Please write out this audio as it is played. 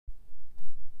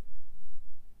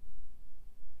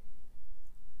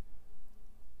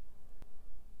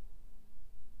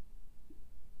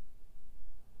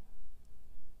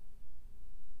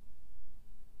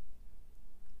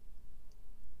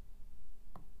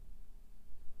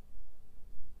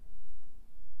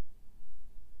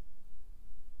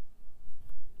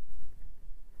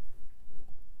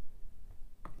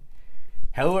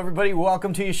Hello everybody,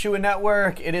 welcome to Yeshua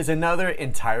Network. It is another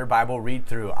entire Bible read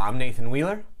through. I'm Nathan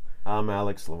Wheeler. I'm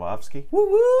Alex Lvovsky.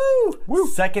 Woo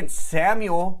woo! 2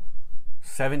 Samuel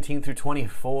 17 through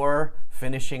 24,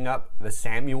 finishing up the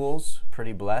Samuels.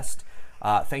 Pretty blessed.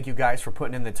 Thank you guys for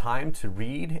putting in the time to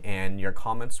read, and your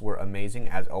comments were amazing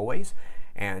as always.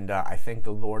 And I thank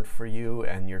the Lord for you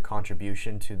and your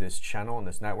contribution to this channel and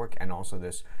this network, and also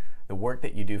the work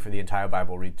that you do for the entire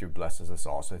Bible read through blesses us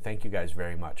all. So thank you guys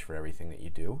very much for everything that you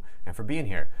do and for being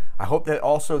here. I hope that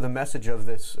also the message of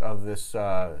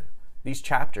these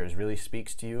chapters really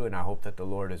speaks to you, and I hope that the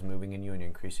Lord is moving in you and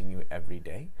increasing you every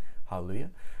day. Hallelujah.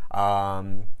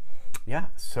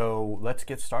 So let's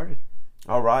get started.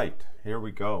 All right, here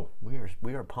we go.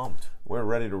 We are pumped. We're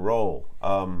ready to roll.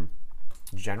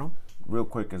 General? Real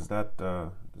quick, is that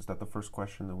the first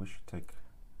question that we should take?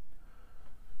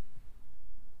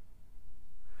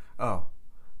 Oh.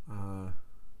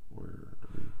 Where do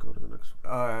we go to the next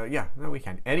one? We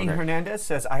can. Eddie Okay. Hernandez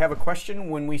says, I have a question.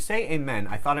 When we say amen,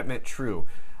 I thought it meant true.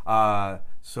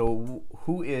 So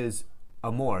who is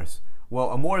amors? Well,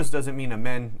 amors doesn't mean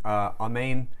amen.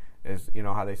 Amen is,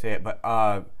 how they say it. But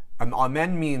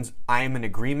amen means I am in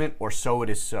agreement, or so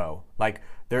it is so. Like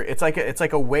it's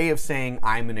like a way of saying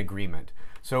I'm in agreement.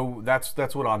 So that's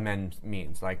what amen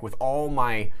means. Like with all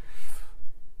my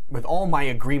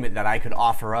agreement that I could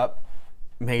offer up,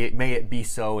 may it be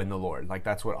so in the Lord. Like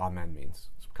that's what amen means.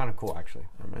 It's kind of cool, actually.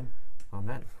 Amen.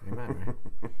 Amen. Amen.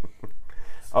 Right?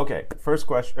 Okay, first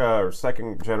question, or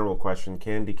second general question,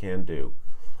 can do.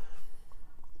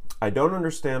 I don't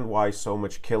understand why so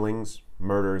much killings,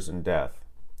 murders, and death.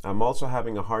 I'm also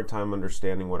having a hard time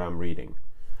understanding what I'm reading.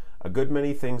 A good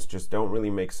many things just don't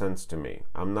really make sense to me.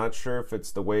 I'm not sure if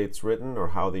it's the way it's written or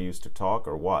how they used to talk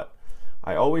or what.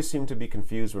 I always seem to be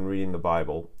confused when reading the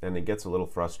Bible, and it gets a little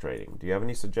frustrating. Do you have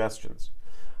any suggestions?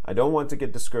 I don't want to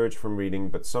get discouraged from reading,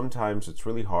 but sometimes it's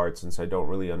really hard since I don't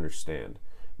really understand.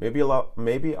 Maybe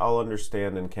I'll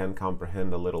understand and can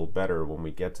comprehend a little better when we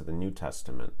get to the New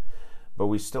Testament, but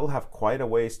we still have quite a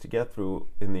ways to get through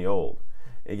in the Old.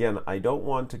 Again, I don't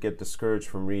want to get discouraged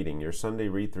from reading. Your Sunday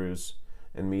read-throughs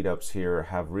and meetups here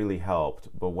have really helped,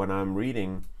 but when I'm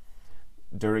reading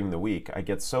during the week, I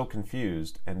get so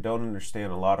confused and don't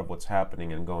understand a lot of what's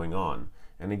happening and going on.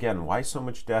 And again, why so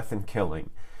much death and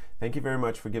killing? Thank you very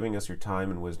much for giving us your time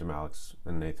and wisdom, Alex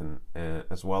and Nathan,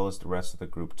 as well as the rest of the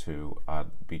group too.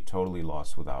 I'd be totally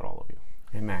lost without all of you.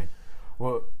 Amen.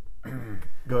 Well,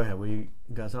 go ahead. You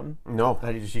got something? No.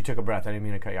 You took a breath. I didn't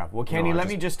mean to cut you off. Well, Candy, let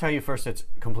me just tell you first, it's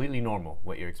completely normal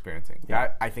what you're experiencing. Yeah.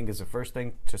 That, I think, is the first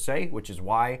thing to say, which is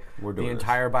why the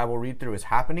entire Bible read-through is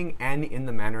happening and in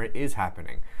the manner it is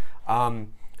happening. The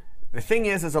thing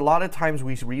is a lot of times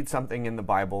we read something in the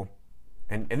Bible,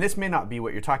 and this may not be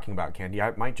what you're talking about, Candy.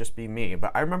 It might just be me.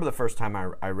 But I remember the first time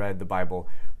I read the Bible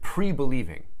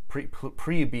pre-believing,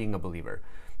 pre-being a believer.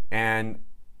 And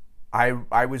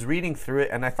I was reading through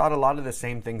it, and I thought a lot of the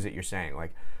same things that you're saying.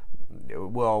 Like,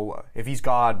 well, if he's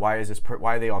God, why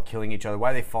are they all killing each other?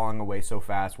 Why are they falling away so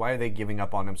fast? Why are they giving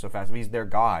up on him so fast? If he's their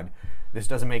God, this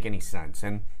doesn't make any sense.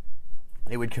 And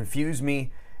it would confuse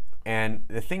me. And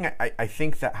the thing I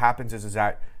think that happens is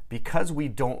that because we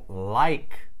don't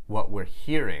like what we're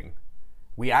hearing,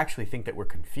 we actually think that we're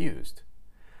confused.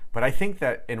 But I think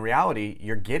that in reality,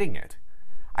 you're getting it.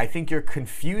 I think your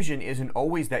confusion isn't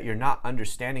always that you're not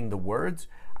understanding the words.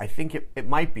 I think it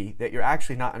might be that you're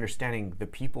actually not understanding the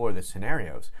people or the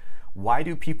scenarios. Why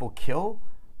do people kill?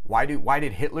 Why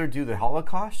did Hitler do the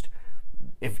Holocaust?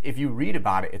 If you read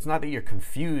about it, it's not that you're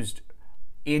confused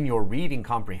in your reading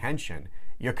comprehension.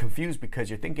 You're confused because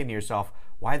you're thinking to yourself,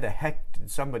 why the heck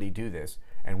did somebody do this?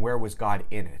 And where was God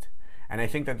in it? And I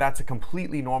think that that's a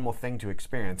completely normal thing to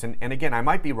experience. And again, I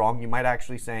might be wrong. You might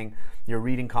actually saying your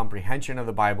reading comprehension of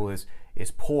the Bible is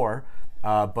poor,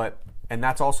 and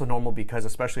that's also normal because,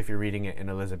 especially if you're reading it in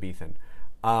Elizabethan.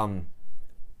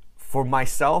 For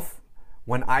myself,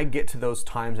 when I get to those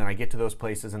times and I get to those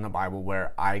places in the Bible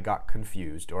where I got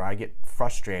confused or I get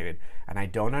frustrated and I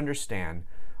don't understand,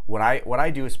 what I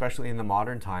do, especially in the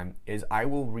modern time, is I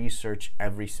will research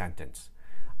every sentence.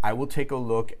 I will take a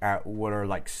look at what are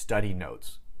like study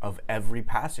notes of every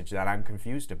passage that I'm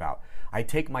confused about. I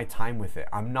take my time with it.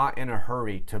 I'm not in a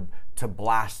hurry to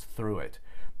blast through it.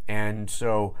 And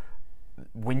so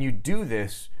when you do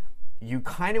this, you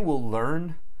kind of will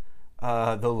learn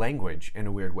the language in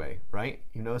a weird way, right?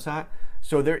 You notice that?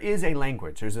 So there is a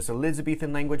language. There's this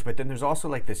Elizabethan language, but then there's also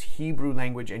like this Hebrew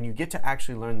language, and you get to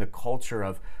actually learn the culture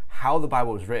of how the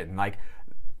Bible was written. Like,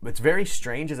 what's very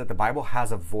strange is that the Bible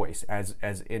has a voice. As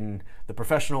in the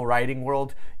professional writing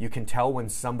world, you can tell when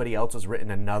somebody else has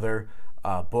written another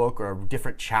book or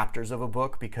different chapters of a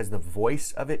book because the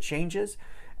voice of it changes,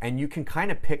 and you can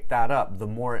kind of pick that up the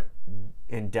more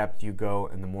in depth you go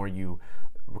and the more you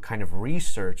kind of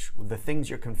research the things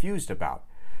you're confused about.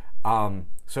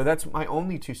 So that's my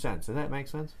only 2 cents. Does that make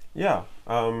sense? Yeah.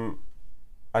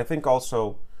 I think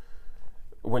also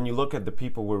when you look at the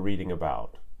people we're reading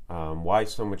about, why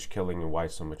so much killing and why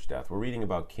so much death? We're reading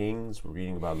about kings, we're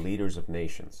reading about leaders of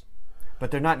nations. But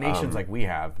they're not nations like we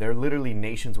have. They're literally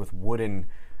nations with wooden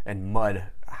and mud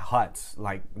huts,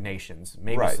 like nations.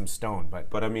 Maybe some stone,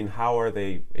 But I mean, how are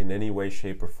they in any way,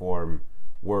 shape, or form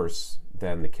worse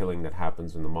than the killing that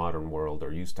happens in the modern world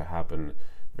or used to happen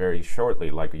very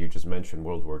shortly, like you just mentioned,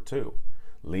 World War II?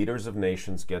 Leaders of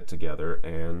nations get together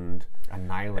and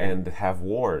annihilate and have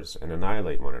wars and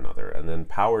annihilate one another. And then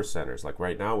power centers, like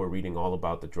right now we're reading all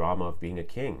about the drama of being a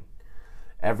king.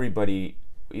 Everybody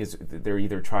they're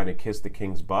either trying to kiss the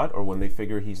king's butt, or when they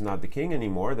figure he's not the king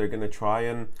anymore, they're going to try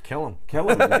and kill him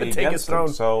and be take his throne.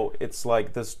 So it's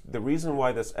like this, the reason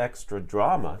why this extra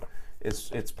drama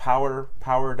is it's power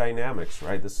dynamics,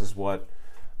 right? This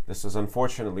is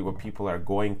unfortunately what people are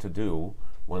going to do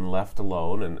when left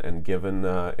alone and given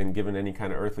any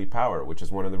kind of earthly power, which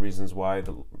is one of the reasons why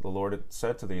the Lord had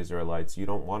said to the Israelites, you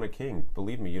don't want a king.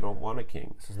 Believe me, you don't want a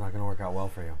king. This is not going to work out well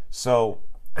for you. So,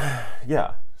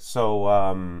 yeah.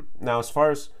 So now as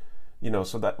far as,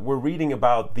 so that we're reading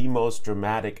about the most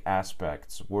dramatic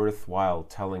aspects, worthwhile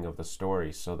telling of the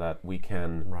story so that we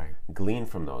can glean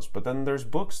from those. But then there's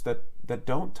books that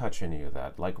don't touch any of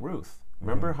that, like Ruth.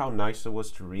 Remember how nice it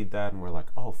was to read that, and we're like,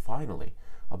 oh, finally,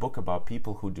 a book about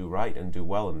people who do right and do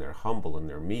well, and they're humble and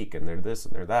they're meek and they're this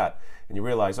and they're that. And you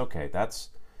realize, okay, that's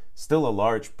still a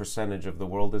large percentage of the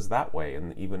world is that way,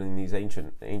 and even in these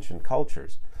ancient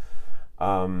cultures.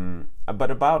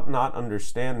 But about not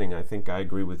understanding, I think I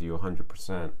agree with you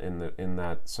 100% in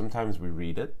that sometimes we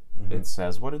read it, it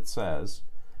says what it says,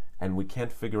 and we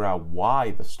can't figure out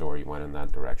why the story went in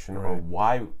that direction, or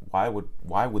why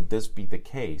would this be the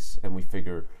case, and we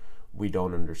figure we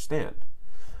don't understand.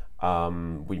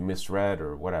 We misread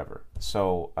or whatever.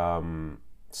 So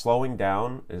slowing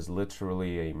down is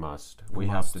literally a must. We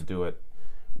have to do it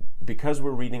because we're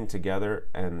reading together,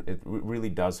 and it really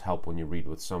does help when you read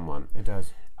with someone. It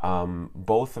does.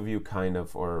 Both of you kind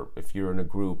of, or if you're in a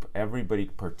group, everybody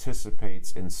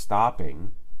participates in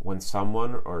stopping when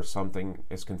someone or something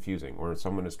is confusing, or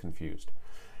someone is confused.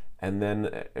 And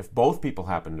then if both people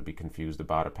happen to be confused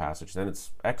about a passage, then it's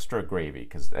extra gravy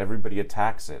because everybody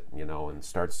attacks it, and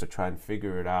starts to try and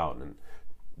figure it out and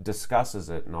discusses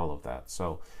it and all of that.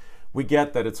 So we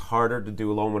get that it's harder to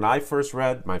do alone. When I first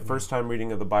read, my first time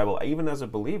reading of the Bible, even as a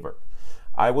believer,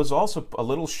 I was also a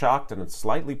little shocked and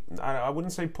slightly, I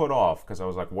wouldn't say put off, because I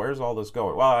was like, where's all this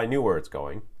going? Well, I knew where it's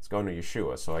going. It's going to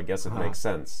Yeshua, so I guess it makes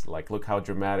sense. Like, look how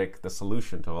dramatic the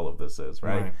solution to all of this is,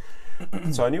 right?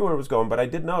 So I knew where it was going, but I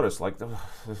did notice, like,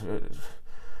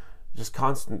 just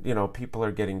constant, people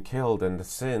are getting killed, and the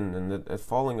sin and the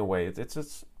falling away. It's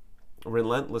just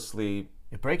relentlessly...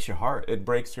 It breaks your heart. It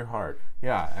breaks your heart.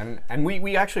 Yeah, and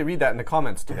we actually read that in the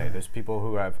comments today. There's people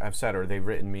who have said, or they've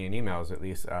written me in emails at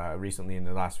least recently in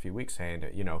the last few weeks, saying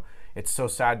that, it's so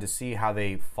sad to see how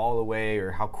they fall away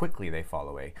or how quickly they fall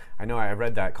away. I know I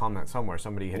read that comment somewhere.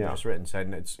 Somebody had just written, said,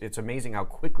 and it's amazing how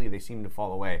quickly they seem to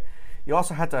fall away. You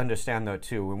also have to understand, though,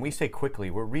 too, when we say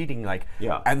quickly, we're reading like,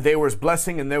 and there was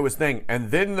blessing and there was thing, and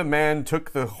then the man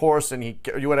took the horse and he,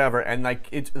 whatever, and like,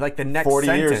 it's like the next 40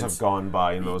 sentence. years have gone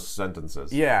by in those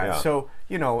sentences. Yeah. So,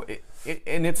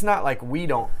 and it's not like we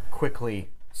don't quickly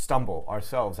stumble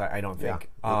ourselves, I don't think.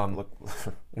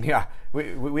 Yeah.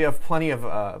 We have plenty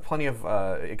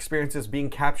of experiences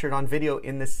being captured on video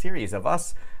in this series of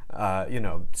us,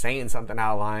 saying something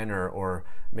out of line or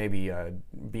maybe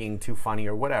being too funny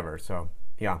or whatever. So,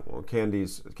 yeah. Well, Candy,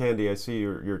 I see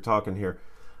you're talking here.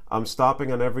 I'm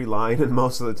stopping on every line, and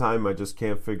most of the time I just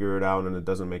can't figure it out, and it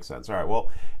doesn't make sense. All right, well,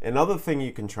 another thing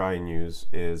you can try and use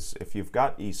is if you've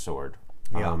got eSword,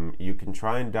 you can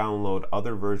try and download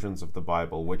other versions of the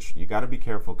Bible, which you got to be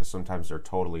careful because sometimes they're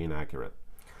totally inaccurate.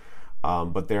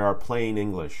 But there are plain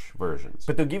English versions.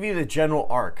 But they'll give you the general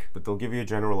arc.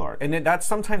 And that's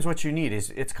sometimes what you need.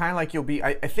 It's kind of like you'll be,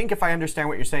 I think if I understand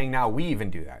what you're saying now, we even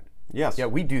do that. Yes. Yeah,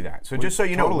 we do that. So just so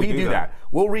you know, we do that.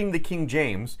 We'll read the King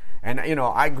James, and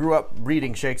I grew up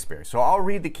reading Shakespeare. So I'll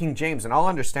read the King James and I'll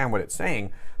understand what it's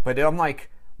saying, but I'm like,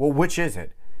 well, which is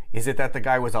it? Is it that the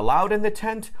guy was allowed in the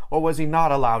tent, or was he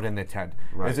not allowed in the tent?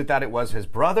 Right. Is it that it was his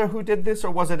brother who did this,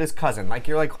 or was it his cousin? Like,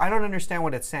 you're like, I don't understand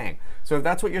what it's saying. So if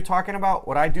that's what you're talking about,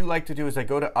 what I do like to do is I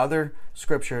go to other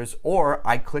scriptures, or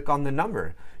I click on the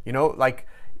number.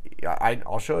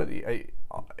 I'll show you.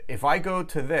 if I go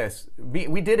to this,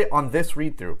 we did it on this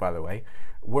read through, by the way,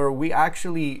 where we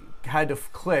actually had to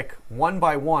click one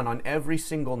by one on every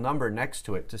single number next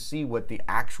to it to see what the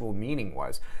actual meaning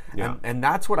was. Yeah. And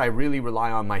that's what I really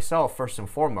rely on myself first and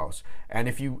foremost. And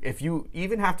if you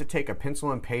even have to take a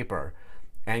pencil and paper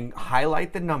and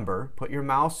highlight the number, put your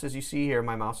mouse, as you see here,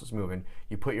 my mouse is moving,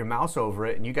 you put your mouse over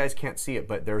it, and you guys can't see it,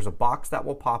 but there's a box that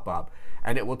will pop up,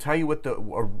 and it will tell you what the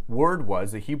word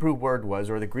was, the Hebrew word was,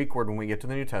 or the Greek word when we get to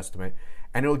the New Testament,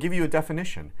 and it'll give you a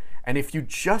definition. And if you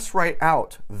just write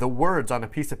out the words on a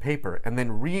piece of paper and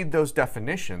then read those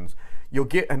definitions, you'll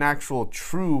get an actual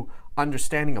true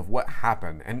understanding of what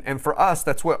happened. And for us,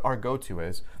 that's what our go-to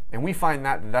is. And we find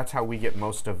that that's how we get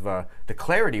most of the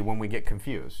clarity when we get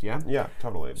confused. Yeah. Yeah,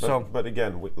 totally. But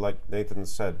again, like Nathan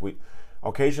said, we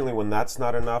occasionally when that's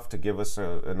not enough to give us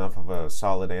enough of a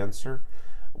solid answer,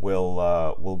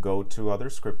 we'll go to other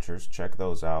scriptures, check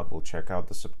those out. We'll check out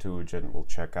the Septuagint. We'll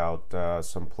check out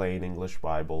some plain English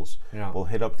Bibles. Yeah. We'll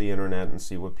hit up the internet and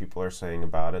see what people are saying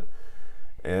about it.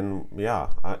 And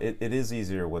it is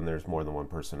easier when there's more than one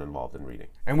person involved in reading.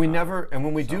 And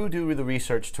when we do the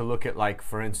research to look at, like,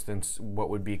 for instance,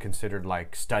 what would be considered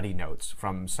like study notes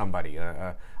from somebody,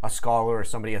 a scholar, or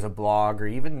somebody has a blog, or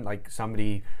even like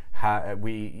somebody,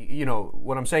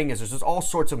 what I'm saying is there's just all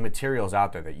sorts of materials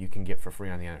out there that you can get for free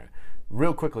on the internet.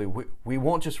 Real quickly, we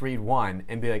won't just read one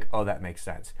and be like, oh, that makes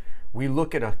sense. We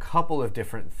look at a couple of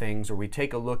different things, or we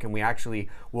take a look and we actually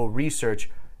will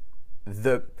research.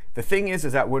 The thing is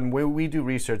that when we do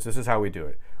research, this is how we do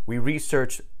it. We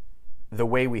research the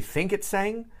way we think it's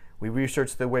saying, we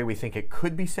research the way we think it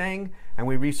could be saying, and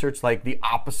we research like the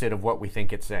opposite of what we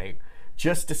think it's saying,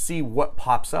 just to see what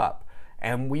pops up.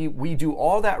 And we do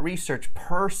all that research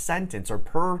per sentence or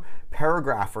per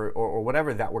paragraph or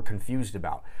whatever that we're confused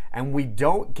about. And we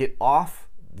don't get off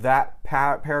that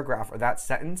paragraph or that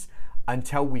sentence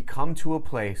until we come to a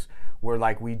place where,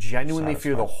 like, we genuinely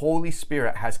feel the Holy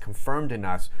Spirit has confirmed in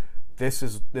us, this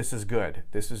is good.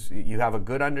 You have a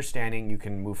good understanding, you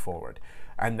can move forward.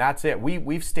 And that's it.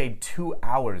 We've stayed 2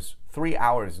 hours, 3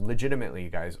 hours, legitimately,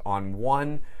 you guys, on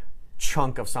one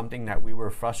chunk of something that we were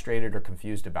frustrated or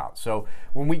confused about. So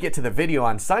when we get to the video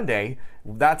on Sunday,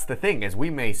 that's the thing, is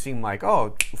we may seem like,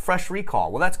 oh, fresh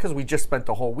recall. Well, that's because we just spent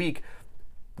the whole week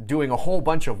doing a whole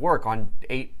bunch of work on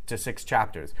 8 to 6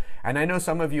 chapters. And I know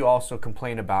some of you also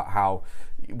complain about how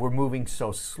we're moving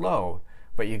so slow,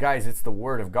 but you guys, it's the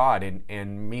Word of God,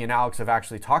 and me and Alex have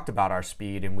actually talked about our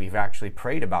speed, and we've actually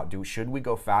prayed about, should we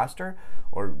go faster,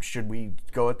 or should we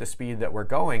go at the speed that we're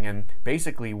going? And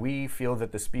basically, we feel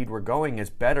that the speed we're going is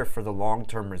better for the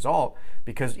long-term result,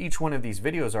 because each one of these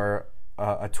videos are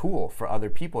a tool for other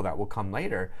people that will come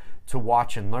later to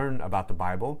watch and learn about the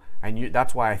Bible. And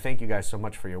that's why I thank you guys so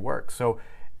much for your work. So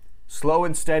slow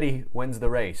and steady wins the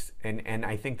race. And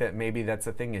I think that maybe that's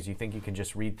the thing, is you think you can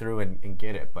just read through and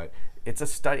get it. But it's a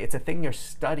study. It's a thing you're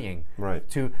studying. Right.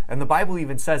 And the Bible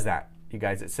even says that, you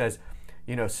guys. It says,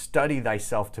 study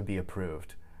thyself to be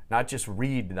approved. Not just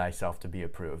read thyself to be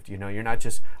approved. You're not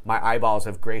just, my eyeballs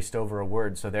have graced over a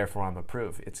word, so therefore I'm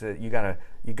approved. It's you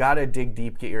gotta dig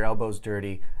deep, get your elbows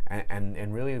dirty,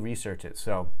 and really research it.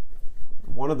 So,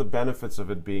 one of the benefits of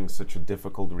it being such a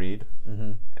difficult read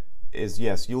is,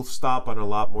 yes, you'll stop on a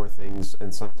lot more things,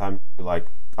 and sometimes you're like,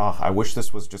 oh, I wish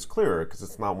this was just clearer, because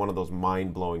it's not one of those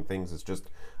mind-blowing things. It's just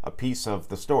a piece of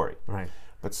the story. Right.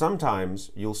 But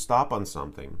sometimes you'll stop on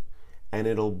something, and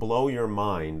it'll blow your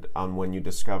mind on when you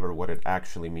discover what it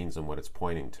actually means and what it's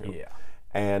pointing to. Yeah.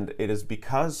 And it is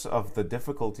because of the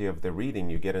difficulty of the reading,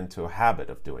 you get into a habit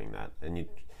of doing that. And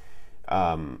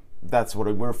that's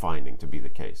what we're finding to be the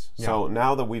case. Yeah. So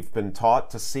now that we've been taught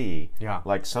to see,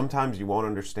 like, sometimes you won't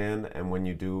understand, and when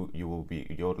you do,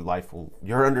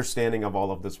 your understanding of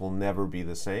all of this will never be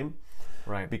the same.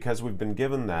 Right. Because we've been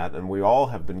given that, and we all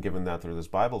have been given that through this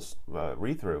Bible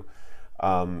read-through.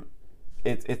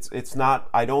 It's not,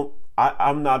 I don't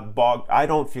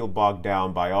feel bogged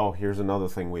down by, oh, here's another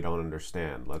thing we don't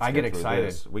understand. I get excited.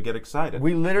 This. We get excited.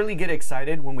 We literally get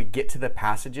excited when we get to the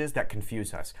passages that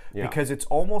confuse us. Yeah. Because it's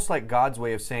almost like God's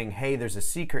way of saying, hey, there's a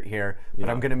secret here, but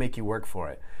I'm going to make you work for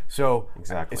it. So,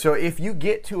 exactly. So if you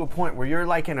get to a point where you're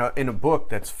like in a book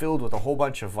that's filled with a whole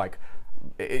bunch of, like,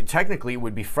 technically it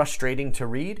would be frustrating to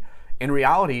read, in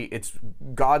reality, it's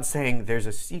God saying there's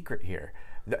a secret here.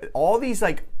 All these,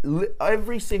 like,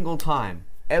 every single time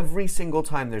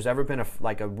there's ever been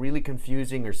a really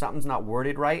confusing, or something's not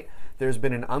worded right, there's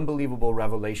been an unbelievable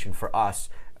revelation for us,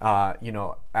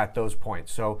 at those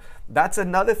points. So that's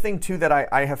another thing too that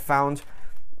I have found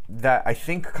that I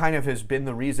think kind of has been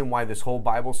the reason why this whole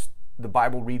the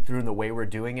Bible read through and the way we're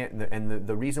doing it, and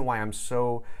the reason why I'm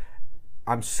so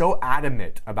I'm so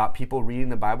adamant about people reading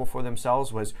the Bible for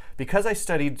themselves was because I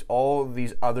studied all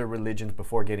these other religions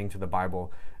before getting to the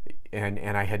Bible, and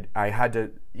I had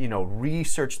to, you know,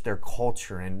 research their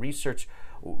culture and research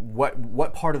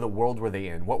what part of the world were they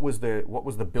in, what was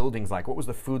the buildings like, what was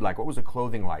the food like, what was the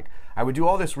clothing like. I would do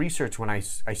all this research when I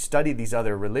studied these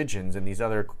other religions and these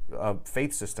other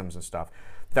faith systems and stuff,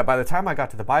 that by the time I got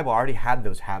to the Bible I already had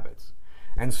those habits.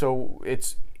 And so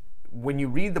it's when you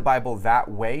read the Bible that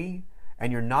way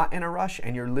and you're not in a rush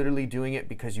and you're literally doing it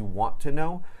because you want to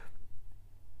know,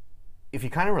 if you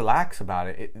kind of relax about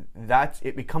it,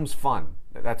 it becomes fun.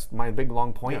 That's my big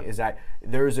long point, is that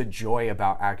there is a joy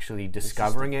about actually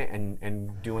discovering it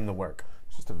and doing the work.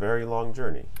 It's just a very long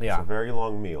journey. Yeah. It's a very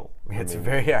long meal. It's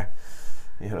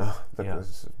you know,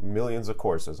 there's millions of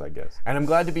courses, I guess. And I'm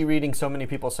glad to be reading so many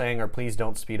people saying, or please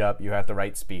don't speed up, you have the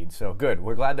right speed. So good.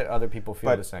 We're glad that other people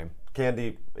feel the same.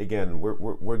 Candy, again,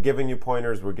 we're giving you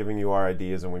pointers, we're giving you our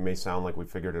ideas, and we may sound like we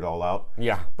figured it all out.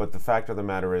 Yeah. But the fact of the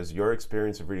matter is, your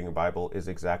experience of reading a Bible is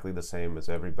exactly the same as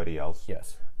everybody else.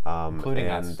 Yes. Including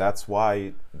us. And that's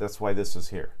why this is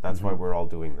here. That's why we're all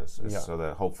doing this, so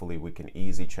that hopefully we can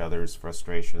ease each other's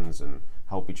frustrations and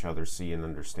help each other see and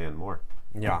understand more.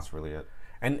 Yeah. That's really it.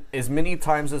 And as many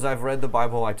times as I've read the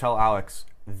Bible, I tell Alex,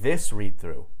 this read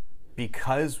through,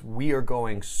 because we are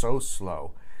going so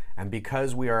slow and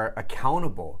because we are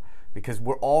accountable, because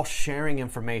we're all sharing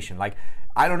information. Like,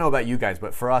 I don't know about you guys,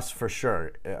 but for us, for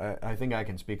sure, I think I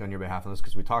can speak on your behalf on this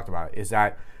because we talked about it, is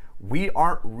that we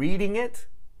aren't reading it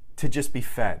to just be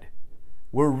fed.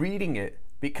 We're reading it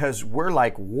because we're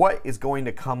like, what is going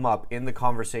to come up in the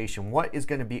conversation? What is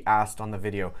going to be asked on the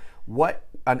video? What,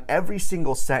 on every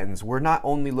single sentence, we're not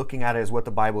only looking at it as what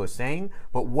the Bible is saying,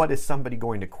 but what is somebody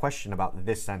going to question about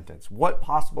this sentence? What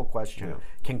possible question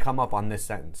can come up on this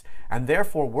sentence? And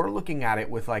therefore, we're looking at it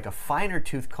with like a finer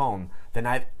tooth comb than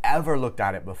I've ever looked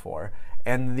at it before.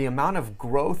 And the amount of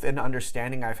growth and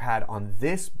understanding I've had on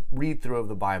this read through of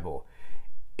the Bible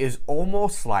is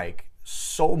almost like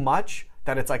so much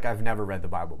that it's like I've never read the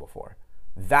Bible before.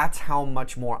 That's how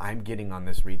much more I'm getting on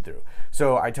this read through.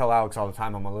 So I tell Alex all the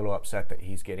time, I'm a little upset that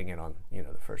he's getting it on, you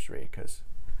know, the first read, because,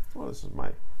 well, this is my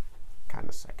kind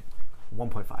of second.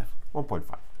 1.5. 1.5.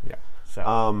 Yeah.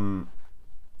 So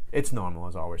it's normal,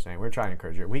 is all we're saying. We're trying to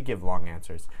encourage you. We give long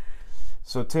answers.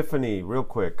 So Tiffany, real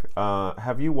quick,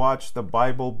 have you watched The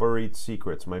Bible Buried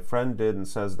Secrets? My friend did and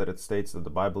says that it states that the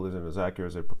Bible isn't as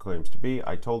accurate as it proclaims to be.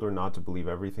 I told her not to believe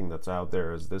everything that's out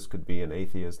there, as this could be an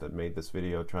atheist that made this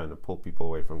video trying to pull people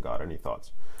away from God. Any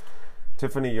thoughts?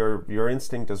 Tiffany, your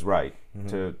instinct is right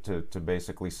to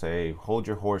basically say, hold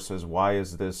your horses. Why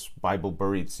is this Bible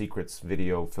Buried Secrets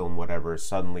video, film, whatever,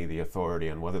 suddenly the authority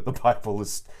on whether the Bible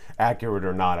is accurate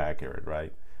or not accurate,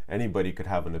 right? Anybody could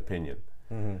have an opinion.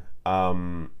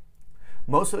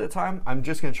 Most of the time, I'm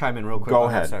just going to chime in real quick. Go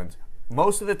ahead.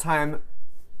 Most of the time,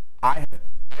 I'm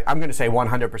going to say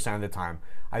 100% of the time,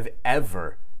 I've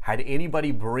ever had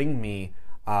anybody bring me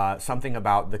something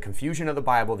about the confusion of the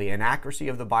Bible, the inaccuracy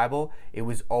of the Bible. It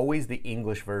was always the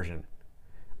English version.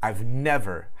 I've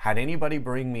never had anybody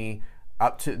bring me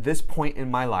up to this point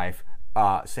in my life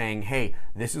saying, hey,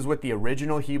 this is what the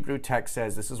original Hebrew text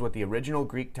says, this is what the original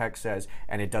Greek text says,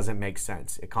 and it doesn't make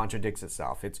sense. It contradicts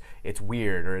itself. It's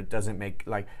weird, or it doesn't make,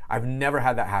 like, I've never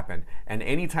had that happen. And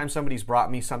anytime somebody's brought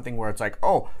me something where it's like,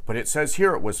 oh, but it says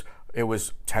here it was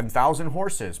 10,000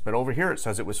 horses, but over here it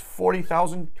says it was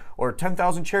 40,000 or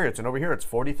 10,000 chariots, and over here it's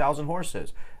 40,000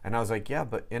 horses. And I was like, yeah,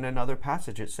 but in another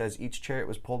passage it says each chariot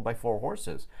was pulled by 4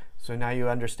 horses. So now you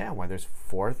understand why there's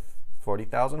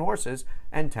 40,000 horses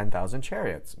and 10,000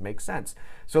 chariots. Makes sense.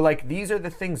 So like, these are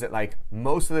the things that, like,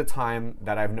 most of the time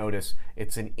that I've noticed,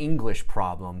 it's an English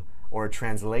problem or a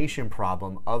translation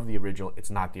problem of the original. It's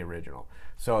not the original.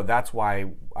 So that's why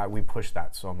we push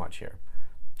that so much here.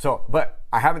 So, but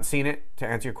I haven't seen it, to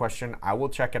answer your question. I will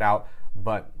check it out,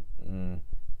 but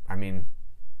I mean,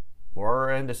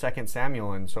 we're into 2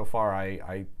 Samuel, and so far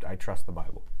I trust the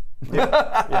Bible.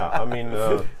 Yeah. I mean,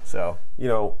 so, you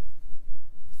know,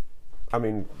 I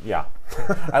mean, yeah.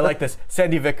 I like this.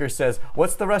 Sandy Vickers says,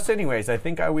 what's the rest anyways? I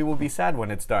think we will be sad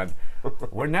when it's done.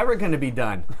 We're never going to be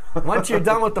done. Once you're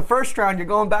done with the first round, you're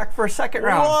going back for a second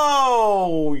round.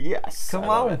 Whoa, yes. Come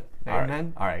on.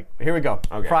 Amen. All right, here we go.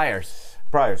 Okay. Priors.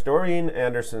 Doreen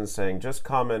Anderson saying, just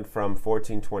comment from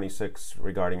 1426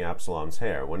 regarding Absalom's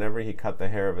hair. Whenever he cut the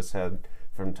hair of his head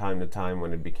from time to time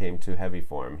when it became too heavy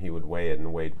for him, he would weigh it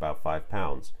and weighed about 5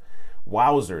 pounds.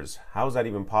 Wowzers, how is that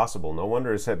even possible? No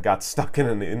wonder his head got stuck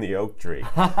in the oak tree.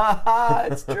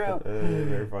 It's true.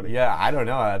 Very funny. Yeah, I don't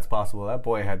know how that's possible. That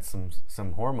boy had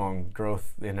some hormone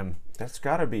growth in him. It's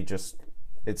got to be just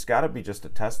a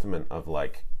testament of,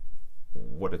 like,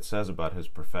 what it says about his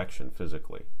perfection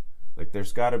physically. Like,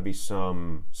 there's got to be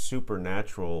some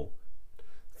supernatural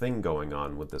thing going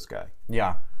on with this guy.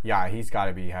 Yeah, he's got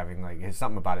to be having, like,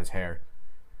 something about his hair.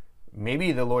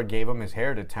 Maybe the Lord gave him his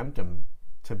hair to tempt him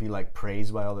to be, like,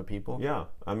 praised by other people. Yeah,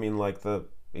 I mean, like,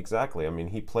 exactly. I mean,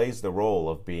 he plays the role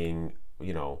of being,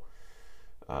 you know,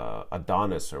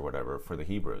 Adonis or whatever for the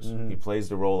Hebrews. Mm-hmm. He plays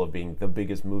the role of being the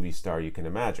biggest movie star you can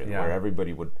imagine, where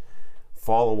everybody would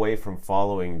fall away from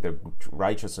following the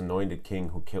righteous anointed king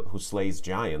who slays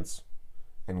giants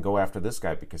and go after this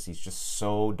guy because he's just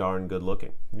so darn good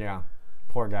looking. Yeah.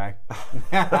 Poor guy.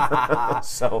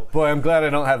 So, boy, I'm glad I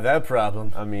don't have that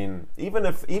problem. I mean, even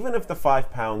if the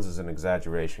 5 pounds is an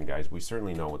exaggeration, guys, we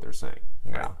certainly know what they're saying.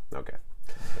 Yeah. Right? Okay.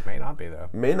 It may not be, though.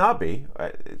 May not be.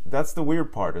 That's the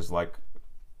weird part, is like,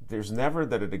 there's never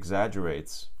that it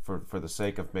exaggerates for the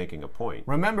sake of making a point.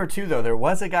 Remember, too, though, there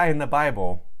was a guy in the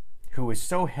Bible who was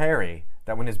so hairy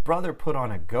that when his brother put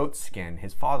on a goat skin,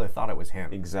 his father thought it was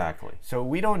him. Exactly. So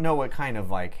we don't know what kind of,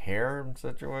 like, hair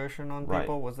situation on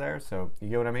people was there. So you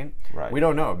get what I mean? Right. We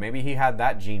don't know. Maybe he had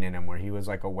that gene in him where he was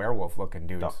like a werewolf looking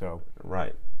dude. So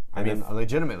right. I mean,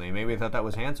 legitimately, maybe he thought that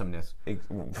was handsomeness.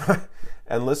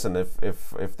 And listen, if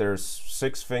there's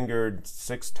 6-fingered,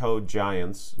 6-toed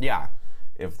giants, yeah.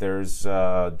 If there's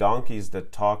donkeys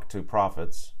that talk to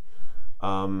prophets.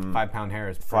 5 pound hair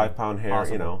is 5 pound hair,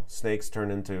 possible. You know, snakes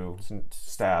turn into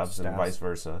stabs and vice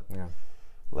versa. Yeah.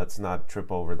 Let's not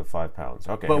trip over the 5 pounds.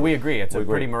 Okay. But we agree. It's a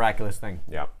pretty miraculous thing.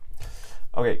 Yeah.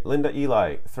 Okay, Linda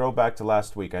Eli, throwback to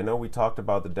last week. I know we talked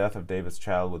about the death of David's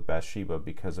child with Bathsheba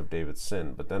because of David's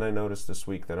sin, but then I noticed this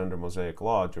week that under Mosaic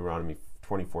law, Deuteronomy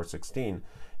 24:16,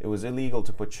 it was illegal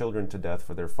to put children to death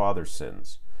for their father's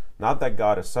sins. Not that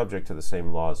God is subject to the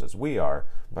same laws as we are,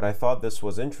 but I thought this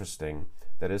was interesting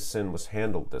that his sin was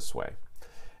handled this way.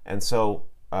 And so,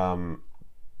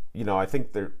 you know, I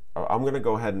think I'm going to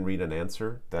go ahead and read an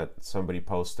answer that somebody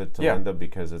posted to Linda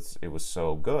because it was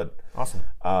so good. Awesome.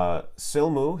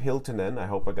 Silmu Hiltonen, I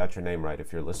hope I got your name right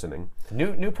if you're listening.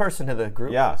 New person to the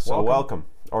group. Yeah, so welcome.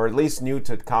 Or at least new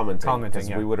to commenting because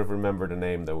yeah. we would have remembered a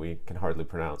name that we can hardly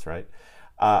pronounce, right?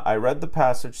 I read the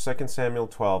passage, 2 Samuel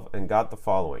 12, and got the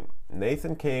following.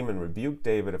 Nathan came and rebuked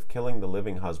David of killing the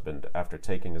living husband after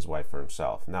taking his wife for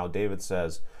himself. Now David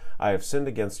says, I have sinned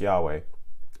against Yahweh.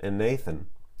 And Nathan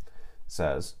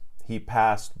says, he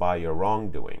passed by your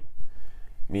wrongdoing,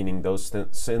 meaning those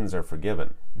sins are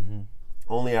forgiven. Mm-hmm.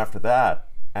 Only after that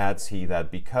adds he that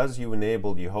because you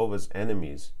enabled Jehovah's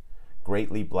enemies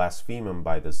greatly blaspheme him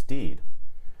by this deed,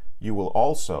 you will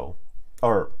also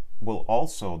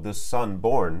this son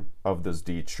born of this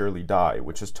deed surely die,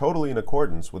 which is totally in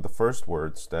accordance with the first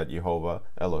words that Jehovah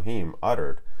Elohim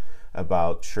uttered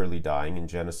about surely dying in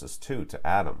Genesis 2 to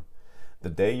Adam.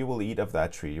 The day you will eat of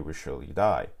that tree, you will surely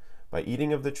die. By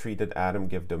eating of the tree did Adam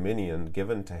give dominion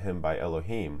given to him by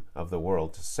Elohim of the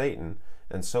world to Satan,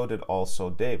 and so did also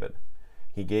David.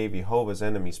 He gave Jehovah's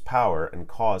enemies power and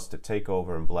cause to take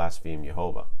over and blaspheme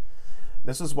Jehovah.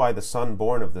 This is why the son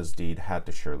born of this deed had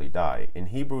to surely die. In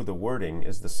Hebrew, the wording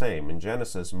is the same. In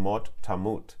Genesis, mot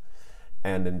tamut,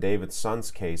 and in David's son's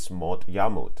case, mot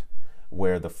yamut,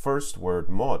 where the first word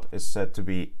mot is said to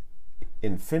be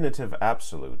infinitive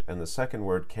absolute, and the second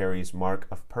word carries mark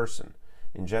of person.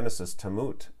 In Genesis,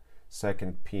 tamut,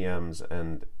 2 PMs,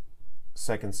 and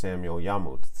 2 Samuel,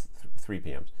 yamut, 3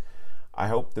 PMs. I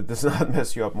hope that does not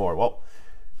mess you up more. Well,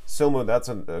 Silmu, that's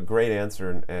a great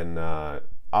answer, and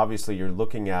obviously you're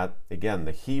looking at, again,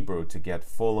 the Hebrew to get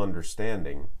full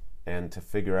understanding and to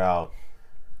figure out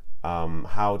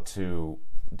how to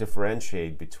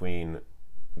differentiate between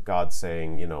God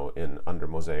saying, you know, under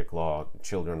Mosaic law,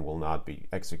 children will not be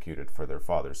executed for their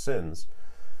father's sins.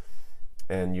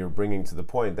 And you're bringing to the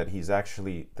point that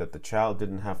that the child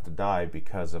didn't have to die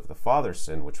because of the father's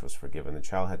sin, which was forgiven. The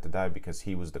child had to die because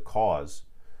he was the cause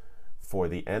for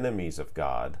the enemies of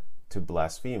God to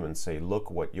blaspheme and say,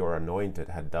 look what your anointed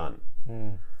had done.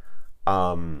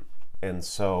 And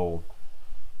so...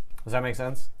 Does that make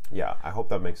sense? Yeah, I hope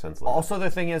that makes sense. Linda. Also, the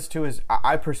thing is, too, is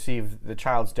I perceived the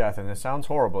child's death, and this sounds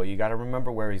horrible. You got to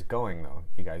remember where he's going, though,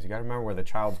 you guys. You got to remember where the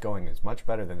child's going is much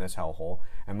better than this hellhole,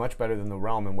 and much better than the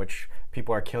realm in which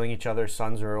people are killing each other,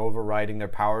 sons are overriding their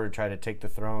power to try to take the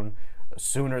throne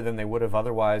sooner than they would have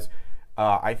otherwise.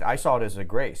 I saw it as a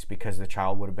grace, because the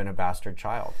child would have been a bastard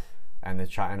child. And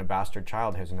a bastard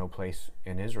child has no place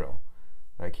in Israel.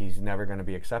 Like, he's never going to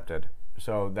be accepted.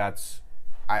 So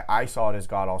I saw it as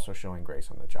God also showing grace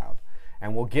on the child.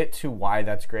 And we'll get to why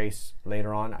that's grace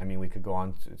later on. I mean, we could go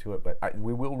on to it, but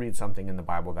we will read something in the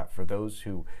Bible that for those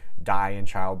who die in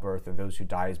childbirth, or those who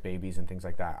die as babies and things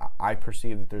like that. I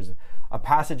perceive that there's a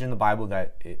passage in the Bible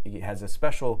that it has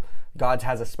God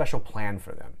has a special plan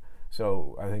for them.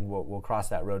 So I think we'll cross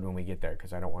that road when we get there,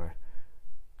 because I don't want to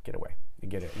get away.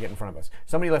 Get in front of us.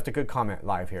 Somebody left a good comment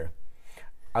live here.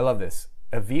 I love this.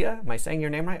 Avia, am I saying your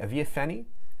name right? Avia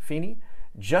Feeney.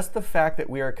 Just the fact that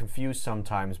we are confused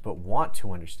sometimes but want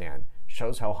to understand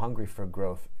shows how hungry for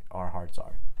growth our hearts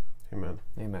are. Amen.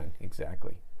 Amen.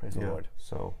 Exactly. Praise the Lord.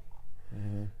 So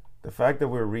the fact that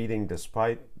we're reading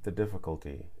despite the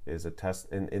difficulty is a test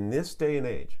in this day and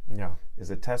age. Yeah.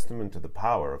 Is a testament to the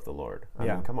power of the Lord. I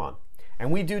mean, come on.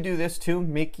 And we do this too.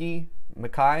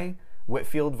 Mikai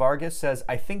Whitfield Vargas says,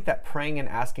 I think that praying and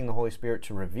asking the Holy Spirit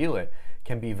to reveal it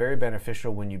can be very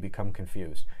beneficial when you become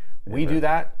confused. Amen. We do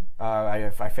that.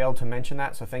 I failed to mention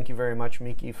that, so thank you very much,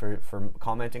 Miki, for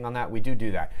commenting on that. We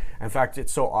do that. In fact,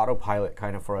 it's so autopilot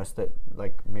kind of for us that,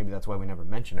 like, maybe that's why we never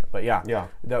mention it. But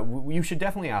you should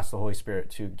definitely ask the Holy Spirit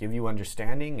to give you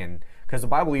understanding, and because the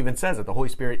Bible even says that the Holy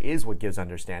Spirit is what gives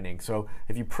understanding. So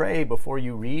if you pray before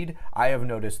you read, I have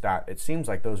noticed that it seems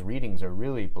like those readings are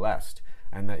really blessed,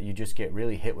 and that you just get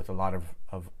really hit with a lot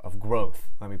of growth.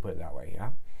 Let me put it that way.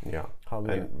 Yeah.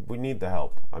 Hallelujah. And we need the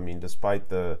help. I mean, despite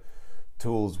the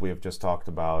tools we have just talked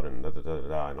about and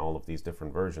and all of these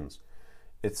different versions,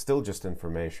 it's still just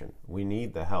information. We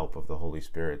need the help of the Holy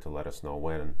Spirit to let us know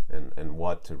when and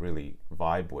what to really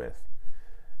vibe with.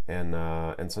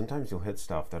 And sometimes you'll hit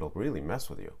stuff that'll really mess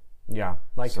with you. Yeah,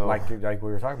 like we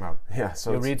were talking about. Yeah,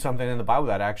 so you'll read something in the Bible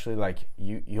that actually, like,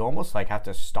 you almost like have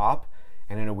to stop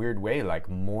and in a weird way, like,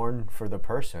 mourn for the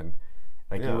person.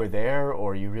 Like, you were there,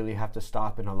 or you really have to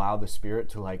stop and allow the Spirit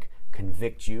to, like,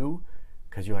 convict you,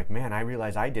 because you're like, man, I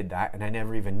realized I did that, and I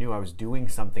never even knew I was doing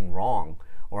something wrong,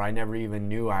 or I never even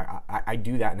knew I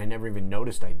do that, and I never even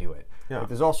noticed I do it. Yeah. Like,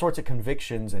 there's all sorts of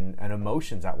convictions and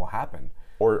emotions that will happen.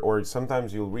 Or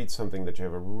sometimes you'll read something that you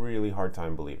have a really hard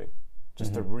time believing.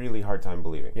 Just a really hard time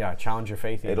believing. Yeah, challenge your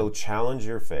faith. It'll challenge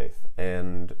your faith,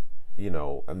 and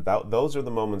those are the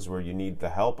moments where you need the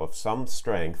help of some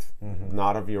strength,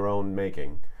 not of your own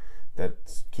making,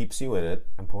 that keeps you in it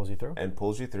and pulls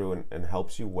you through and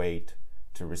helps you wait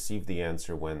to receive the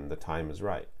answer when the time is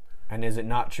right. And is it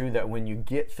not true that when you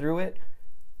get through it,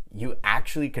 you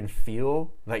actually can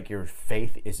feel like your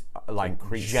faith is like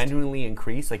genuinely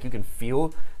increased? Like, you can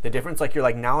feel the difference. Like, you're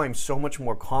like, now I'm so much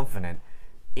more confident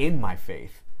in my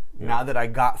faith now that I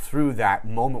got through that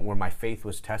moment where my faith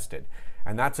was tested.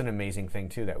 And that's an amazing thing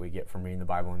too that we get from reading the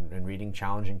Bible and reading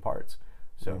challenging parts.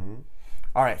 So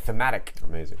all right, thematic.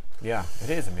 Amazing. Yeah, it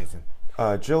is amazing.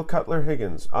 Jill Cutler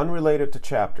Higgins, unrelated to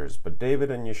chapters, but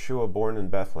David and Yeshua born in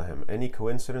Bethlehem. Any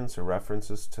coincidence or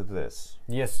references to this?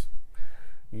 Yes.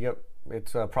 Yep.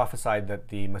 It's prophesied that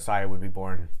the Messiah would be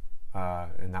born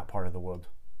in that part of the world.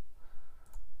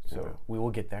 So we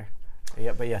will get there.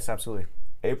 Yeah, but yes, absolutely.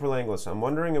 April Inglis, I'm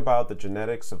wondering about the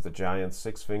genetics of the giant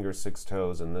 6 fingers, 6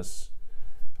 toes, and this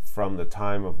from the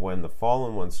time of when the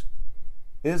fallen ones.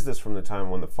 Is this from the time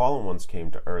when the fallen ones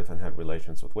came to earth and had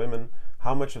relations with women?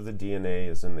 How much of the DNA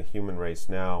is in the human race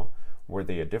now? Were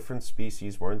they a different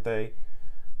species, weren't they?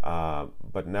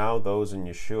 But now those in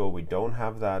Yeshua, we don't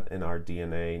have that in our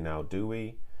DNA now, do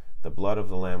we? The blood of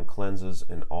the Lamb cleanses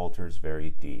and alters very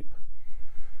deep.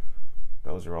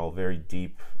 Those are all very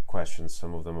deep questions,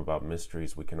 some of them about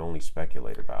mysteries we can only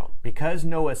speculate about. Because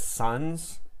Noah's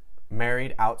sons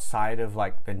married outside of,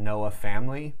 like, the Noah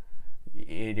family,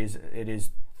 it is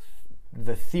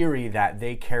the theory that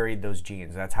they carried those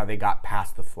genes. That's how they got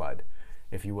past the flood,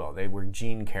 if you will. They were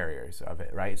gene carriers of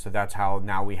it, right? So that's how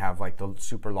now we have, like, the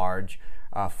super large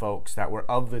folks that were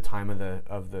of the time of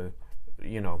the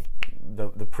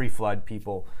pre-flood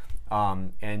people.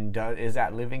 Is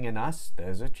that living in us?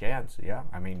 There's a chance. Yeah,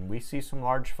 I mean, we see some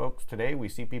large folks today. We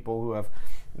see people who have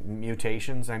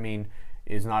mutations. I mean,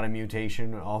 is not a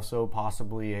mutation also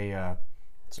possibly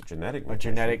it's a genetic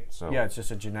mutation. It's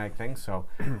just a genetic thing. So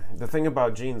the thing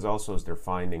about genes also is they're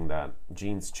finding that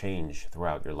genes change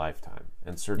throughout your lifetime,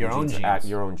 and certain your own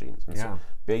genes, and so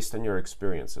based on your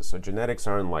experiences. So genetics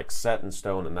aren't like set in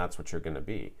stone and that's what you're going to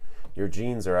be. Your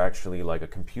genes are actually like a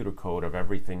computer code of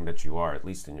everything that you are, at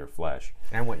least in your flesh.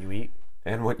 And what you eat.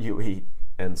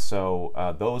 And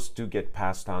so those do get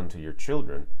passed on to your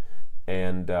children.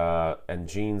 And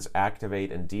genes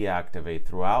activate and deactivate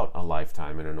throughout a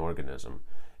lifetime in an organism.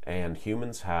 And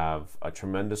humans have a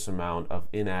tremendous amount of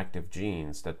inactive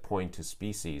genes that point to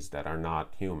species that are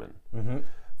not human.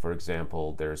 For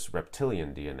example, there's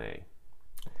reptilian DNA.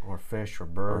 Or fish or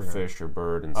bird.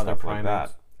 And stuff like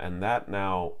that. And that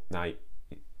now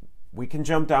we can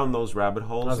jump down those rabbit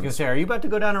holes. I was going to say, are you about to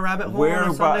go down a rabbit hole?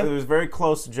 It was very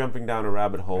close to jumping down a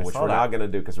rabbit hole, which we're not going to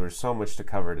do because there's so much to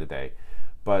cover today.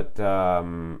 But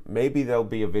maybe there'll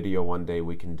be a video one day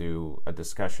we can do a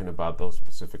discussion about those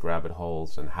specific rabbit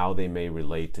holes and how they may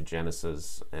relate to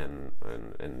Genesis and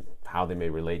how they may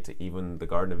relate to even the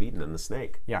Garden of Eden and the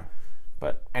snake. Yeah.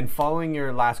 And following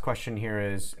your last question here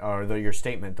is, or your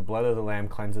statement, the blood of the Lamb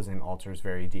cleanses and alters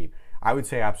very deep. I would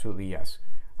say absolutely yes.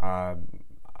 I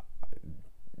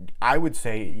would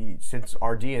say since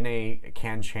our DNA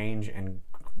can change, and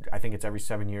I think it's every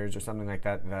 7 years or something like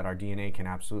that, that our DNA can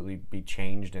absolutely be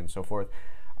changed and so forth.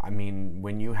 I mean,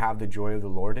 when you have the joy of the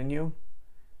Lord in you,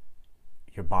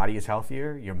 your body is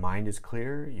healthier, your mind is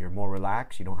clear, you're more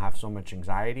relaxed, you don't have so much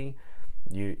anxiety.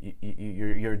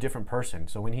 You're a different person.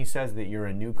 So when he says that you're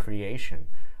a new creation,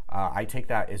 I take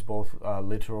that as both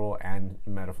literal and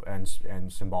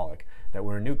and symbolic. That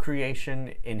we're a new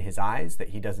creation in his eyes, that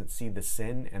he doesn't see the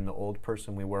sin and the old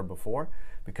person we were before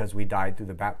because we died through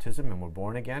the baptism and we're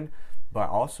born again. But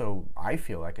also, I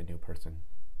feel like a new person.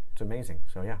 It's amazing.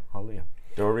 So yeah, hallelujah.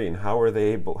 Doreen, how are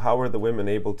the women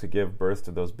able to give birth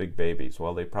to those big babies?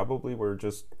 Well, they probably were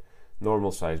just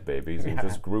normal-sized babies and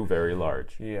just grew very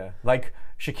large. Yeah, like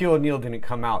Shaquille O'Neal didn't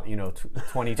come out,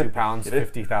 22 pounds,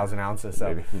 50,000 ounces.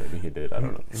 So. Maybe he did. I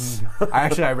don't know.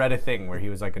 I read a thing where he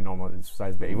was like a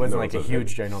normal-sized baby. He wasn't like a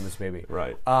huge, ginormous baby.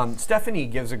 Right. Stephanie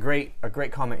gives a great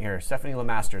comment here. Stephanie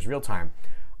Lemasters, real time.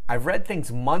 I've read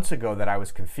things months ago that I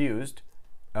was confused,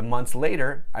 and months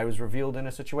later, I was revealed in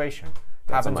a situation.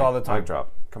 Happens all the time. Mic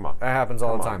drop. Come on. That happens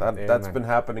all the time. That's been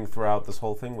happening throughout this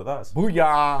whole thing with us.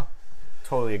 Booyah!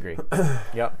 Totally agree.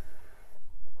 Yep.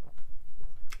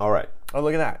 All right. Oh,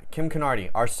 look at that. Kim Canardi.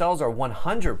 Our cells are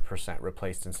 100%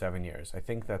 replaced in 7 years. I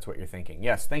think that's what you're thinking.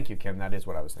 Yes, thank you, Kim. That is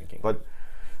what I was thinking. But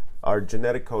our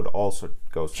genetic code also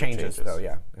changes, though,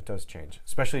 yeah. It does change.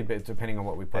 Especially depending on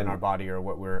what we put in our body or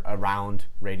what we're around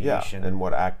radiation. Yeah, and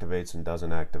what activates and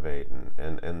doesn't activate.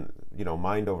 And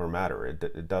mind over matter.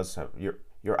 It does have...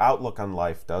 Your outlook on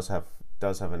life does have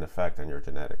an effect on your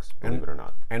genetics, believe it or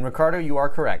not. And Ricardo, you are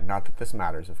correct. Not that this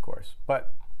matters, of course.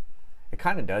 But it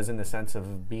kind of does in the sense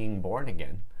of being born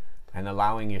again and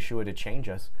allowing Yeshua to change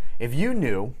us. If you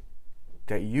knew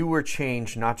that you were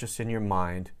changed not just in your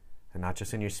mind and not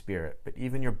just in your spirit, but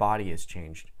even your body is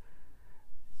changed,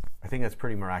 I think that's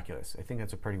pretty miraculous. I think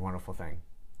that's a pretty wonderful thing.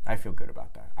 I feel good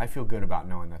about that. I feel good about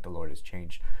knowing that the Lord has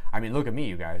changed. I mean, look at me,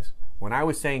 you guys. When I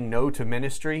was saying no to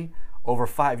ministry, over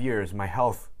 5 years, my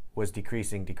health was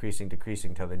decreasing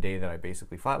till the day that I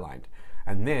basically flatlined.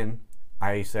 And then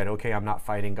I said, okay, I'm not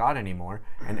fighting God anymore.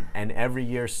 And every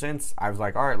year since, I was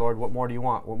like, all right, Lord, what more do you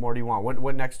want? What more do you want?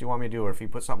 What next do you want me to do? Or if he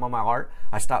puts something on my heart,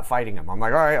 I stop fighting him. I'm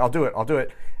like, all right, I'll do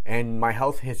it. And my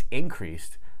health has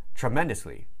increased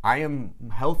tremendously. I am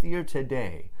healthier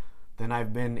today than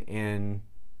I've been in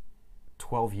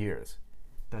 12 years.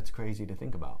 That's crazy to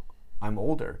think about. I'm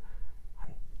older.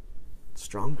 I'm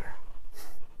stronger.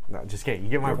 No, just kidding.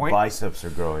 You get my point? Your biceps are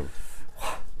growing.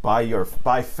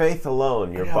 By faith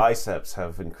alone, your biceps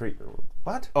have increased.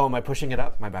 What? Oh, am I pushing it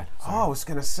up? My bad. Sorry. Oh, I was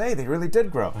going to say, they really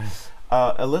did grow.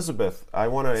 Elizabeth, I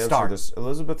want to answer this.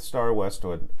 Elizabeth Starr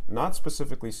Westwood, not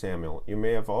specifically Samuel. You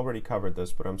may have already covered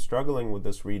this, but I'm struggling with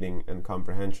this reading and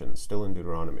comprehension, still in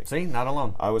Deuteronomy. See, not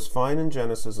alone. I was fine in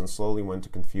Genesis and slowly went to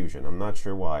confusion. I'm not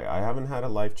sure why. I haven't had a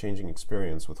life-changing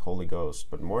experience with Holy Ghost,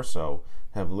 but more so,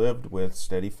 have lived with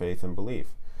steady faith and belief.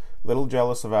 Little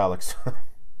jealous of Alex.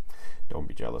 Don't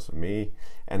be jealous of me.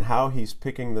 And how he's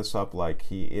picking this up like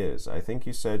he is. I think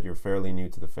you said you're fairly new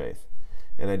to the faith.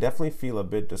 And I definitely feel a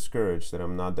bit discouraged that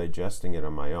I'm not digesting it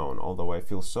on my own, although I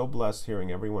feel so blessed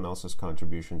hearing everyone else's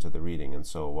contribution to the reading and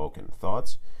so awoken.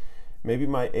 Thoughts? Maybe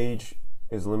my age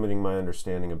is limiting my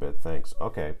understanding a bit. Thanks.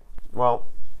 Okay. Well...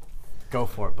 Go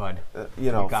for it, bud.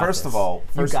 First of all,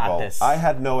 I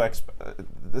had no...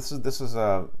 This is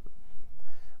a...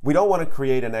 We don't want to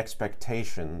create an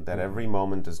expectation that every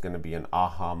moment is going to be an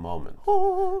aha moment.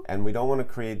 And we don't want to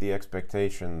create the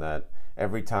expectation that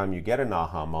every time you get an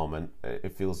aha moment,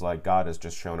 it feels like God has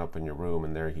just shown up in your room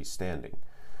and there he's standing.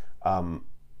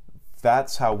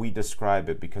 That's how we describe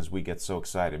it because we get so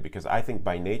excited. Because I think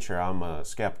by nature I'm a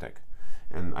skeptic.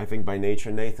 And I think by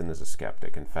nature Nathan is a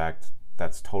skeptic. In fact,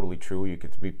 that's totally true. You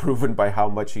get to be proven by how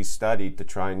much he studied to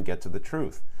try and get to the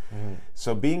truth.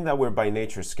 So being that we're by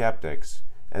nature skeptics,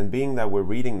 and being that we're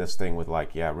reading this thing with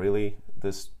like, yeah, really?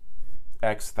 This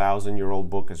X 1,000-year-old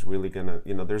book is really gonna,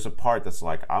 there's a part that's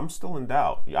like, I'm still in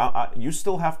doubt. You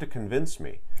still have to convince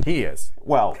me. He is.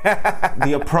 Well,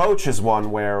 the approach is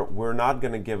one where we're not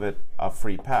gonna give it a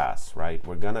free pass, right?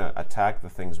 We're gonna attack the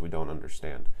things we don't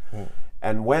understand.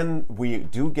 And when we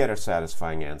do get a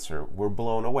satisfying answer, we're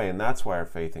blown away. And that's why our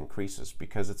faith increases,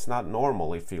 because it's not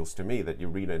normal, it feels to me, that you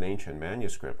read an ancient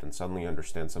manuscript and suddenly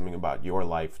understand something about your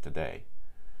life today,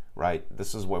 right?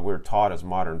 This is what we're taught as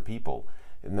modern people,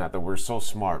 in that we're so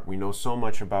smart. We know so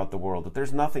much about the world that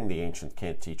there's nothing the ancients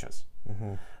can't teach us.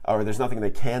 Or there's nothing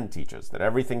they can teach us, that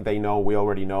everything they know, we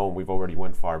already know, and we've already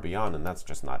went far beyond, and that's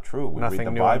just not true. We read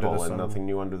the Bible and nothing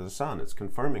new under the sun. It's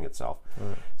confirming itself.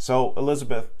 Right. So,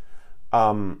 Elizabeth,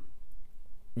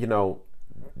 you know,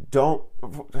 don't...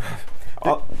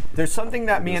 There's something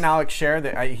that me and Alex share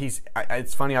that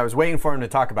it's funny, I was waiting for him to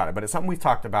talk about it, but it's something we've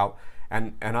talked about,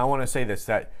 and I want to say this,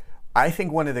 that I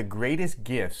think one of the greatest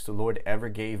gifts the Lord ever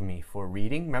gave me for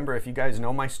reading, remember, if you guys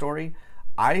know my story,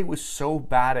 I was so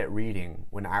bad at reading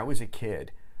when I was a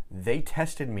kid. They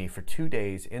tested me for 2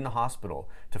 days in the hospital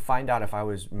to find out if I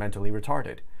was mentally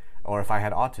retarded or if I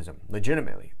had autism,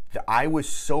 legitimately. I was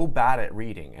so bad at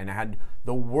reading and I had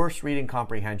the worst reading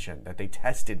comprehension that they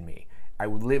tested me. I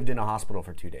lived in a hospital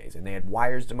for 2 days, and they had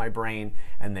wires to my brain,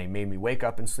 and they made me wake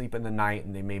up and sleep in the night,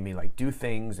 and they made me like do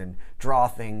things and draw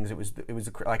things. It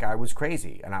was like I was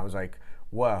crazy, and I was like,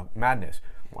 whoa, madness.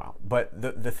 Wow. But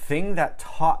the thing that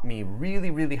taught me really,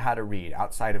 really how to read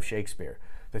outside of Shakespeare,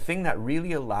 the thing that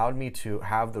really allowed me to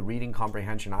have the reading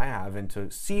comprehension I have and to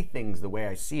see things the way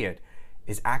I see it,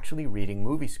 is actually reading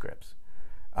movie scripts.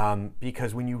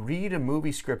 Because when you read a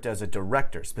movie script as a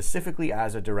director, specifically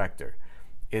as a director,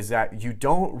 is that you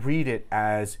don't read it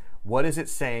as, what is it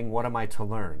saying, what am I to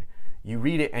learn? You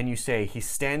read it and you say, he's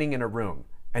standing in a room,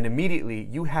 and immediately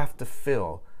you have to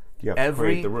fill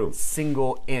every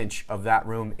single inch of that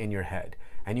room in your head.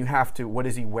 And you have to, what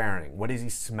is he wearing? What does he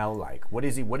smell like? What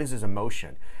is his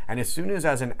emotion? And as soon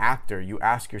as an actor, you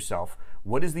ask yourself,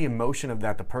 what is the emotion of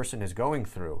that the person is going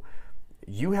through?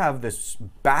 You have this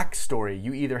backstory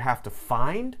you either have to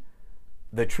find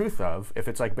the truth of, if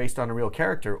it's like based on a real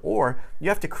character, or you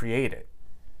have to create it.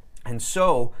 And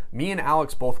so me and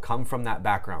Alex both come from that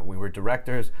background. We were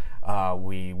directors,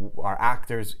 we are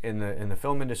actors in the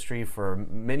film industry for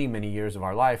many, many years of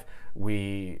our life.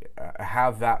 We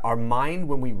have that, our mind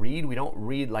when we read, we don't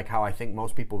read like how I think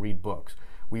most people read books.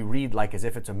 We read like as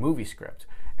if it's a movie script.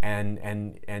 And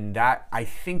that I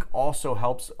think also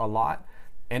helps a lot.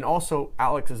 And also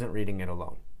Alex isn't reading it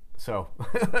alone. So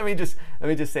let me just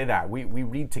say that we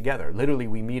read together. Literally,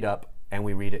 we meet up and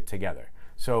we read it together.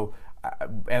 So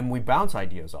and we bounce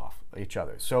ideas off each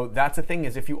other. So that's the thing,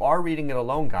 is if you are reading it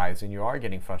alone, guys, and you are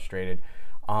getting frustrated,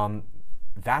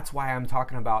 that's why I'm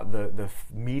talking about the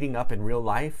meeting up in real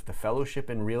life, the fellowship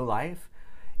in real life.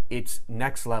 It's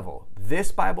next level.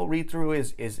 This Bible read through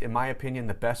is in my opinion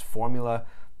the best formula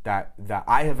that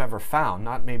I have ever found.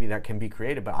 Not maybe that can be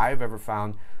created, but I have ever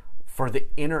found for the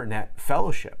internet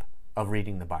fellowship of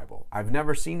reading the Bible. I've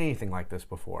never seen anything like this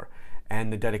before,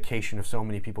 and the dedication of so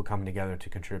many people coming together to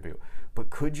contribute. But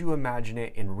could you imagine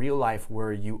it in real life,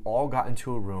 where you all got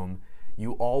into a room,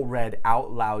 you all read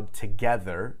out loud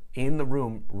together in the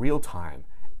room, real time,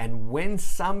 and when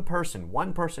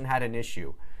one person had an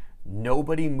issue,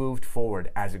 nobody moved forward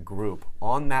as a group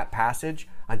on that passage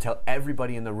until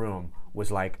everybody in the room was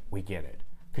like, we get it.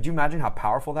 Could you imagine how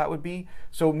powerful that would be?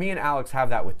 So me and Alex have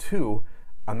that with 2.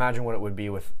 Imagine what it would be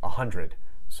with 100.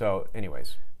 So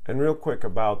anyways. And real quick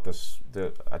about this,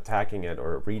 the attacking it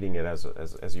or reading it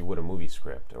as you would a movie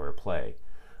script or a play.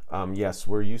 Yes,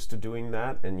 we're used to doing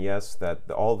that, and yes, that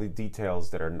all the details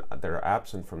that are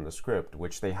absent from the script,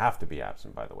 which they have to be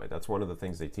absent, by the way. That's one of the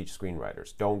things they teach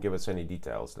screenwriters. Don't give us any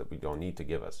details that we don't need to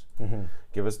give us. Mm-hmm.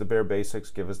 Give us the bare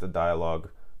basics. Give us the dialogue.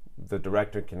 The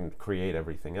director can create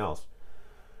everything else.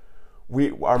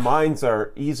 Our minds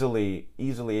are easily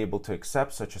able to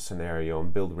accept such a scenario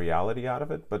and build reality out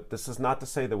of it, but this is not to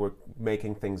say that we're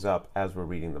making things up as we're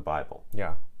reading the Bible.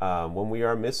 Yeah. When we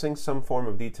are missing some form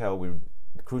of detail we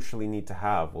crucially need to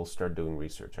have, we'll start doing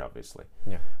research, obviously.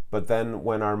 Yeah. But then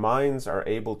when our minds are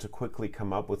able to quickly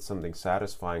come up with something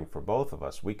satisfying for both of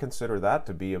us, we consider that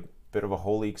to be a bit of a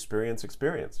holy experience.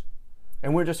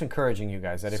 And we're just encouraging you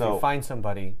guys that if you find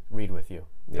somebody, read with you.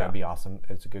 That'd be awesome.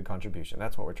 It's a good contribution.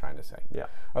 That's what we're trying to say. Yeah.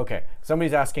 Okay.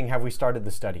 Somebody's asking, have we started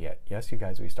the study yet? Yes, you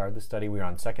guys, we started the study. We're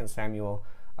on 2 Samuel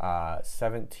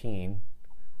 17.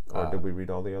 Or did we read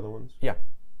all the other ones? Yeah.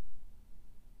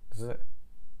 This is it.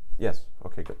 Yes.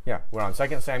 Okay, good. Yeah, we're on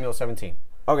 2 Samuel 17.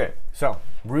 Okay. So,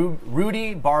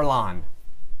 Rudy Barlan.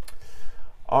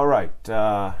 All right.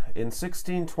 In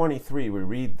 1623, we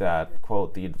read that,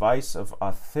 quote, the advice of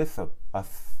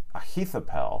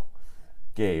Ahithophel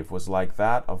gave was like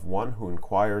that of one who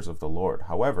inquires of the Lord.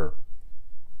 However,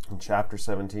 in chapter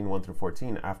 17, 1 through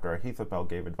 14, after Ahithophel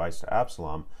gave advice to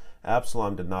Absalom,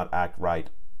 Absalom did not act right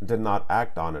did not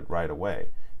act on it right away.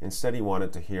 Instead, he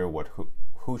wanted to hear what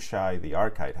Hushai the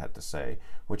Archite had to say,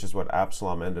 which is what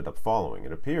Absalom ended up following.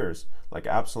 It appears like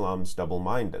Absalom's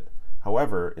double-minded.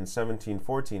 However, in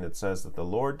 1714 it says that the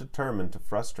Lord determined to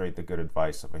frustrate the good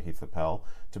advice of Ahithophel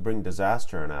to bring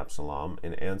disaster on Absalom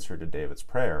in answer to David's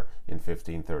prayer in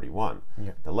 1531.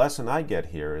 Yeah. The lesson I get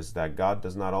here is that God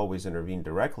does not always intervene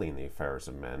directly in the affairs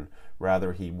of men.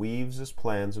 Rather, he weaves his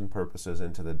plans and purposes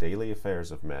into the daily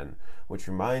affairs of men, which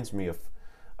reminds me of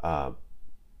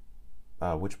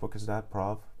which book is that?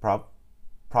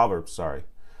 Proverbs, sorry.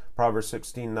 Proverbs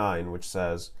 16:9, which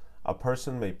says, "A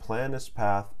person may plan his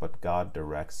path, but God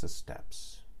directs his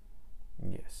steps."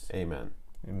 Yes. Amen.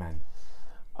 Amen.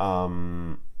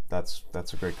 That's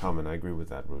a great comment. I agree with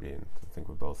that, Rudy, and I think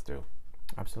we both do.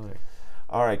 Absolutely.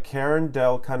 All right, Karen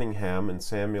Dell Cunningham in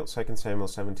 2 Samuel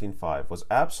 17:5. Was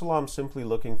Absalom simply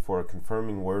looking for a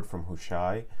confirming word from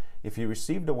Hushai? If he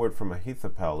received a word from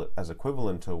Ahithophel as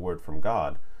equivalent to a word from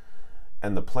God,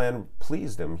 and the plan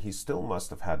pleased him, he still must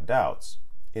have had doubts,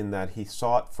 in that he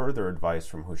sought further advice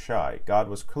from Hushai. God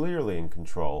was clearly in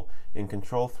control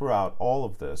throughout all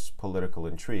of this political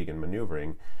intrigue and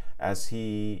maneuvering, as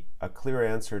a clear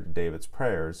answer to David's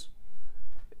prayers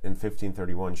in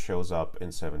 1531 shows up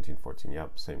in 1714.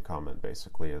 Yep, same comment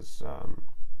basically as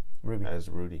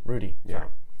Rudy. Rudy, yeah. sorry.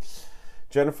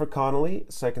 Jennifer Connolly,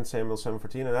 2 Samuel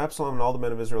 7:14, and Absalom and all the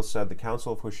men of Israel said, "The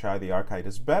counsel of Hushai the Archite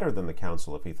is better than the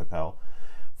counsel of Ahithophel,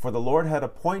 for the Lord had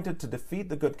appointed to defeat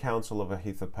the good counsel of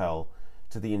Ahithophel,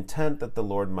 to the intent that the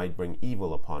Lord might bring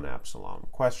evil upon Absalom."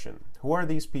 Question: who are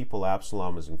these people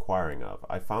Absalom is inquiring of?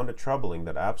 I found it troubling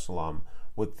that Absalom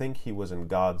would think he was in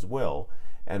God's will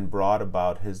and brought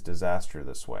about his disaster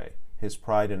this way. His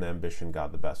pride and ambition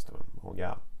got the best of him. Well,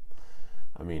 yeah.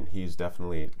 I mean, he's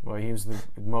definitely... Well, he was the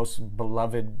most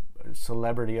beloved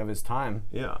celebrity of his time.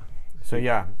 Yeah. So,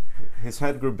 yeah. His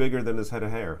head grew bigger than his head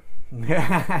of hair.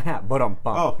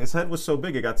 Oh, his head was so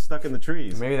big it got stuck in the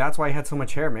trees. Maybe that's why he had so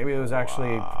much hair. Maybe it was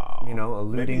actually,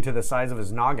 alluding to the size of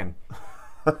his noggin.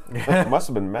 It must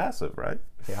have been massive, right?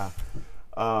 Yeah.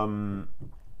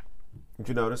 Did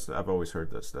you notice? I've always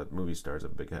heard this, that movie stars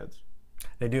have big heads.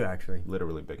 They do, actually.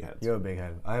 Literally big heads. You have a big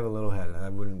head. I have a little head. I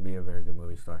wouldn't be a very good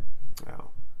movie star. Yeah.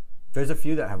 There's a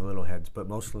few that have little heads, but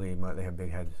mostly they have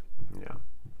big heads. Yeah.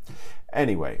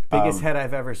 Anyway. Biggest head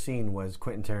I've ever seen was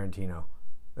Quentin Tarantino.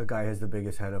 The guy has the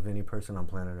biggest head of any person on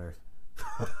planet Earth.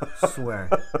 Swear.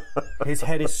 His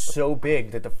head is so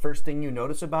big that the first thing you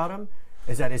notice about him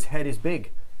is that his head is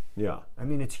big. Yeah. I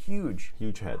mean, it's huge.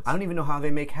 Huge heads. I don't even know how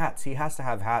they make hats. He has to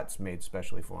have hats made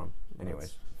specially for him. Anyways.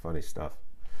 That's funny stuff.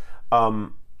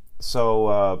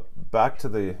 So back to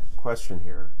the question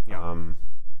here. Yeah.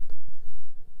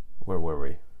 Where were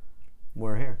we?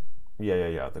 We're here.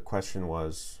 Yeah. The question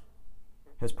was...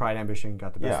 His pride, ambition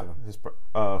got the best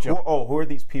of him. Who are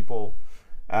these people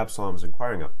Absalom's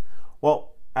inquiring of?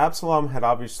 Well, Absalom had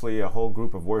obviously a whole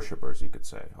group of worshippers, you could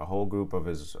say. A whole group of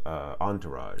his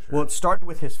entourage. Well, it started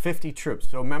with his 50 troops.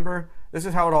 So remember, this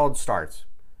is how it all starts.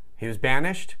 He was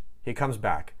banished. He comes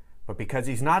back. But because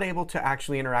he's not able to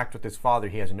actually interact with his father,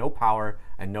 he has no power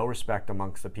and no respect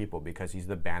amongst the people because he's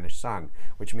the banished son,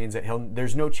 which means that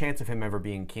there's no chance of him ever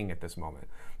being king at this moment.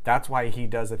 That's why he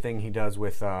does the thing he does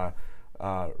with... This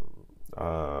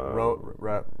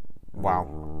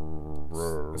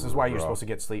is why you're supposed to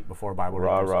get sleep before Bible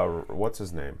readings. What's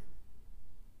his name?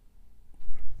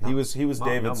 He was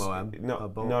David's...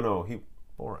 No,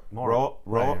 Moab.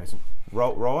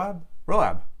 Roab?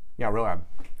 Roab. Yeah, Roab.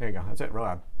 There you go. That's it,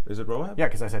 Roab. Is it Roab? Yeah,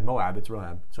 because I said Moab. It's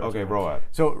Roab. So okay, Roab.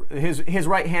 So his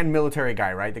right-hand military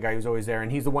guy, right? The guy who's always there,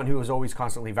 and he's the one who was always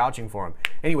constantly vouching for him.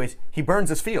 Anyways, he burns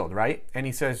his field, right? And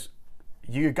he says,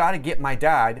 "You got to get my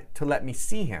dad to let me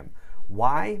see him."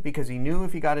 Why? Because he knew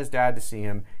if he got his dad to see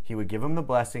him, he would give him the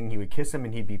blessing, he would kiss him,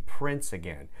 and he'd be prince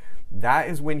again. That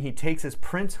is when he takes his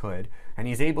princehood, and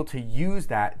he's able to use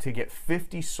that to get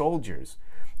 50 soldiers.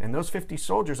 And those 50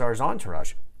 soldiers are his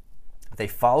entourage. They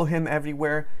follow him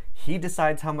everywhere. He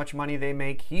decides how much money they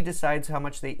make. He decides how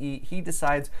much they eat. He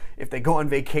decides if they go on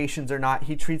vacations or not.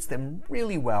 He treats them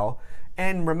really well.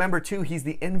 And remember, too, he's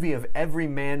the envy of every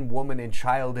man, woman, and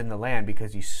child in the land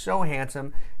because he's so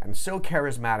handsome and so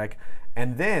charismatic.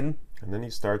 And then he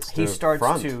starts to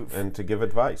give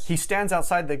advice. He stands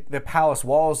outside the palace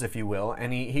walls, if you will,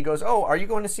 and he goes, "Oh, are you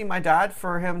going to see my dad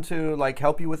for him to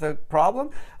help you with a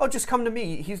problem? Oh, just come to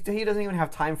me. He doesn't even have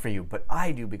time for you, but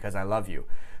I do because I love you."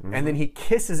 Mm-hmm. And then he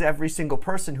kisses every single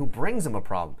person who brings him a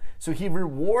problem. So he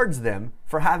rewards them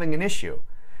for having an issue.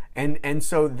 And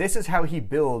so this is how he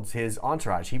builds his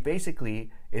entourage. He basically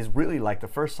is really like the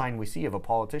first sign we see of a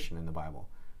politician in the Bible.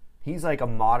 He's like a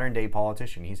modern day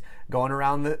politician. He's going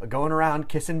around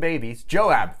kissing babies.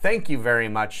 Joab, thank you very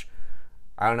much.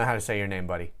 I don't know how to say your name,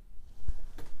 buddy.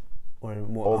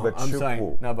 I'm sorry.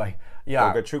 No, buddy.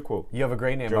 Yeah. Ogachukwu. You have a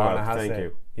great name. Joab, I don't know how to say thank you.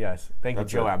 it. Yes. Thank you,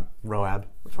 Joab. Roab.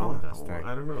 What's wrong with us today?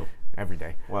 I don't know. Every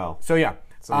day. Well. So yeah.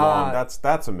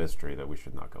 That's a mystery that we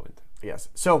should not go into. Yes.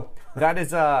 So that is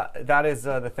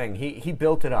the thing. He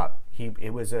built it up.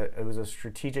 It was a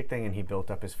strategic thing, and he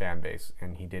built up his fan base,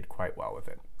 and he did quite well with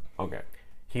it. Okay.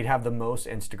 He'd have the most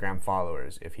Instagram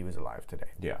followers if he was alive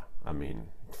today. Yeah, I mean,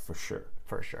 for sure.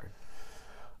 For sure.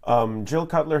 Jill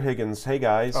Cutler-Higgins, hey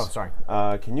guys. Oh, sorry.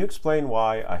 Can you explain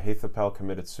why Ahithophel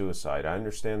committed suicide? I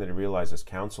understand that he realized his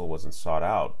counsel wasn't sought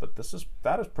out, but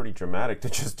that is pretty dramatic to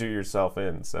just do yourself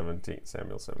in, Samuel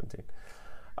 17.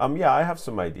 Yeah, I have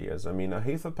some ideas. I mean,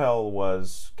 Ahithophel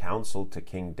was counsel to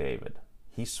King David.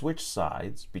 He switched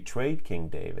sides, betrayed King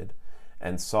David,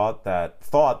 and thought that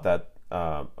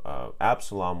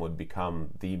Absalom would become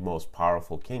the most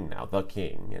powerful king now, the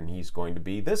king, and he's going to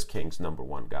be this king's number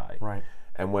one guy. Right.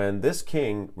 And when this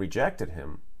king rejected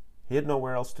him, he had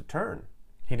nowhere else to turn.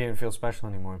 He didn't feel special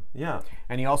anymore. Yeah.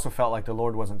 And he also felt like the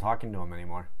Lord wasn't talking to him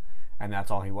anymore. And that's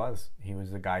all he was. He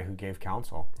was the guy who gave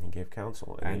counsel. He gave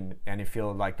counsel. And he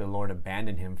felt like the Lord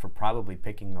abandoned him for probably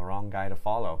picking the wrong guy to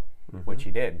follow, which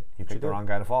he did. He picked the wrong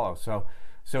guy to follow.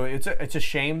 So it's a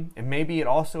shame. And maybe it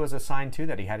also is a sign, too,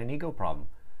 that he had an ego problem.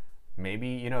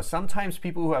 Maybe, sometimes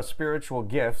people who have spiritual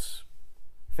gifts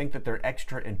think that they're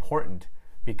extra important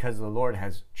because the Lord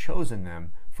has chosen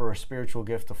them for a spiritual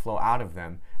gift to flow out of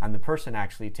them, and the person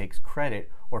actually takes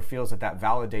credit or feels that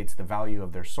validates the value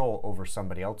of their soul over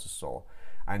somebody else's soul.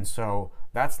 And so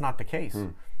that's not the case.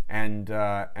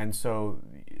 And so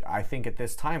I think at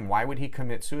this time, why would he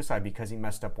commit suicide? Because he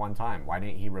messed up one time. Why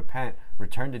didn't he repent,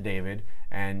 return to David,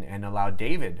 and allow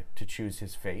David to choose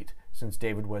his fate, since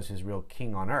David was his real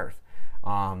king on earth?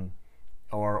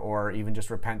 Or even just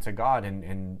repent to God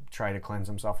and try to cleanse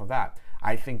himself of that.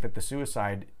 I think that the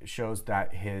suicide shows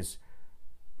that his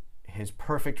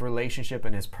perfect relationship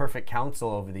and his perfect counsel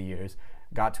over the years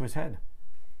got to his head.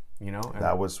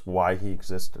 That was why he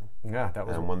existed. Yeah, that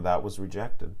was. And when that was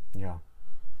rejected, yeah,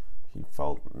 he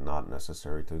felt not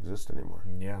necessary to exist anymore.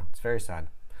 Yeah, it's very sad.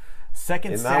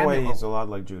 In that way, he's a lot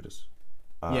like Judas.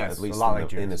 Yes, at least a lot like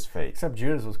Judas. In his faith. Except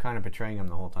Judas was kind of betraying him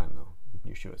the whole time, though.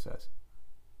 Yeshua says.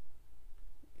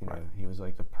 Right. He was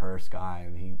like the purse guy,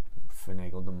 and he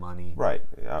finagled the money. Right.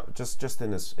 Just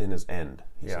in his end,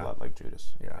 he's a lot like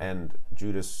Judas. Yeah. And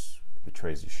Judas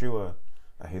betrays Yeshua.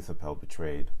 Ahithophel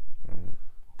betrayed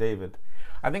David.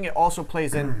 I think it also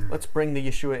plays in. Let's bring the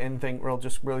Yeshua in thing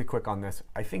really quick on this.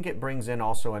 I think it brings in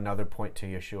also another point to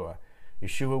Yeshua.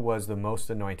 Yeshua was the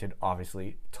most anointed,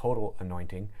 obviously, total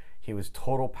anointing. He was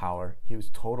total power. He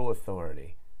was total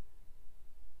authority.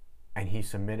 And he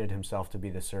submitted himself to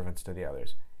be the servants to the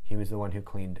others. He was the one who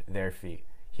cleaned their feet.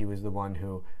 He was the one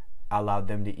who allowed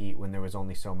them to eat when there was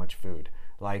only so much food.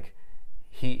 Like,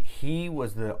 he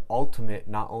was the ultimate,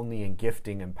 not only in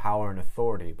gifting and power and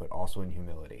authority, but also in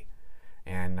humility.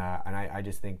 And I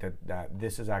just think that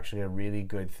this is actually a really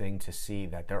good thing to see,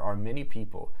 that there are many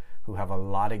people who have a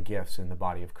lot of gifts in the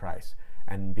body of Christ.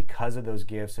 And because of those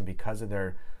gifts and because of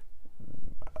their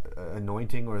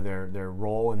anointing or their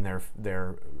role and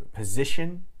their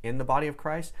position in the body of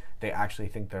Christ, they actually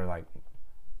think they're like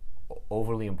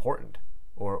overly important,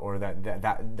 or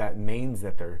that means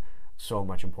that they're so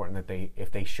much important that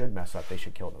if they should mess up, they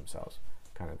should kill themselves,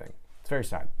 kind of thing. It's very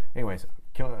sad. Anyways,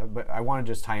 but I want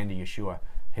to just tie into Yeshua.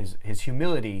 His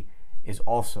humility is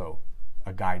also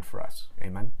a guide for us.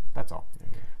 Amen. That's all.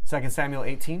 2 Samuel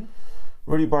 18.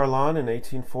 Rudy Barlan, in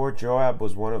 1804, Joab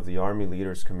was one of the army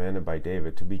leaders commanded by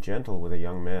David to be gentle with a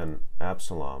young man,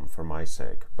 Absalom, for my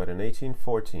sake. But in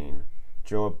 1814,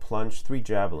 Joab plunged 3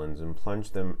 javelins and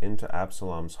plunged them into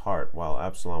Absalom's heart while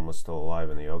Absalom was still alive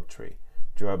in the oak tree.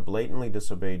 Joab blatantly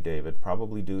disobeyed David,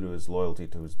 probably due to his loyalty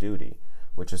to his duty,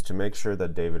 which is to make sure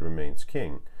that David remains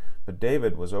king. But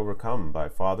David was overcome by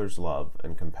Father's love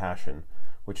and compassion,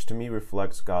 which to me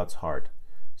reflects God's heart.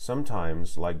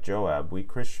 Sometimes, like Joab, we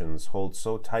Christians hold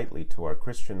so tightly to our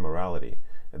Christian morality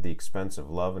at the expense of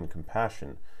love and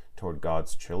compassion toward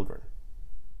God's children.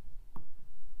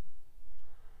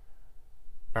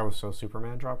 That was so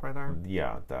Superman drop right there?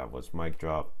 Yeah, that was mic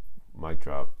drop.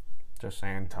 Just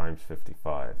saying. Times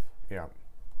 55. Yeah.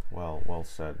 Well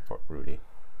said, Rudy.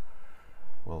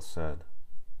 Well said.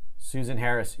 Susan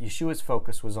Harris, Yeshua's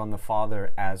focus was on the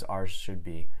Father, as ours should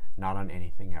be, not on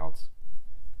anything else.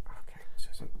 Okay,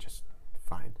 Susan, just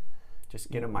fine. Just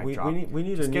get a mic drop. We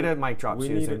need Just get a mic drop,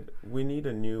 Susan. We need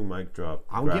a new mic drop.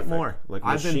 I'll get more. Like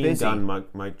I've been busy. machine gun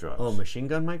mic drops. Oh, machine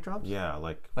gun mic drops? Yeah,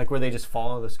 like where they just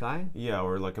follow the sky? Yeah,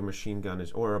 or like a machine gun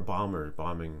or a bomber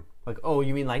bombing. Like, oh,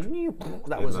 you mean like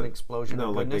that was an explosion?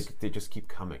 No, like they just keep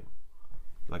coming.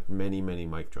 Like many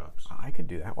mic drops. Oh, I could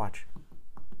do that. Watch.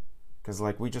 Because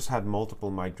like we just had multiple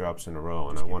mic drops in a row,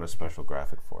 and I want a special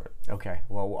graphic for it. Okay,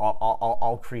 well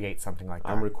I'll create something like that.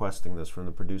 I'm requesting this from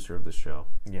the producer of the show.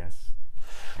 Yes.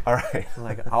 All right.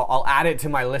 Like I'll add it to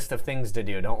my list of things to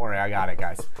do. Don't worry, I got it,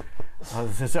 guys.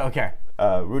 Okay.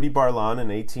 Rudy Barlan in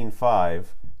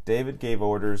 1805, David gave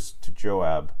orders to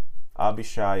Joab,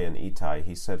 Abishai, and Ittai.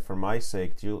 He said, "For my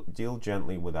sake, deal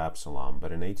gently with Absalom."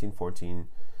 But in 1814.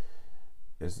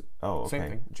 Same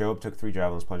thing. Joab took 3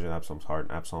 javelins, plunged in Absalom's heart,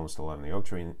 and Absalom was still alive in the oak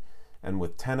tree, and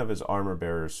with 10 of his armor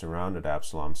bearers surrounded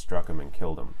Absalom, struck him, and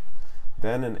killed him.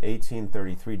 Then in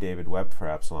 1833, David wept for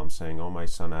Absalom, saying, "O my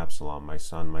son Absalom, my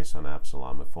son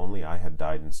Absalom, if only I had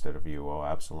died instead of you, O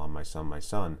Absalom, my son, my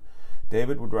son."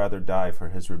 David would rather die for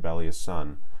his rebellious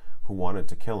son, who wanted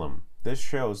to kill him. This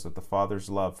shows that the father's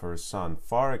love for his son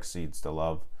far exceeds the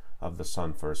love of the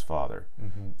son for his father.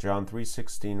 Mm-hmm. John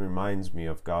 3:16 reminds me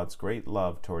of God's great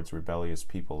love towards rebellious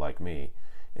people like me,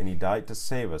 and he died to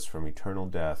save us from eternal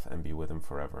death and be with him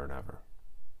forever and ever.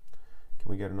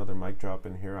 Can we get another mic drop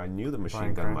in here? I knew the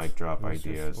machine gun mic drop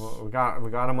ideas. Well, we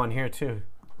got them on here too.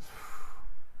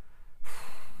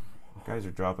 You guys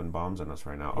are dropping bombs on us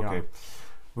right now. Yeah. Okay.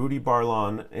 Rudy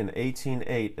Barlan in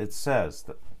 1808, it says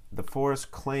that the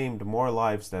forest claimed more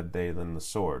lives that day than the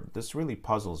sword. This really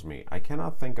puzzles me. I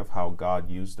cannot think of how God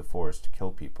used the forest to kill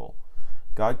people.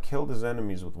 God killed his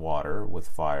enemies with water, with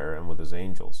fire, and with his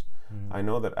angels. I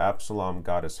know that Absalom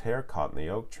got his hair caught in the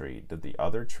oak tree. Did the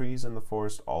other trees in the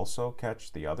forest also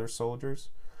catch the other soldiers?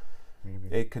 Maybe.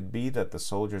 It could be that the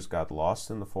soldiers got lost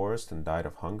in the forest and died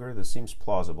of hunger. This seems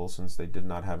plausible since they did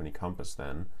not have any compass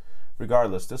then.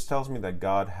 Regardless, this tells me that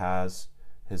God has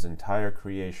his entire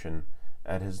creation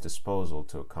at his disposal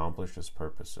to accomplish his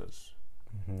purposes.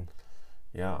 Mm-hmm.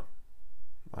 Yeah,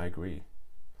 I agree.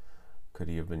 Could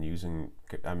he have been using,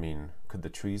 could the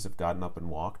trees have gotten up and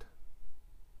walked?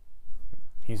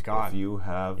 He's God. If you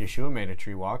have, Yeshua made a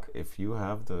tree walk. If you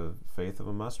have the faith of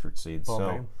a mustard seed. Well,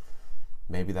 so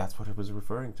maybe that's what it was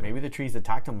referring to. Maybe the trees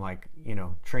attacked him like,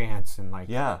 trance and like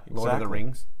Lord of the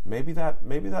Rings. Maybe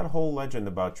that whole legend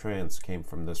about trance came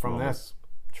from this moment. This.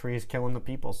 Trees killing the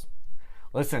peoples.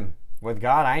 Listen, with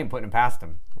God, I ain't putting it past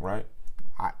him. Right.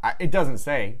 It doesn't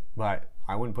say, but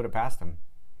I wouldn't put it past him.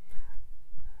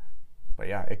 But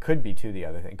yeah, it could be too the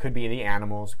other thing. It could be the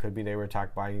animals. Could be they were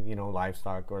attacked by,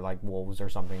 livestock or like wolves or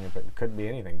something. It could be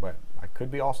anything. But it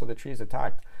could be also the trees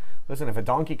attacked. Listen, if a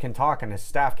donkey can talk and his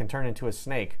staff can turn into a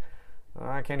snake,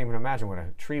 I can't even imagine what a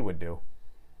tree would do.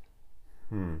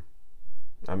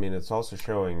 It's also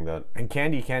showing that... And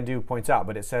Candy Can Do points out,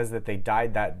 but it says that they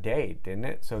died that day, didn't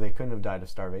it? So they couldn't have died of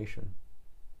starvation.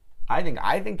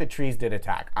 I think the trees did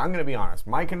attack. I'm going to be honest.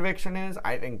 My conviction is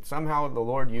I think somehow the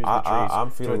Lord used the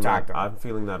trees to attack them. I'm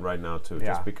feeling that right now too,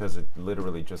 just because it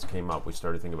literally just came up. We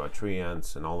started thinking about tree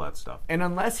ants and all that stuff. And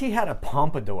unless he had a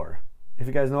pompadour, if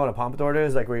you guys know what a pompadour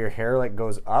is, like where your hair like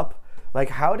goes up, like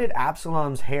how did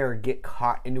Absalom's hair get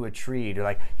caught into a tree? Or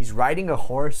like he's riding a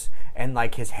horse and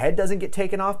like his head doesn't get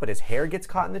taken off, but his hair gets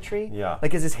caught in the tree? Yeah.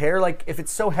 Like is his hair like, if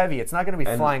it's so heavy, it's not going to be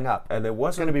flying up. And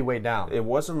it's going to be way down. It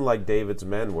wasn't like David's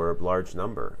men were a large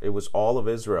number. It was all of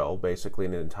Israel, basically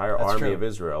an entire army of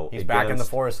Israel. He's back in the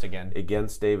forest again.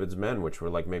 Against David's men, which were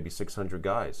like maybe 600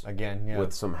 guys. Again, yeah.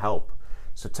 With some help.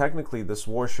 So technically this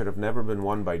war should have never been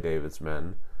won by David's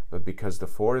men, but because the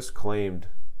forest claimed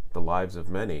the lives of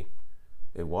many,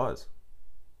 it was.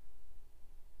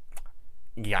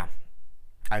 Yeah.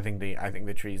 I think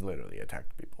the trees literally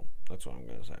attacked people. That's what I'm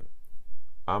going to say.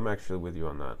 I'm actually with you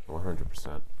on that,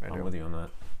 100%. I'm with you on that.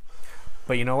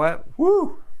 But you know what?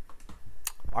 Woo!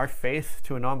 Our faith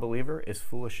to a non-believer is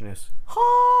foolishness.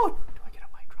 Oh! Do I get a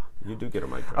mic drop? You do get a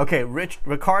mic drop. Okay,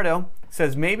 Ricardo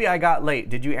says, maybe I got late.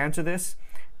 Did you answer this?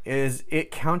 Is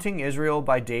it counting Israel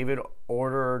by David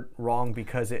order wrong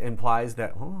because it implies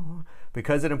that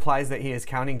he is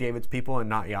counting David's people and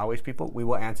not Yahweh's people? We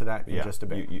will answer that in just a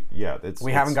bit.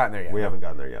 We haven't gotten there yet. We haven't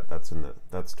gotten there yet.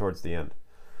 That's towards the end.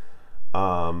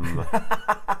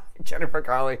 Jennifer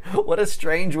Carley, what a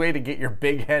strange way to get your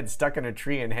big head stuck in a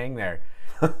tree and hang there.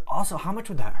 Also, how much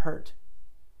would that hurt?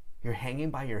 You're hanging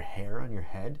by your hair on your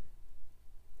head?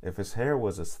 If his hair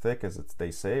was as thick as they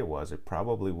say it was, it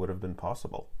probably would have been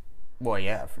possible. Well,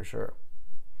 yeah, for sure.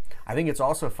 I think it's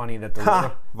also funny that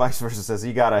the Vice versa says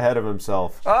he got ahead of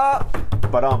himself.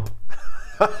 But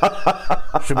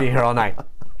should be here all night.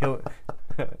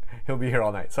 He'll be here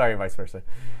all night. Sorry, vice versa.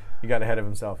 He got ahead of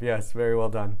himself. Yes, very well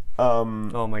done. Oh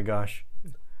my gosh.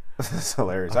 It's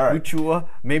hilarious. All right. Yeshua,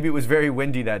 maybe it was very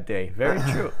windy that day. Very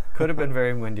true. Could have been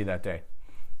very windy that day.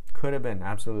 Could have been,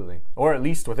 absolutely. Or at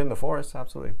least within the forest,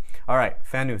 absolutely. All right,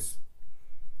 Fanus.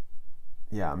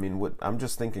 Yeah, I mean, I'm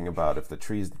just thinking about if the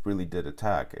trees really did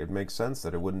attack, it makes sense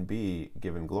that it wouldn't be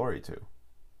given glory to.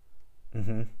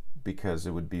 Mm-hmm. Because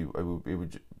it would be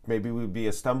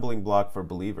a stumbling block for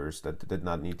believers that did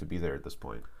not need to be there at this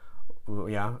point.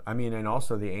 Yeah, I mean, and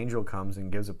also the angel comes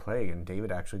and gives a plague, and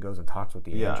David actually goes and talks with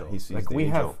the angel. Yeah, he sees the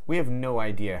angel. We have no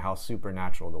idea how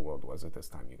supernatural the world was at this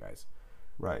time, you guys.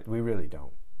 Right. We really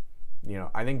don't.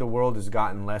 I think the world has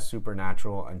gotten less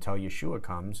supernatural until Yeshua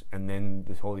comes, and then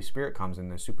the Holy Spirit comes,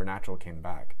 and the supernatural came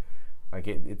back. Like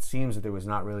it seems that there was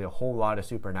not really a whole lot of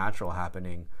supernatural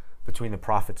happening between the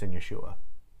prophets and Yeshua.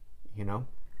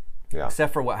 Yeah.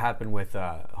 Except for what happened with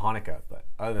Hanukkah, but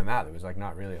other than that, there was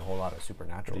not really a whole lot of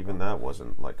supernatural. But even that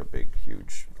wasn't like a big,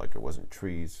 huge, like it wasn't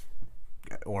trees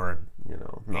or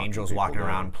angels walking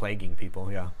around plaguing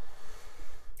people. Yeah.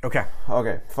 Okay.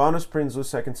 Faunus Prinzlu,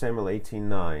 2 Samuel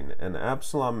 18:9. And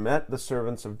Absalom met the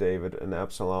servants of David, and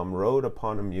Absalom rode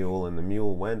upon a mule, and the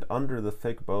mule went under the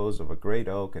thick boughs of a great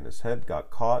oak, and his head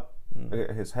caught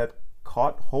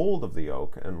hold of the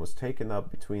oak, and was taken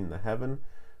up between the heaven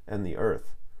and the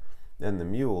earth. And the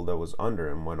mule that was under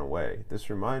him went away. This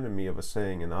reminded me of a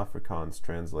saying in Afrikaans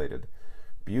translated,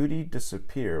 "Beauty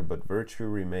disappear, but virtue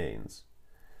remains."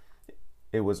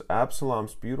 It was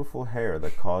Absalom's beautiful hair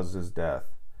that caused his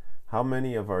death. How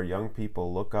many of our young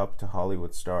people look up to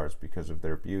Hollywood stars because of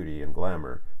their beauty and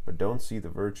glamour, but don't see the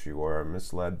virtue or are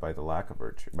misled by the lack of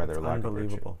virtue, by their lack of virtue?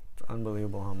 Unbelievable. It's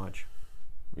unbelievable how much.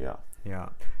 Yeah. Yeah.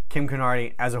 Kim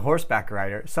Canardi, as a horseback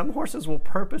rider, some horses will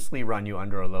purposely run you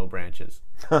under low branches.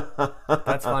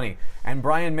 That's funny. And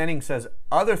Brian Menning says,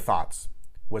 other thoughts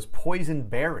was poisoned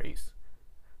berries.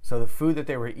 So the food that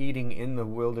they were eating in the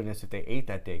wilderness, if they ate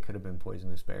that day, could have been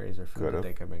poisonous berries or food that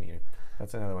they could have been eating.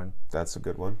 That's another one. That's a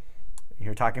good one.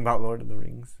 You're talking about Lord of the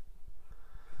Rings?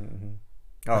 Mm-hmm.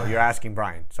 Oh, you're asking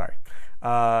Brian. Sorry.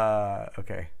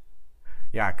 Okay.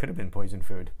 Yeah, it could have been poisoned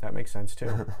food. That makes sense,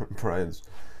 too. Brian's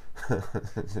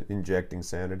injecting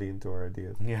sanity into our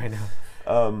ideas. Yeah, I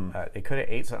know. They could have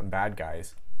ate something bad,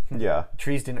 guys. Yeah.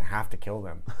 Trees didn't have to kill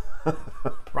them.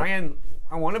 Brian,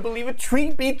 I want to believe a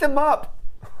tree beat them up.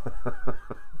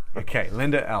 Okay,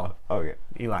 Linda L. Okay.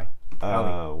 Eli.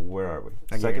 Where are we?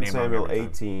 2 Samuel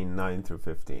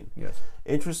 18:9-15. Yes.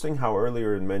 Interesting how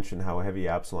earlier it mentioned how heavy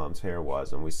Absalom's hair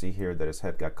was, and we see here that his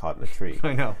head got caught in a tree.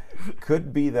 I know.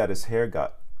 Could be that his hair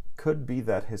got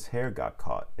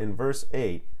caught. In verse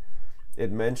 8,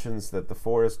 it mentions that the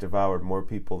forest devoured more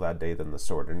people that day than the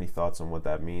sword. Any thoughts on what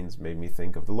that means? Made me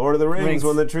think of the Lord of the Rings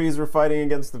when the trees were fighting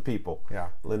against the people. Yeah.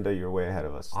 Linda, you're way ahead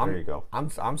of us. There you go.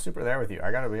 I'm super there with you.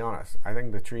 I got to be honest. I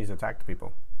think the trees attacked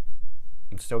people.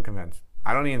 I'm still convinced.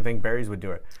 I don't even think berries would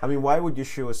do it. I mean, why would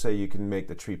Yeshua say you can make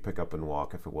the tree pick up and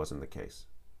walk if it wasn't the case?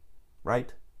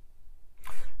 Right?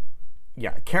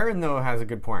 Yeah, Karen, though, has a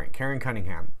good point. Karen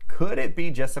Cunningham. Could it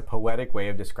be just a poetic way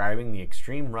of describing the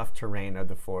extreme rough terrain of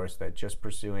the forest that just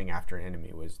pursuing after an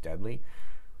enemy was deadly?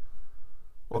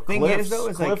 Well,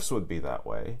 cliffs would be that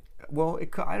way. Well,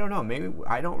 I don't know. Maybe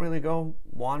I don't really go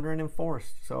wandering in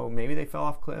forest, so maybe they fell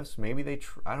off cliffs. Maybe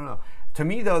I don't know. To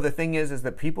me, though, the thing is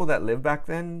that people that lived back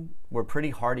then were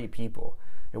pretty hardy people.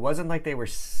 It wasn't like they were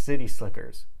city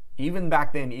slickers. Even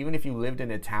back then, even if you lived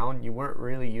in a town, you weren't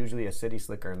really usually a city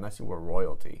slicker unless you were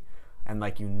royalty. And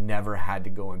like you never had to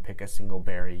go and pick a single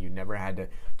berry. You never had to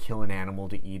kill an animal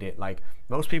to eat it. Like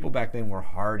most people back then were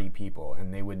hardy people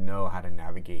and they would know how to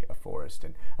navigate a forest,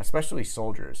 and especially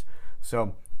soldiers.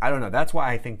 So I don't know. That's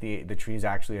why I think the trees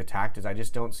actually attacked, is I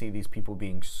just don't see these people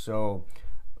being so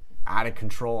out of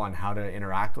control on how to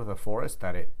interact with a forest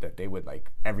that they would,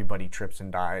 like, everybody trips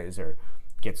and dies or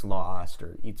gets lost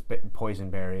or eats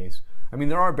poison berries. I mean,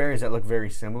 there are berries that look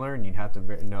very similar, and you'd have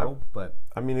to know, but...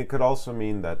 I mean, it could also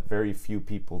mean that very few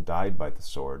people died by the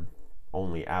sword,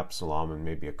 only Absalom and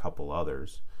maybe a couple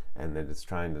others, and that it's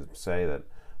trying to say that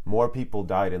more people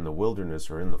died in the wilderness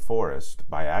or in the forest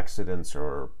by accidents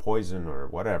or poison or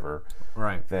whatever,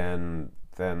 right, than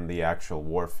the actual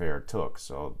warfare took.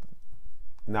 So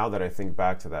now that I think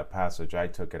back to that passage, I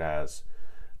took it as...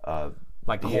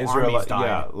 like the whole armies died.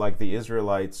 Yeah, like the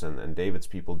Israelites and David's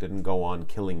people didn't go on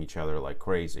killing each other like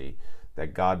crazy.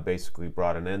 That God basically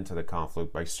brought an end to the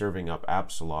conflict by serving up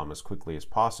Absalom as quickly as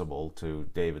possible to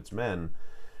David's men.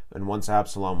 And once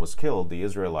Absalom was killed, the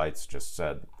Israelites just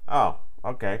said, oh,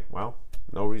 okay, well,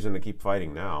 no reason to keep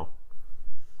fighting now.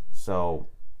 So...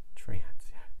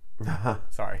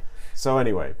 Sorry. So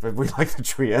anyway, but we like the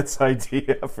treettes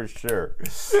idea for sure.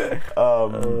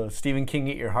 Stephen King,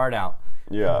 eat your heart out.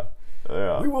 Yeah.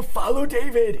 We will follow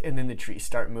David, and then the trees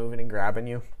start moving and grabbing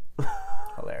you.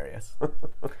 Hilarious.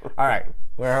 All right,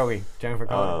 where are we? Jennifer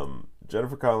Connelly.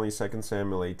 Jennifer Connelly, 2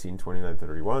 Samuel 18,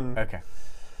 29-31. Okay.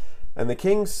 And the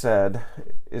king said,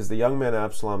 "Is the young man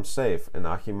Absalom safe?" And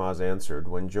Ahimaaz answered,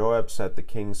 "When Joab set the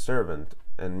king's servant,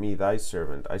 and me thy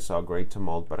servant, I saw great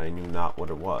tumult, but I knew not what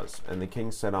it was. And the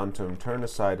king said unto him, Turn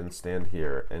aside and stand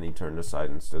here. And he turned aside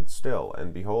and stood still.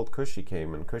 And behold, Cushi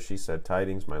came, and Cushi said,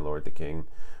 Tidings, my lord the king,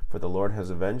 for the Lord has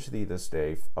avenged thee this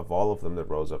day of all of them that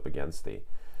rose up against thee."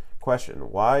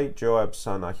 Question: Why Joab's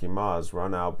son Ahimaaz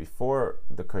run out before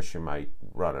the Cushimite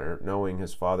runner, knowing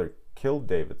his father killed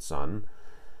David's son?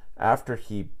 After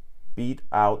he beat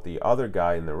out the other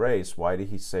guy in the race, why did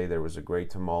he say there was a great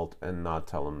tumult and not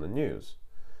tell him the news?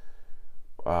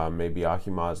 Maybe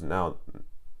Ahimaaz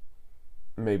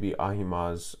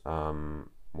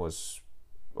was,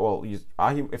 well,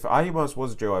 if Ahimaaz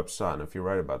was Joab's son, if you're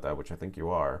right about that, which I think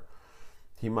you are,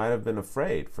 he might have been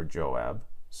afraid for Joab,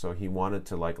 so he wanted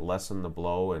to like lessen the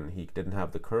blow, and he didn't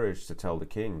have the courage to tell the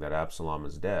king that Absalom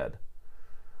is dead.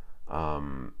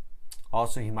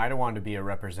 Also, he might have wanted to be a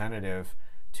representative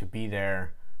to be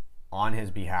there on his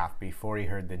behalf before he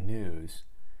heard the news.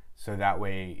 So that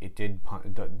way it did,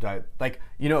 like,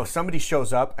 you know, if somebody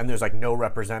shows up and there's like no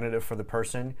representative for the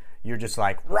person, you're just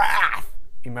like, wrath!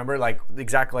 You remember, like,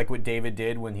 exactly like what David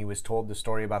did when he was told the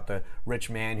story about the rich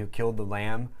man who killed the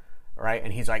lamb, right?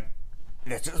 And he's like,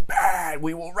 this is bad,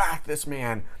 we will wrath this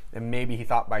man. And maybe he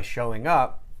thought by showing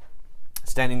up,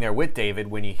 standing there with David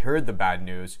when he heard the bad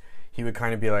news, he would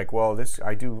kind of be like, well,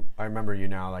 I remember you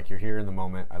now, like, you're here in the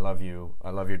moment, I love you, I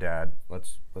love your dad,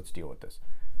 let's deal with this.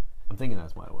 I'm thinking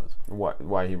that's why it was.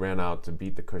 Why he ran out to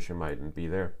beat the Cushimite and be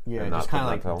there? Yeah, just kind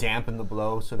of like dampen the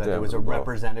blow so that there was a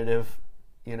representative,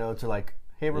 you know, to like,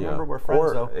 hey, remember, we're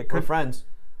friends, though. We're friends.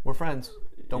 We're friends.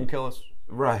 Don't kill us.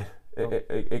 Right.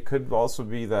 It could also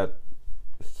be that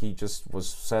he just was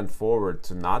sent forward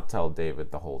to not tell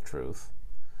David the whole truth.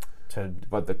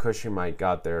 But the Cushimite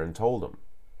got there and told him.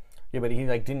 Yeah, but he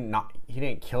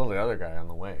didn't kill the other guy on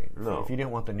the way. No. If you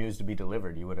didn't want the news to be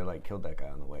delivered, you would have like killed that guy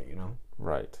on the way, you know?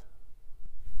 Right.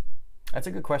 That's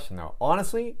a good question, though.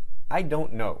 Honestly, I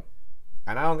don't know.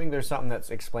 And I don't think there's something that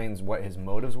explains what his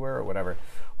motives were or whatever.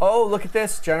 Oh, look at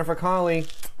this. Jennifer Connelly.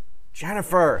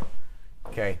 Jennifer.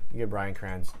 Okay, you get Brian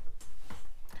Kranz.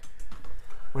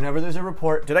 Whenever there's a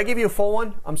report. Did I give you a full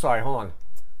one? I'm sorry, hold on.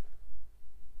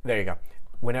 There you go.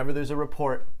 Whenever there's a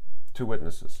report. Two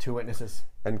witnesses. Two witnesses.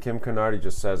 And Kim Carnardi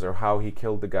just says, or how he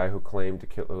killed the guy who claimed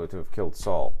to have killed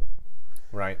Saul.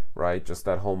 Right. Right? Just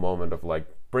that whole moment of like,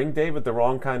 bring David the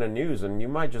wrong kind of news and you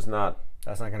might just not.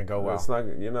 That's not going to go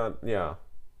well. Yeah.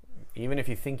 Even if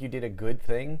you think you did a good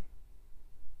thing,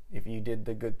 if you did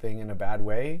the good thing in a bad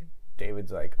way,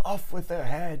 David's like, off with their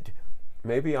head.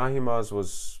 Maybe Ahimaaz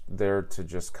was there to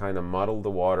just kind of muddle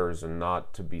the waters and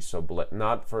not to be so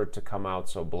not for it to come out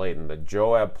so blatant that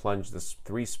Joab plunged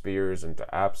 3 spears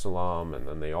into Absalom and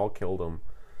then they all killed him.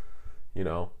 You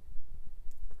know,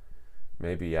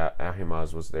 maybe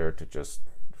Ahimaaz was there to just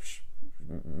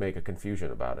make a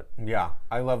confusion about it. Yeah,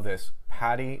 I love this.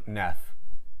 Patty Neff,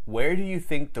 where do you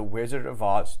think the Wizard of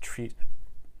Oz trees...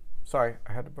 Sorry,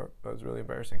 I had to burp. That was really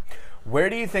embarrassing. Where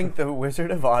do you think the Wizard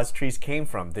of Oz trees came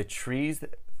from? The trees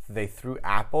that they threw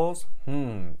apples?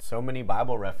 So many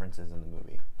Bible references in the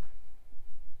movie.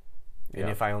 And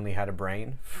if I only had a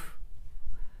brain...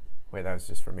 Wait, that was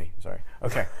just for me. Sorry.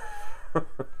 Okay.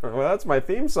 Well, that's my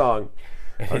theme song.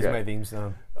 It is my theme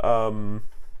song.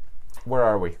 Where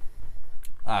are we?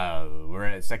 We're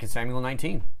at 2 Samuel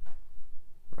 19.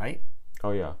 Right?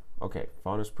 Oh, yeah. Okay.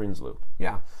 Faunus Prinsloo.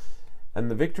 Yeah. And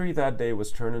the victory that day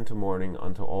was turned into mourning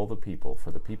unto all the people,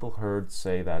 for the people heard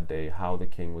say that day how the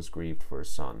king was grieved for his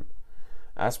son.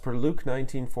 As per Luke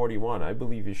 19:41, I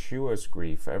believe Yeshua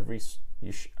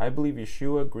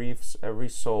grieves every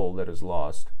soul that is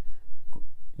lost.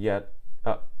 That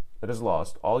is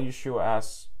lost. All Yeshua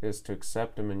asks is to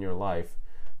accept him in your life.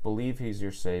 Believe he's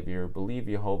your savior. Believe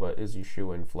Jehovah is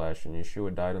Yeshua in flesh, and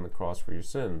Yeshua died on the cross for your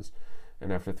sins,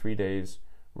 and after 3 days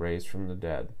raised from the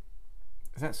dead.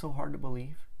 Is that so hard to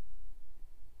believe?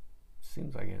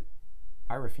 Seems like it.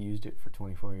 I refused it for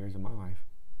 24 years of my life.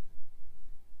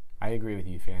 I agree with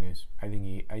you, Fanus. I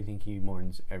think he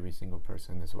mourns every single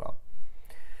person as well.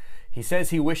 He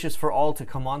says he wishes for all to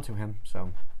come onto him,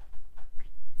 so.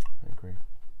 I agree.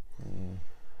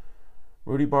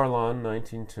 Rudy Barlan,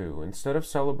 19:2. Instead of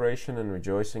celebration and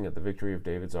rejoicing at the victory of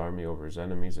David's army over his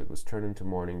enemies, it was turned into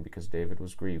mourning because David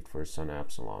was grieved for his son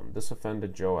Absalom. This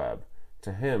offended Joab.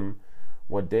 To him,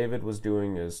 What David was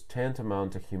doing is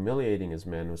tantamount to humiliating his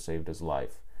men who saved his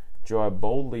life. Joab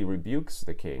boldly rebukes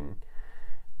the king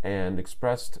and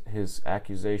expressed his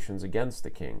accusations against the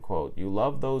king. Quote, "You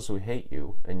love those who hate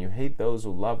you, and you hate those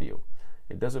who love you."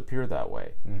 It does appear that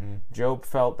way. Joab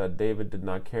felt that David did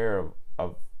not care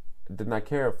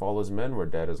if all his men were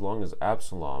dead, as long as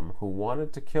Absalom, who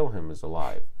wanted to kill him, is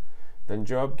alive. Then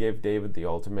Joab gave David the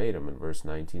ultimatum in verse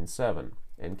 19:7,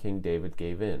 and King David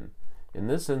gave in. In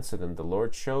this incident, the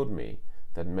Lord showed me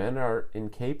that men are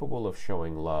incapable of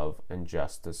showing love and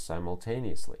justice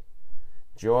simultaneously.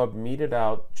 Joab meted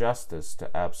out justice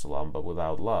to Absalom, but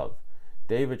without love.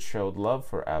 David showed love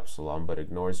for Absalom, but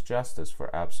ignores justice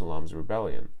for Absalom's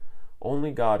rebellion.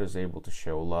 Only God is able to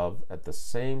show love at the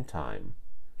same time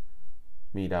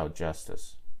mete out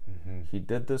justice. He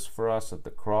did this for us at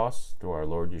the cross through our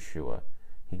Lord Yeshua.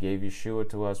 He gave Yeshua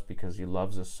to us because he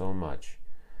loves us so much,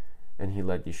 and he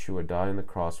let Yeshua die on the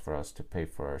cross for us to pay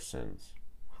for our sins.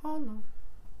 Hello.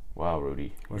 Wow,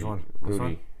 Rudy. Which one?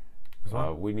 Rudy.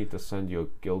 We need to send you a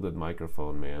gilded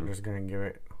microphone, man. I'm just going to give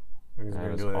it.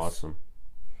 That is awesome.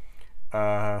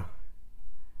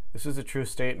 This is a true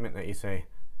statement that you say.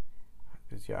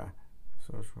 Yeah.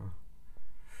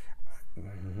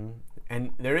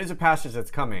 And there is a passage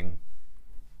that's coming.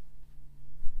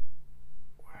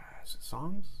 Is it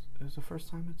Psalms? Is the first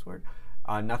time it's word?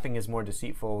 Nothing is more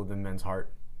deceitful than men's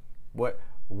heart.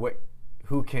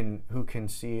 Who can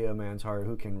see a man's heart?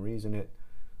 Who can reason it?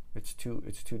 It's too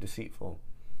deceitful.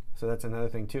 So that's another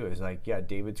thing too, is like, yeah,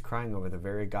 David's crying over the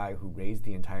very guy who raised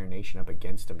the entire nation up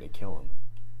against him to kill him.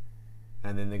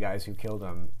 And then the guys who killed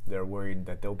him, they're worried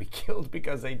that they'll be killed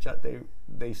because they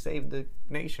saved the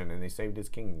nation and they saved his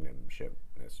kingdomship.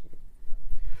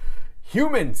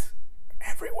 Humans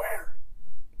everywhere,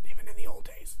 even in the old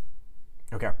days.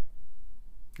 Okay.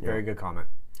 Very good comment.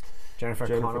 Jennifer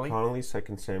Connolly,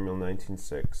 2 Samuel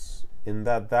 19:6. In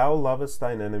that thou lovest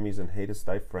thine enemies and hatest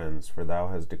thy friends, for thou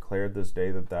hast declared this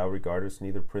day that thou regardest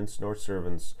neither prince nor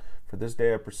servants. For this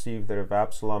day I perceive that if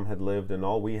Absalom had lived and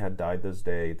all we had died this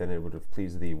day, then it would have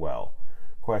pleased thee well.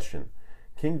 Question.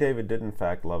 King David did in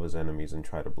fact love his enemies and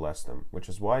try to bless them, which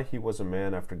is why he was a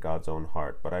man after God's own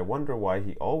heart, but I wonder why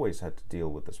he always had to deal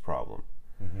with this problem.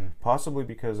 Possibly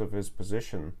because of his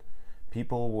position.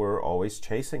 People were always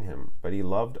chasing him, but he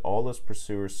loved all his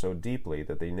pursuers so deeply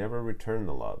that they never returned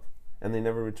the love.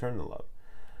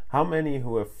 How many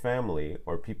who have family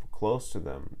or people close to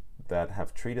them that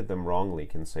have treated them wrongly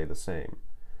can say the same?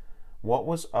 What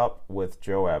was up with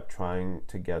Joab trying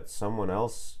to get someone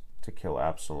else to kill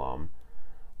Absalom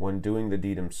when doing the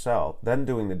deed himself, then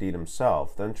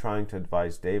trying to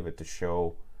advise David to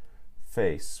show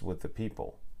face with the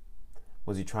people?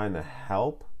 Was he trying to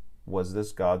help? Was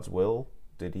this God's will?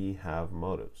 Did he have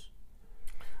motives?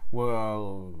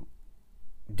 Well,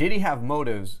 did he have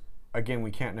motives? Again,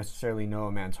 we can't necessarily know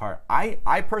a man's heart.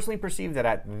 I personally perceive that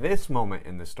at this moment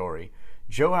in the story,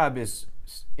 Joab is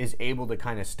able to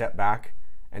kind of step back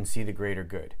and see the greater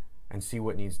good and see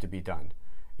what needs to be done.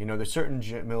 You know, there's certain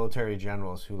military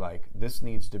generals who this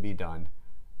needs to be done,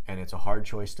 and it's a hard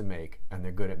choice to make, and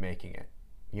they're good at making it.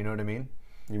 You know what I mean?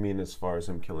 You mean as far as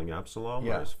him killing Absalom,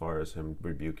 or as far as him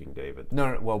rebuking David?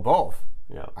 No, well, both.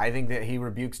 Yeah. I think that he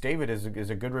rebukes David is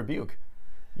a good rebuke.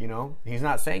 You know, he's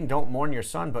not saying don't mourn your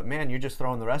son, but man, you're just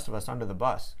throwing the rest of us under the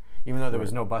bus. Even though there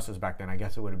was no buses back then, I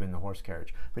guess it would have been the horse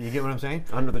carriage. But you get what I'm saying?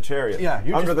 Under the chariot. Yeah.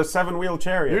 Under the 7-wheel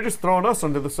chariot. You're just throwing us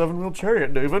under the 7-wheel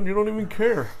chariot, David. You don't even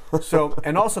care. So,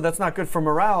 and also that's not good for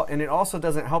morale, and it also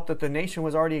doesn't help that the nation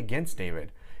was already against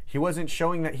David. He wasn't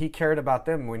showing that he cared about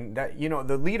them. When that, you know,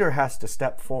 the leader has to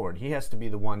step forward. He has to be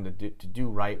the one to do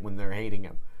right when they're hating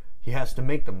him. He has to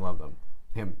make them love him.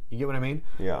 You get what I mean?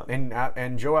 Yeah.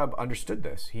 And Joab understood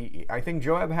this. I think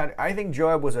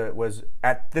Joab was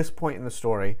at this point in the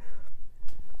story,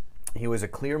 he was a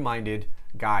clear-minded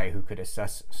guy who could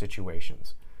assess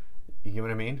situations. You get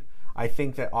what I mean? I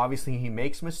think that obviously he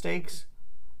makes mistakes,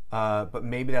 but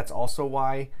maybe that's also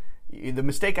why. The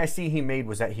mistake I see he made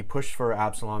was that he pushed for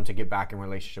Absalom to get back in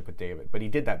relationship with David, but he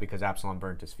did that because Absalom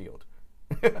burnt his field.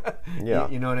 Yeah.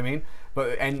 You know what I mean?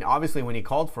 And obviously when he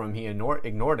called for him, he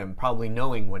ignored him, probably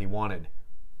knowing what he wanted.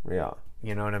 Yeah.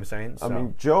 You know what I'm saying? I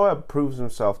mean, Joab proves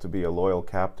himself to be a loyal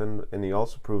captain, and he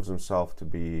also proves himself to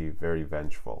be very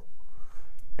vengeful.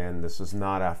 And this is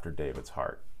not after David's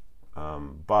heart.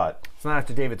 But it's not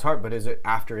after David's heart, but is it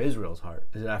after Israel's heart?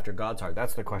 Is it after God's heart?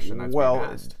 That's the question that's being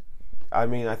asked. I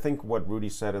mean, I think what Rudy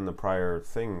said in the prior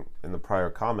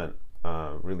comment,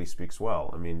 really speaks well.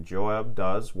 I mean, Joab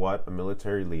does what a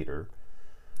military leader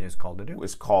is called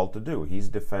to do. He's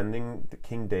defending the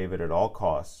King David at all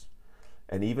costs,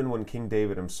 And even when King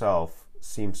David himself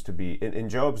seems to be, in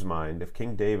Joab's mind, if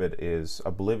King David is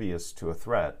oblivious to a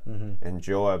threat and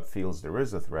Joab feels there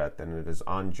is a threat, then it is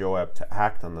on Joab to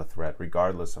act on the threat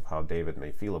regardless of how David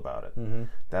may feel about it.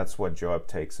 That's what Joab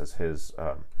takes as his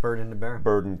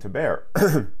burden to bear.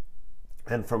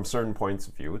 And from certain points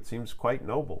of view, it seems quite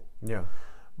noble. Yeah.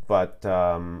 But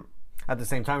at the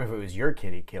same time, if it was your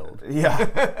kid he killed,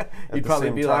 yeah, you'd probably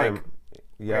be like,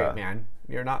 yeah, "Great, man,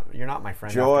 you're not my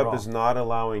friend." Joab is not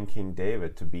allowing King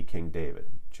David to be King David.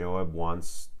 Joab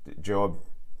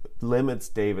limits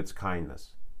David's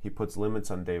kindness. He puts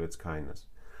limits on David's kindness,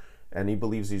 and he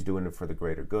believes he's doing it for the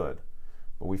greater good.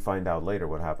 But we find out later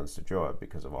what happens to Joab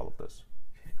because of all of this.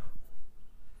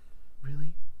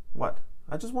 Really? What?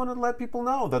 I just wanted to let people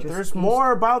know that there's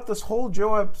more about this whole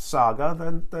Joab saga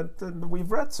than we've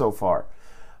read so far.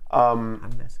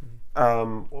 I'm messing.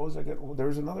 What was I getting? There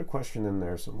was another question in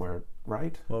there somewhere,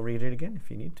 right? Well, read it again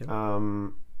if you need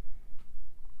to.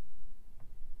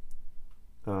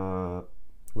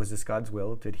 Was this God's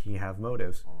will? Did he have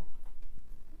motives?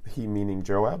 He meaning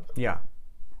Joab? Yeah.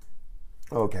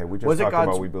 Okay, we just talked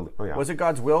about we believe. Oh, yeah. Was it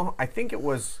God's will? I think it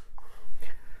was.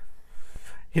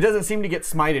 He doesn't seem to get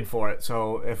smited for it,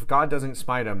 so if God doesn't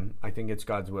smite him, I think it's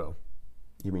God's will.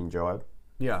 You mean Joab?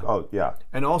 Yeah. Oh, yeah.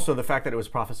 And also the fact that it was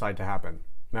prophesied to happen.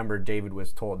 Remember, David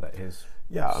was told that his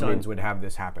sons would have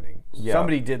this happening. Yeah.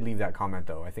 Somebody did leave that comment,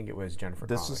 though. I think it was Jennifer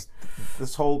Connelly.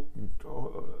 This whole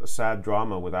sad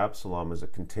drama with Absalom is a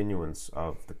continuance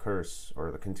of the curse,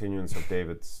 or the continuance of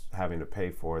David's having to pay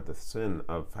for the sin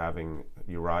of having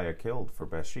Uriah killed for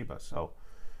Bathsheba. So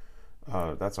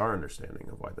that's our understanding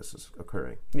of why this is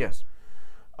occurring. Yes.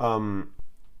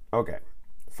 Okay.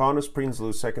 Faunus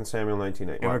Prinsloo, 2 Samuel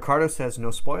 19:8. And Ricardo says,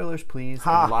 no spoilers, please.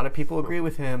 A lot of people agree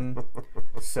with him.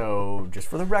 So, just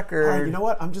for the record. You know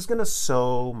what? I'm just going to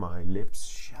sew my lips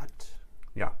shut.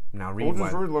 Yeah. Now read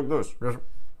just read like this.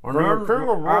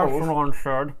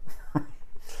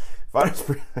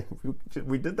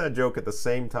 We did that joke at the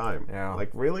same time. Yeah.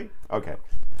 Like, really? Okay.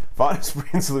 Faunus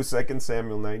Prinsloo, 2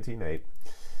 Samuel 19:8.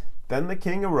 Then the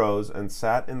king arose and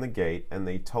sat in the gate, and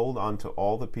they told unto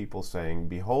all the people, saying,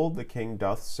 Behold, the king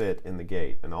doth sit in the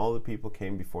gate. And all the people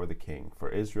came before the king, for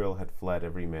Israel had fled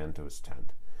every man to his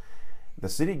tent. The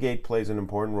city gate plays an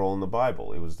important role in the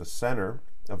Bible. It was the center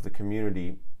of the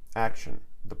community action,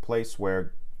 the place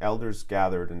where elders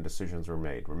gathered and decisions were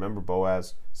made. Remember,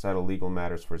 Boaz settled legal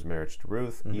matters for his marriage to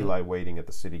Ruth, Eli waiting at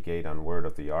the city gate on word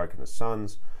of the ark and his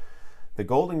sons. The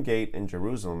Golden Gate in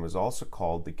Jerusalem is also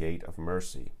called the Gate of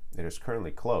Mercy. It is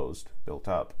currently closed, built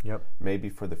up, maybe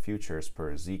for the future, as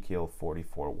per Ezekiel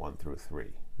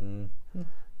 44:1-3.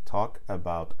 Talk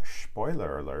about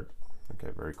spoiler alert.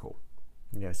 Okay, very cool.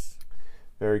 Yes.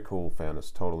 Very cool,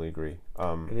 Faunus. Totally agree.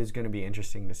 It is going to be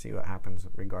interesting to see what happens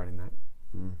regarding that.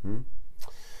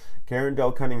 Karen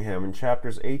Del Cunningham, in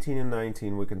chapters 18 and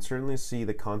 19, we can certainly see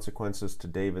the consequences to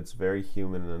David's very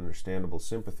human and understandable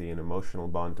sympathy and emotional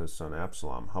bond to his son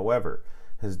Absalom. However,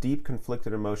 his deep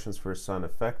conflicted emotions for his son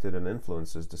affected and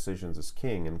influenced his decisions as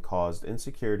king and caused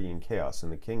insecurity and chaos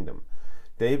in the kingdom.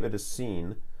 David is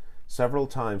seen several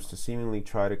times to seemingly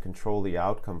try to control the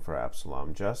outcome for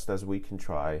Absalom, just as we can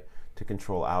try to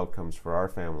control outcomes for our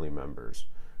family members.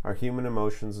 Our human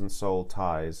emotions and soul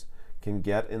ties can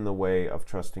get in the way of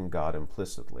trusting God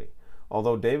implicitly.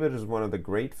 Although David is one of the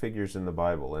great figures in the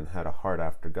Bible and had a heart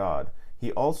after God,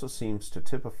 he also seems to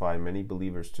typify many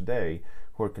believers today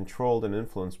who are controlled and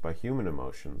influenced by human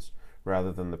emotions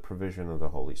rather than the provision of the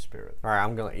Holy Spirit. All right,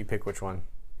 I'm going to let you pick which one.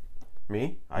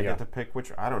 Me? I get to pick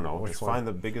which? I don't know. Which Just one? Find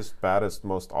the biggest, baddest,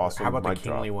 most awesome. How about the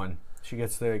kingly one? She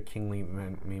gets the kingly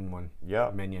meme one.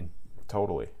 Yeah. Minion.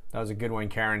 Totally. That was a good one,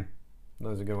 Karen. That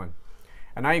was a good one.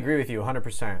 And I agree with you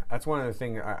 100%. That's one of the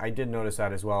things, I did notice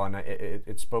that as well, and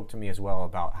it spoke to me as well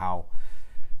about how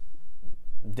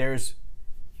there's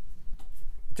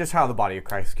just how the body of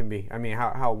Christ can be. I mean,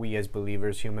 how we as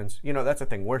believers, humans, that's the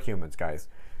thing. We're humans, guys.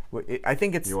 I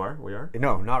think it's... You are? We are?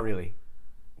 No, not really.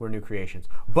 We're new creations.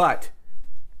 But...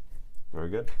 Very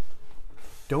good.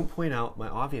 Don't point out my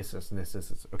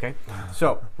obviousness, okay?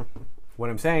 So, what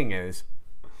I'm saying is,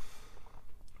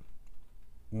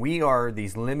 we are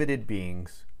these limited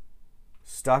beings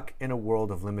stuck in a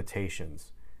world of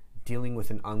limitations, dealing with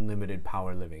an unlimited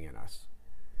power living in us.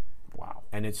 Wow.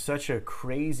 And it's such a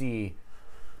crazy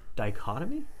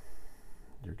dichotomy.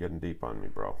 You're getting deep on me,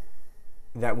 bro.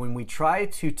 That when we try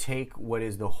to take what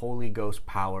is the Holy Ghost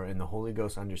power and the Holy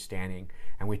Ghost understanding,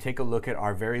 and we take a look at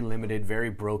our very limited, very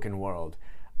broken world,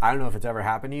 I don't know if it's ever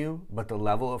happened to you, but the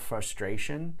level of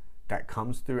frustration that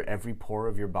comes through every pore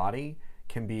of your body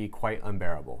can be quite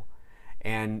unbearable.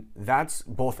 And that's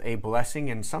both a blessing,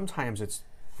 and sometimes it's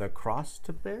the cross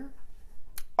to bear.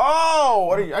 Oh,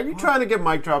 are you trying to get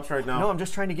mic drops right now? No, I'm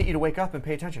just trying to get you to wake up and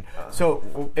pay attention.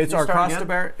 So it's our cross to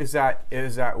bear is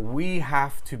that we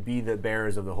have to be the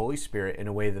bearers of the Holy Spirit in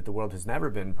a way that the world has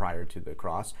never been prior to the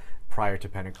cross, prior to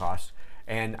Pentecost.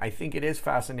 And I think it is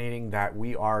fascinating that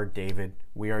we are David,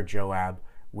 we are Joab,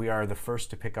 we are the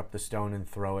first to pick up the stone and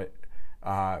throw it.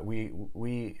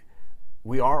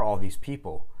 We are all these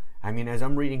people. I mean, as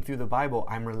I'm reading through the Bible,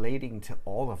 I'm relating to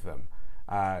all of them.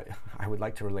 I would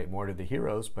like to relate more to the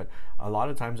heroes, but a lot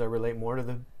of times I relate more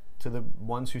to the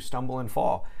ones who stumble and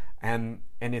fall. And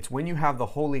it's when you have the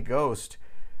Holy Ghost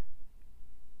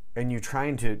and you're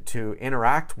trying to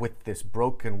interact with this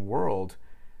broken world,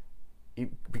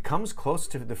 it becomes close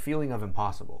to the feeling of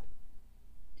impossible.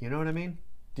 You know what I mean?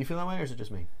 Do you feel that way, or is it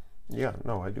just me? Yeah,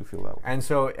 no, I do feel that way. And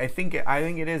so I think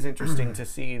it is interesting to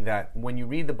see that when you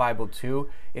read the Bible too,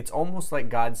 it's almost like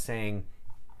God is saying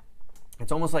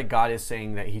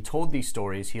that he told these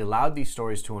stories, he allowed these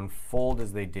stories to unfold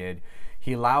as they did.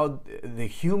 He allowed the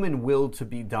human will to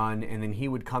be done, and then he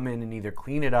would come in and either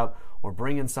clean it up or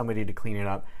bring in somebody to clean it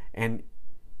up. And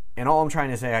all I'm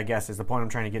trying to say, I guess, is the point I'm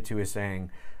trying to get to is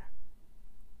saying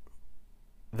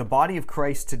the body of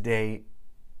Christ today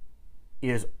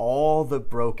is all the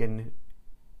broken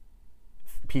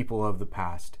people of the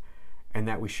past, and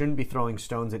that we shouldn't be throwing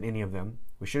stones at any of them.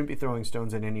 We shouldn't be throwing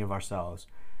stones at any of ourselves.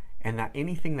 And that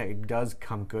anything that does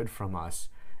come good from us,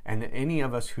 and that any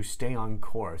of us who stay on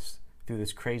course through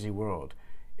this crazy world,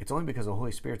 it's only because the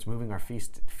Holy Spirit's moving our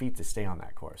feet to stay on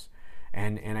that course.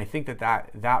 And I think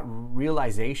that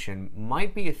realization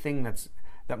might be a thing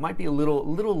that might be a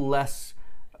little less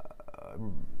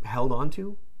held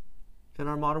onto in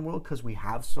our modern world, because we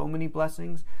have so many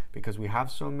blessings, because we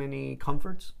have so many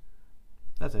comforts.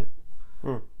 That's it.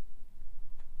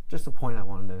 Just a point I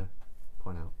wanted to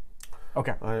point out.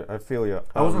 Okay. I feel you.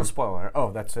 I wasn't a spoiler.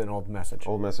 Oh, that's an old message.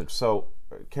 Old message. So,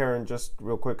 Karen, just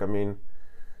real quick, I mean,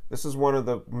 this is one of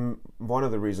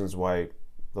the reasons why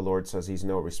the Lord says he's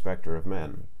no respecter of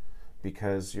men,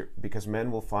 because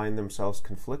men will find themselves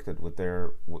conflicted with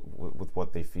with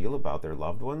what they feel about their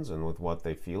loved ones, and with what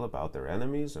they feel about their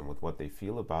enemies, and with what they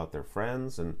feel about their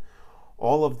friends, and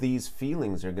all of these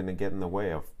feelings are going to get in the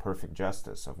way of perfect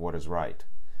justice, of what is right.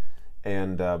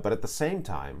 And but at the same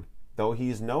time, though he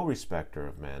is no respecter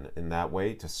of men in that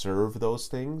way, to serve those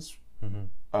things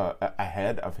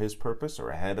ahead of his purpose, or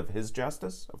ahead of his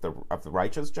justice, of the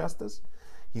righteous justice,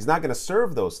 he's not going to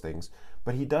serve those things,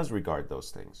 but he does regard those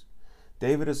things.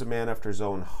 David is a man after his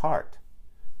own heart.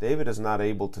 David is not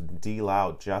able to deal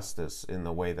out justice in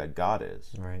the way that God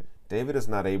is. Right. David is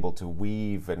not able to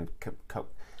weave and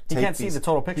he can't see the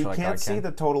total picture. He can't see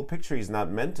the total picture. He's not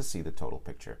meant to see the total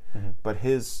picture. But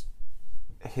his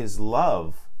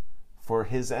love for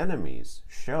his enemies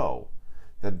show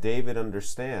that David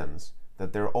understands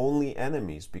that they're only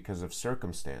enemies because of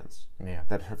circumstance. Yeah.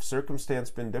 That if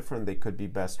circumstance been different, they could be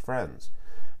best friends.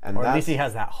 And or at least he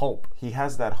has that hope. He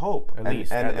has that hope. At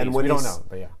least. And when we don't know,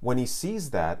 but yeah. When he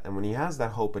sees that, and when he has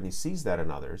that hope and he sees that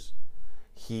in others,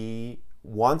 he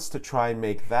wants to try and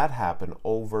make that happen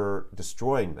over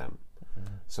destroying them,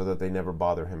 so that they never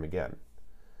bother him again.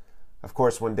 Of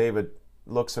course, when David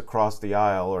looks across the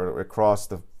aisle or across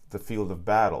the field of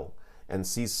battle and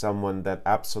sees someone that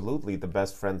absolutely the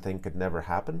best friend thing could never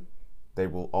happen, they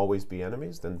will always be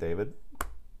enemies, then David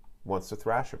wants to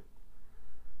thrash him.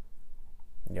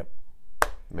 Yep.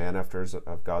 Man after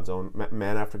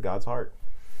God's heart.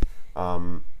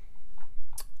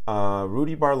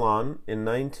 Rudy Barlan, in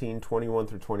 19:21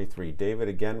 through 23, David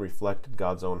again reflected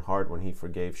God's own heart when he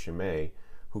forgave Shimei,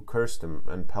 who cursed him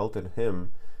and pelted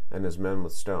him and his men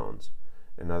with stones.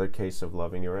 Another case of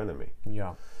loving your enemy.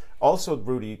 Yeah. Also,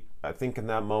 Rudy, I think in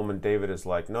that moment, David is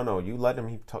like, no, you let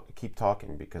him keep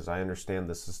talking, because I understand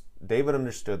this is... David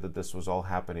understood that this was all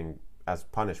happening as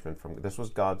punishment this was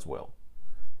God's will.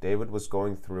 David was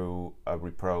going through a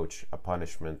reproach, a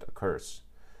punishment, a curse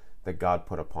that God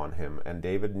put upon him. And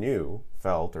David knew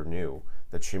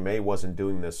that Shimei wasn't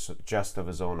doing this just of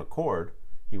his own accord.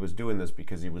 He was doing this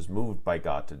because he was moved by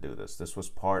God to do this. This was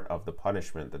part of the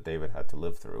punishment that David had to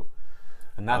live through.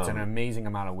 And that's an amazing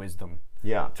amount of wisdom.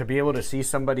 Yeah. To be able to see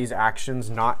somebody's actions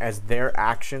not as their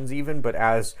actions even, but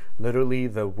as literally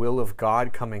the will of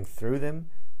God coming through them,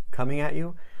 coming at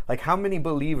you. Like how many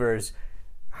believers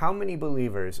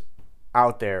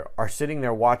out there are sitting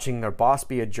there watching their boss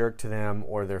be a jerk to them,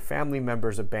 or their family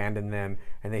members abandon them,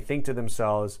 and they think to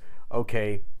themselves,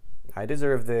 okay, I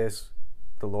deserve this.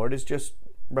 The Lord is just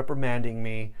reprimanding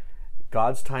me.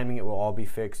 God's timing, it will all be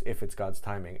fixed if it's God's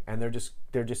timing. And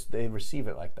they receive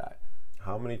it like that.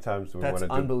 How many times do we want to do?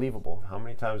 That's unbelievable. How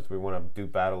many times do we want to do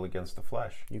battle against the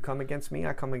flesh? You come against me,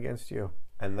 I come against you.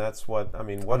 And that's what I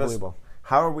mean. What is? Unbelievable.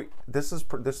 How are we? This is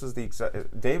the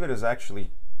exact. David is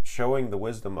actually showing the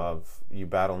wisdom of you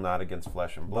battle not against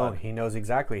flesh and blood. No, he knows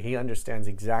exactly. He understands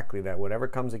exactly that whatever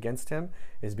comes against him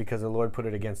is because the Lord put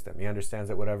it against him. He understands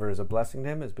that whatever is a blessing to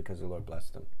him is because the Lord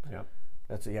blessed him. Yeah.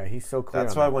 He's so clear.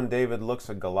 That's why when David looks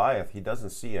at Goliath, he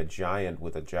doesn't see a giant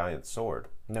with a giant sword.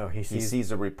 No, he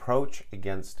sees a reproach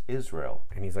against Israel.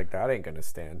 And he's like, that ain't going to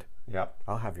stand. Yep.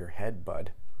 I'll have your head,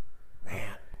 bud.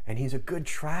 Man. And he's a good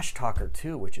trash talker,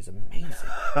 too, which is amazing.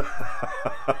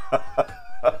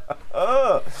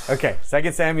 Okay,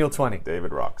 2 Samuel 20.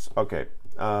 David rocks. Okay.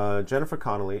 Jennifer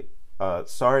Connolly.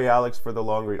 Sorry, Alex, for the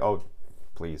long read. Oh,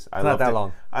 please. Not that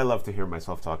long. I love to hear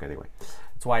myself talk anyway.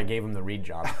 That's why I gave him the read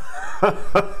job.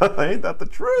 Ain't that the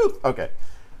truth? Okay.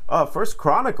 First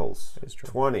Chronicles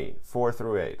 20, 4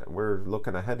 through 8. We're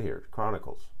looking ahead here.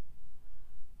 Chronicles.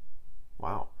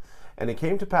 Wow. And it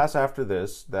came to pass after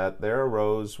this that there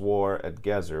arose war at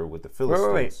Gezer with the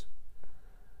Philistines.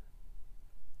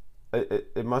 Wait.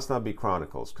 It must not be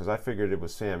Chronicles, because I figured it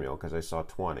was Samuel, because I saw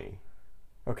 20.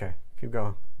 Okay, keep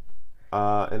going.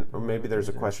 Or maybe there's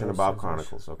a question about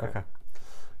Chronicles. Okay.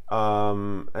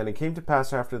 And it came to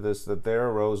pass after this that there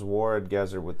arose war at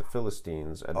Gezer with the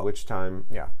Philistines, at which time...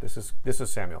 Yeah, this is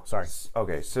Samuel, sorry.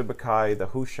 Okay, Sibbecai the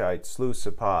Hushite slew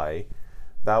Sippai,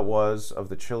 that was of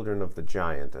the children of the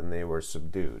giant, and they were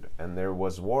subdued. And there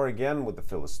was war again with the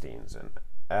Philistines, and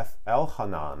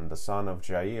Elhanan, the son of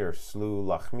Jair, slew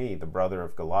Lachmi, the brother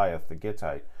of Goliath the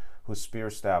Gittite, whose spear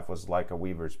staff was like a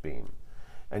weaver's beam.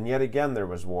 And yet again there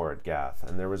was war at Gath,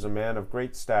 and there was a man of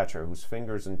great stature, whose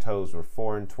fingers and toes were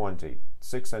 24,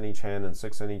 6 on each hand and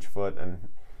 6 on each foot, and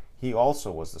he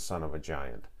also was the son of a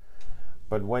giant.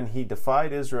 But when he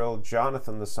defied Israel,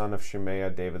 Jonathan the son of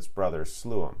Shimea, David's brother,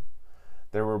 slew him.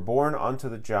 These were born unto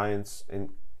the giants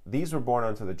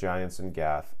in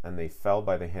Gath, and they fell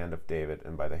by the hand of David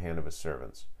and by the hand of his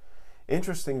servants.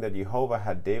 Interesting that Jehovah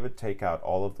had David take out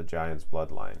all of the giants'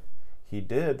 bloodline.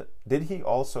 Did he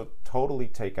also totally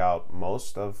take out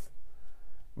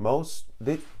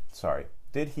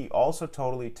did he also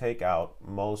totally take out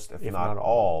most, if not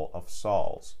all, of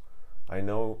Saul's? I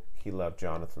know he loved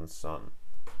Jonathan's son.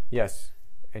 Yes,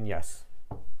 and yes.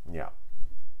 Yeah.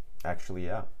 Actually,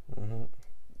 yeah. Mm-hmm.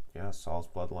 Yeah, Saul's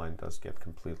bloodline does get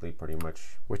completely, pretty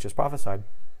much... Which is prophesied.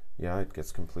 Yeah, it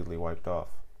gets completely wiped off.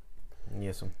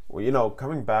 Yes. Well,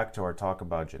 coming back to our talk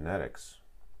about genetics,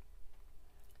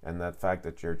 and that fact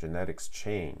that your genetics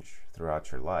change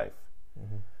throughout your life,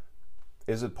 mm-hmm.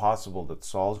 Is it possible that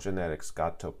Saul's genetics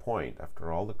got to a point,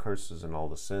 after all the curses and all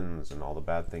the sins and all the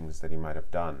bad things that he might have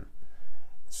done,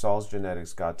 Saul's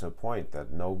genetics got to a point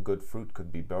that no good fruit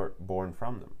could be born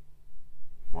from them?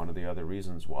 One of the other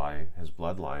reasons why his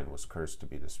bloodline was cursed to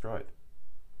be destroyed.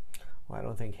 Well, I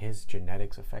don't think his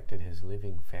genetics affected his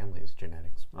living family's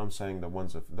genetics. I'm saying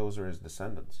those are his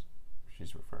descendants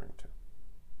she's referring to.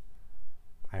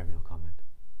 I have no comment.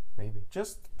 Maybe.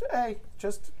 Just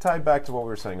tie back to what we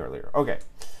were saying earlier. Okay.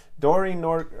 Doreen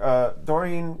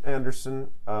Anderson,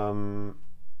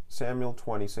 Samuel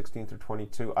 20, 16 through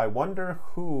 22. I wonder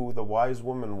who the wise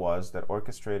woman was that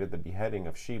orchestrated the beheading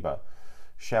of Sheba,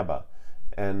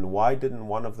 and why didn't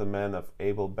one of the men of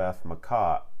Abel Beth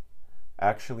Maacah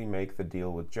actually make the deal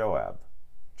with Joab?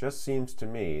 Just seems to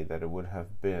me that it would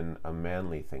have been a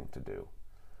manly thing to do.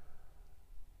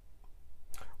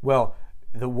 Well,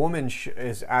 the woman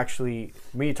is actually,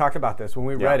 we talked about this when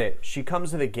we read it. She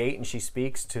comes to the gate and she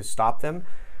speaks to stop them.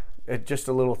 Just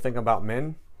a little thing about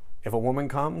men. If a woman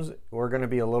comes, we're going to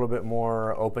be a little bit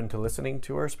more open to listening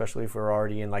to her, especially if we're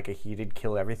already in like a heated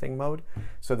kill everything mode.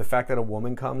 So the fact that a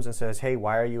woman comes and says, hey,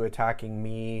 why are you attacking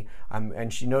me?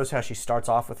 And she knows how she starts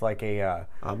off with like a...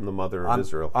 I'm the mother of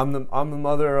Israel. I'm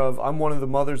one of the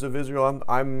mothers of Israel.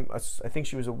 I think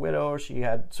she was a widow, or she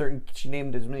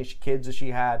named as many kids as she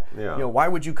had. Yeah. Why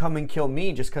would you come and kill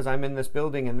me just because I'm in this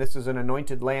building and this is an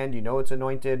anointed land? You know it's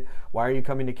anointed. Why are you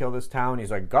coming to kill this town?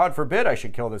 He's like, God forbid I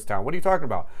should kill this town. What are you talking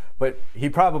about? But he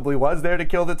probably was there to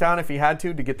kill the town if he had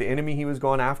to get the enemy he was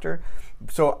going after.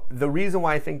 So the reason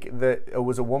why I think that it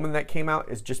was a woman that came out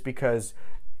is just because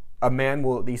a man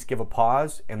will at least give a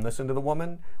pause and listen to the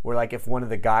woman. Where like if one of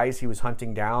the guys he was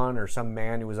hunting down, or some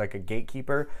man who was like a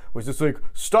gatekeeper, was just like,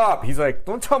 stop. He's like,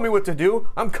 don't tell me what to do.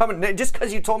 I'm coming. Just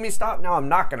because you told me stop, now I'm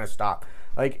not going to stop.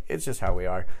 Like, it's just how we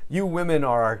are. You women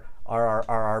are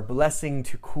our blessing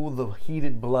to cool the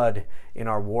heated blood in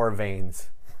our war veins.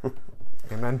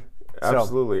 Amen.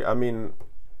 Absolutely. I mean,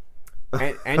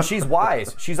 and she's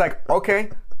wise. She's like,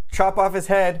 okay, chop off his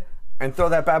head and throw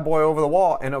that bad boy over the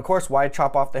wall. And of course, why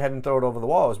chop off the head and throw it over the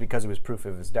wall is because it was proof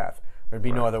of his death. There'd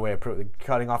be no other way of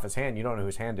cutting off his hand. You don't know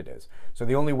whose hand it is. So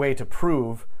the only way to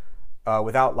prove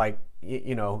without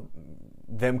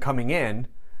them coming in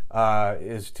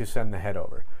is to send the head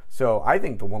over. So I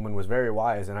think the woman was very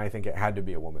wise, and I think it had to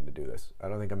be a woman to do this. I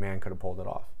don't think a man could have pulled it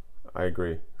off. I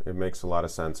agree. It makes a lot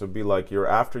of sense. It'd be like you're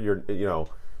at the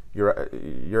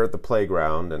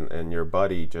playground and your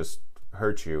buddy just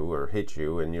hurt you or hit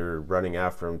you, and you're running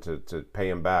after him to pay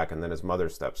him back, and then his mother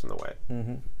steps in the way,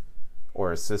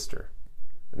 or his sister.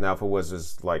 Now, if it was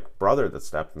his brother that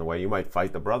stepped in the way, you might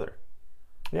fight the brother.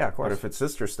 Yeah, of course. But if its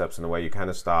sister steps in the way, you kind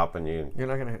of stop and you're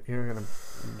not gonna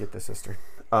get the sister.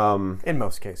 In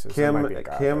most cases, Kim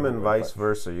and vice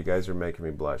versa. You guys are making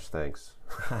me blush. Thanks.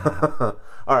 All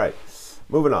right,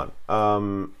 moving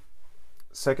on.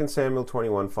 2 Samuel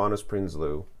 21, Faunus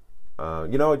Prinsloo.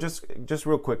 Just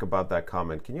real quick about that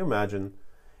comment. Can you imagine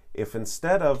if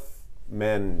instead of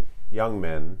young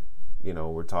men,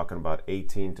 we're talking about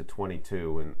 18 to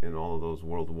 22 in all of those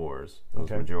world wars, those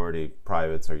majority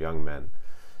privates are young men.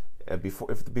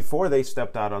 Before they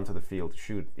stepped out onto the field to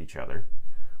shoot each other,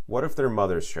 what if their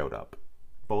mothers showed up?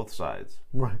 Both sides.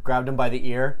 Grabbed him by the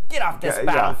ear. Get off this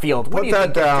battlefield. Yeah. What do you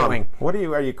think you're doing? What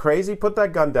are you crazy? Put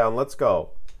that gun down. Let's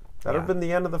go. That would have been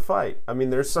the end of the fight. I mean,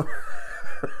 there's some...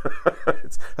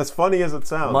 It's as funny as it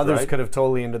sounds, Mothers could have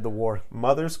totally ended the war.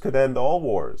 Mothers could end all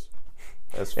wars.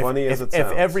 As funny as it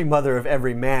sounds. If every mother of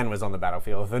every man was on the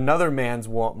battlefield, if another man's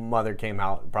mother came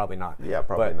out, probably not. Yeah,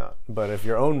 probably not. But if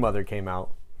your own mother came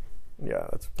out, yeah,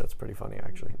 that's pretty funny,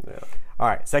 actually. Yeah. All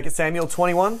right, 2 Samuel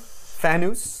 21,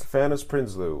 Faunus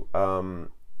Prinsloo.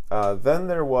 Then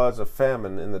there was a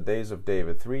famine in the days of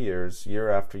David, 3 years,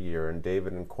 year after year, and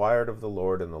David inquired of the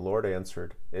Lord, and the Lord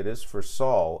answered, "It is for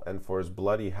Saul and for his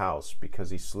bloody house,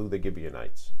 because he slew the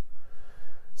Gibeonites."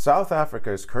 South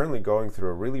Africa is currently going through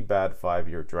a really bad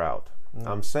 5-year drought.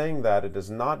 I'm saying that it is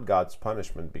not God's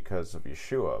punishment because of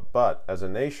Yeshua, but as a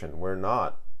nation, we're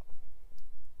not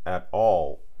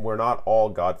all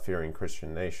God-fearing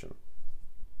Christian nation.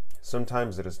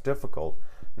 Sometimes it is difficult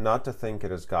not to think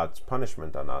it is God's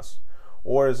punishment on us,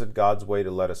 or is it God's way to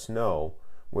let us know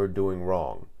we're doing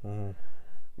wrong?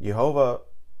 Jehovah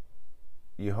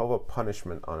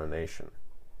punishment on a nation.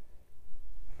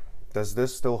 Does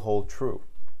this still hold true?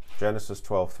 Genesis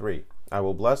 12:3. I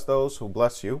will bless those who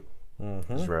bless you,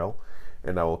 Israel,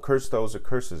 and I will curse those who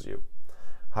curses you.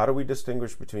 How do we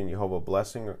distinguish between Jehovah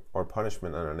blessing or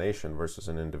punishment on a nation versus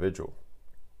an individual?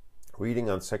 Reading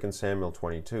on 2 Samuel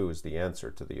 22 is the answer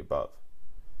to the above.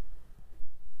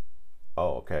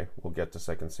 Oh, okay. We'll get to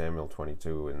 2 Samuel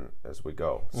 22 as we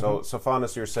go. So,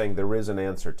 Faunus, you're saying there is an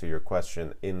answer to your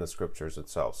question in the scriptures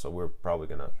itself. So we're probably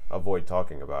going to avoid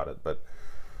talking about it. But,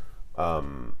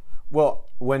 well,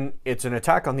 when it's an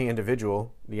attack on the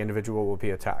individual will be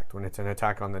attacked. When it's an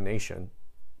attack on the nation,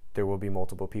 there will be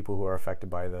multiple people who are affected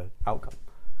by the outcome.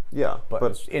 Yeah,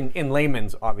 but in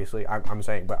layman's, obviously, I'm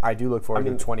saying, but I do look forward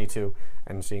to 22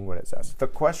 and seeing what it says. The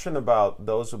question about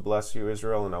those who bless you,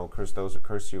 Israel, and I will curse those who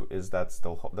curse you, does that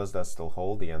still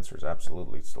hold? The answer is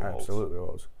absolutely, it still holds. Absolutely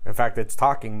holds. In fact, it's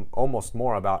talking almost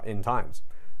more about end times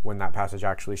when that passage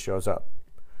actually shows up.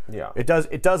 Yeah, it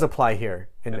does apply here,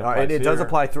 and it does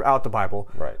apply throughout the Bible.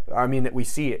 Right. I mean, that we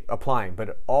see it applying, but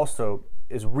it also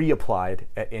is reapplied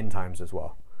at end times as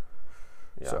well.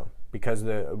 Yeah. So. Because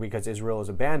Israel is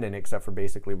abandoned except for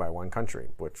basically by one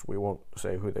country, which we won't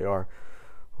say who they are.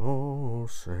 Oh,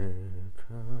 say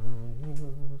can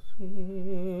you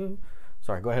see?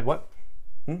 Sorry, go ahead. What?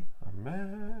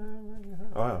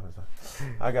 Oh,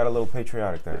 I got a little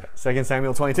patriotic there. 2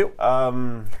 Samuel 22.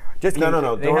 Just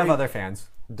no. They have other fans.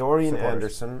 Dorian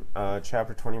Anderson,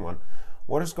 chapter 21.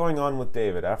 What is going on with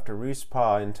David? After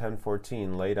Rizpah in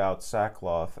 10:14 laid out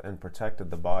sackcloth and protected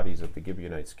the bodies of the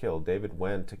Gibeonites killed, David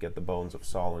went to get the bones of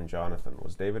Saul and Jonathan.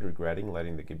 Was David regretting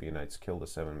letting the Gibeonites kill the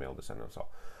 7 male descendants of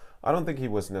Saul? I don't think he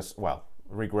was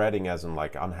regretting as in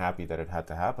unhappy that it had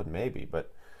to happen, maybe,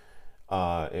 but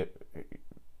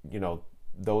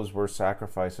those were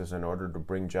sacrifices in order to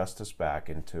bring justice back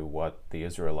into what the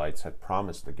Israelites had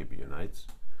promised the Gibeonites,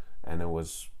 and it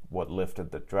was what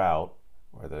lifted the drought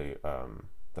or the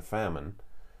famine,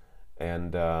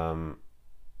 and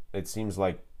it seems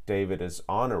like David is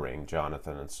honoring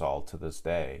Jonathan and Saul to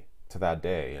that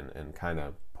day, and kind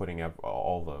of putting up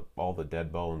all the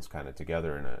dead bones kind of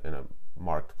together in a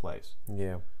marked place.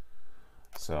 Yeah.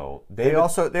 So they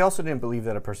also didn't believe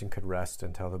that a person could rest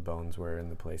until the bones were in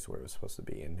the place where it was supposed to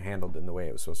be and handled in the way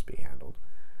it was supposed to be handled.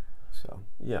 So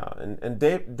yeah, and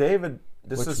David,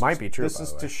 which might be true. This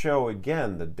is to show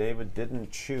again that David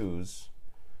didn't choose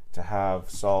to have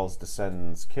Saul's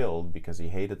descendants killed because he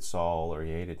hated Saul or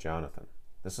he hated Jonathan.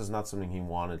 This is not something he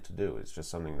wanted to do. It's just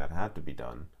something that had to be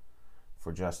done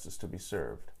for justice to be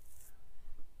served.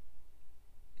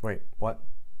 Wait, what?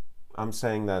 I'm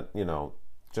saying that,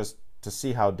 just to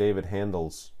see how David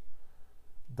handles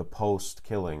the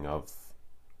post-killing of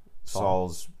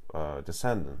Saul's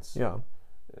descendants. Yeah.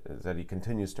 Is that he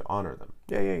continues to honor them.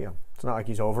 Yeah. It's not like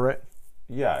he's over it.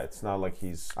 Yeah, it's not like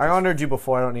he's... I honored you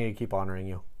before, I don't need to keep honoring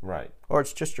you. Right. Or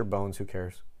it's just your bones, who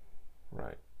cares?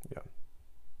 Right.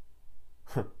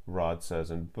 Yeah. Rod says,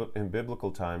 in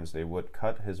biblical times, they would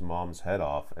cut his mom's head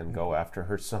off and go after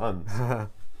her sons.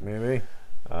 Maybe.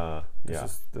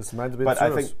 This might be But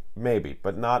I think, maybe,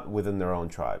 but not within their own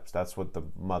tribes. That's what the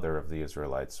mother of the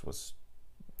Israelites was,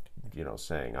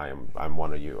 saying, I'm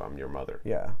one of you, I'm your mother.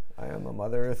 Yeah, I am a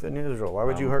mother within Israel. Why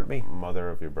would you hurt me? Mother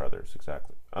of your brothers,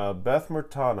 exactly. Beth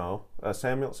Murtano, 2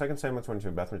 Samuel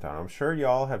 22, Beth Murtano. I'm sure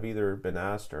y'all have either been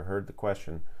asked or heard the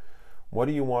question, what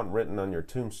do you want written on your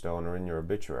tombstone or in your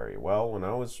obituary? Well, when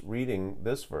I was reading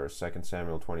this verse, 2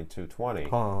 Samuel 22:20.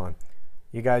 Hold on.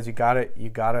 You guys, you got it.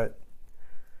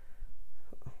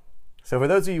 So for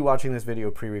those of you watching this video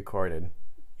pre-recorded,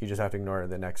 you just have to ignore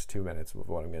the next 2 minutes of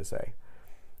what I'm going to say.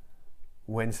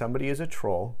 When somebody is a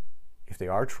troll, if they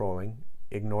are trolling,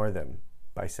 ignore them.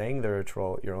 By saying they're a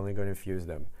troll, you're only going to confuse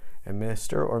them. And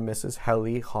Mr. or Mrs.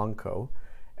 Heli Honko,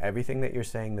 everything that you're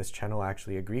saying this channel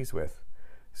actually agrees with.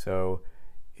 So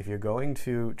if you're going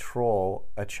to troll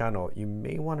a channel, you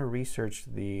may want to research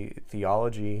the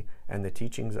theology and the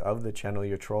teachings of the channel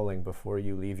you're trolling before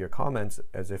you leave your comments,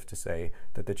 as if to say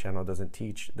that the channel doesn't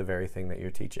teach the very thing that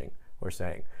you're teaching or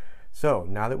saying. So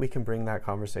now that we can bring that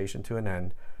conversation to an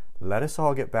end, let us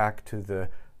all get back to the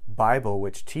Bible,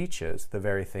 which teaches the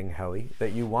very thing, Heli,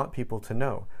 that you want people to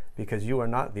know, because you are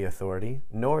not the authority,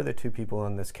 nor are the two people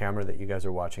on this camera that you guys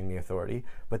are watching the authority,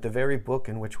 but the very book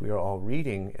in which we are all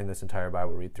reading in this entire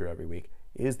Bible read through every week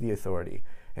is the authority.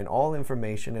 And all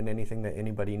information and anything that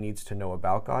anybody needs to know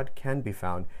about God can be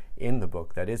found in the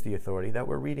book that is the authority that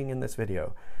we're reading in this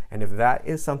video. And if that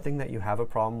is something that you have a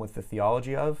problem with the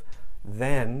theology of,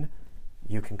 then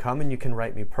you can come and you can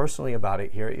write me personally about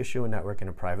it here at Yeshua Network in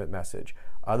a private message.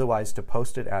 Otherwise, to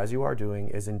post it as you are doing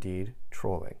is indeed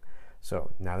trolling.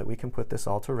 So now that we can put this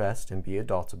all to rest and be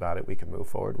adults about it, we can move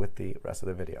forward with the rest of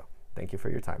the video. Thank you for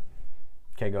your time.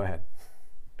 Okay, go ahead.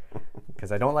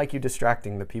 Because I don't like you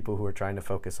distracting the people who are trying to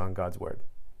focus on God's word.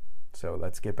 So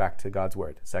let's get back to God's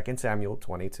word. 2 Samuel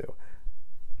 22.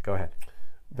 Go ahead.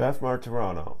 Beth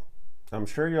Martirano. I'm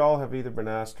sure you all have either been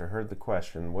asked or heard the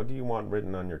question, what do you want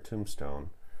written on your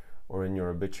tombstone or in your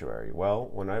obituary? Well,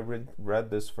 when I read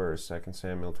this verse, 2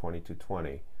 Samuel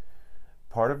 22:20,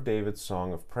 part of David's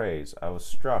song of praise, I was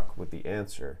struck with the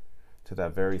answer to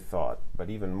that very thought, but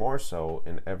even more so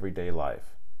in everyday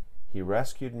life. He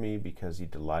rescued me because he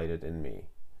delighted in me.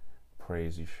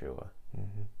 Praise Yeshua.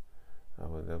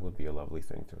 Mm-hmm. That would be a lovely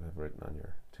thing to have written on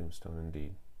your tombstone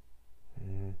indeed.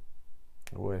 Mm-hmm.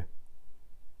 It would.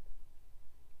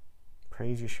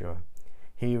 Praise Yeshua.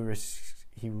 He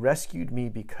rescued me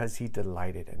because he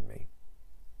delighted in me.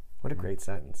 What a great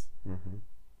sentence.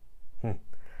 Mm-hmm.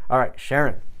 All right,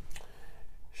 Sharon.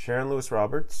 Sharon Lewis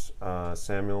Roberts, 2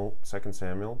 Samuel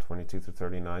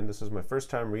 22-39. This is my first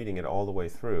time reading it all the way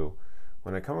through.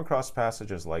 When I come across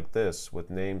passages like this with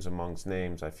names amongst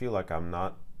names, I feel like I'm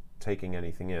not taking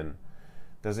anything in.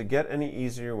 Does it get any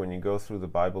easier when you go through the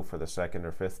Bible for the second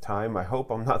or fifth time? I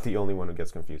hope I'm not the only one who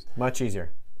gets confused. Much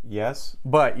easier. Yes.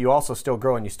 But you also still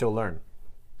grow and you still learn.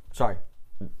 Sorry.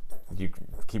 You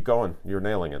keep going. You're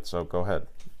nailing it, so go ahead.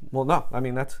 Well, no. I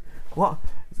mean, that's... Well,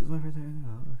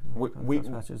 wait.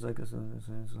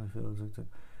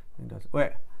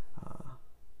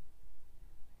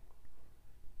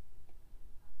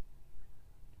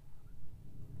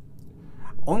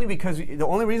 Only because the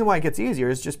only reason why it gets easier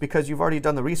is just because you've already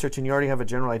done the research and you already have a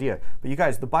general idea. But you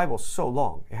guys, the Bible's so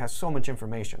long. It has so much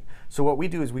information. So what we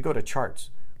do is we go to charts.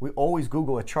 We always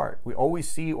Google a chart. We always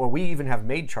see, or we even have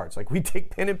made charts. Like we take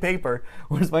pen and paper.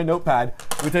 Where's my notepad?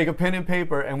 We take a pen and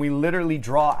paper and we literally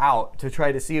draw out to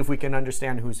try to see if we can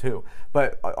understand who's who.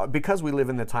 But because we live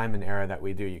in the time and era that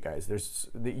we do, you guys,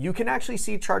 you can actually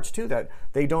see charts too that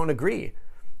they don't agree.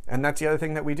 And that's the other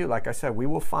thing that we do. Like I said, we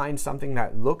will find something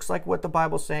that looks like what the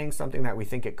Bible's saying, something that we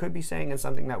think it could be saying, and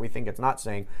something that we think it's not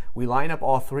saying. We line up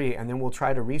all three, and then we'll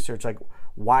try to research, like,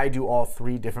 why do all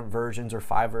three different versions, or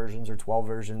 5 versions, or 12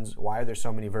 versions? Why are there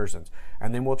so many versions?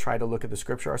 And then we'll try to look at the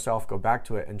scripture ourselves, go back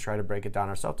to it, and try to break it down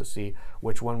ourselves to see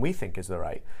which one we think is the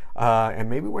right. And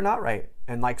maybe we're not right.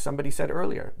 And like somebody said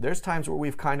earlier, there's times where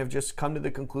we've kind of just come to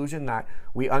the conclusion that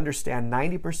we understand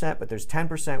 90%, but there's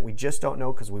 10% we just don't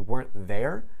know because we weren't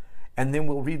there. And then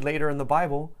we'll read later in the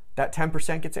Bible that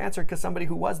 10% gets answered because somebody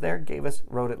who was there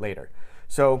wrote it later.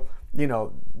 So,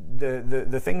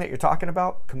 the thing that you're talking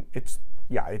about, it's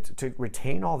to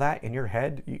retain all that in your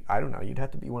head. I don't know. You'd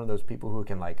have to be one of those people who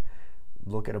can like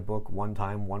look at a book one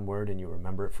time, one word, and you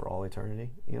remember it for all eternity.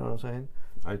 You know what I'm saying?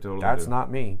 I totally That's do.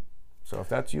 not me. So if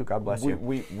that's you, God bless you.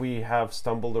 We have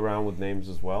stumbled around with names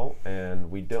as well,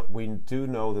 and we do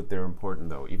know that they're important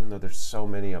though, even though there's so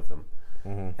many of them.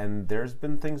 Mm-hmm. And there's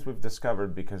been things we've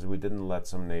discovered because we didn't let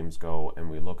some names go, and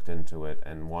we looked into it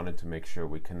and wanted to make sure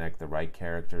we connect the right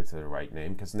character to the right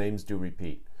name, because names do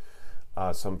repeat.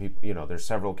 Some people, there's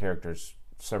several characters,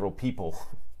 several people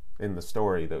in the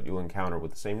story that you'll encounter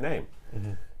with the same name.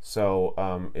 Mm-hmm.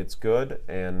 So it's good,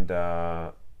 and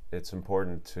it's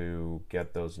important to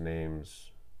get those names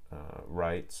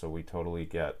right. So we totally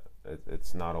get it.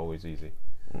 It's not always easy.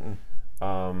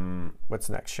 What's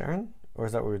next, Sharon? Or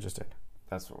is that what we just did?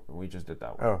 That's what we just did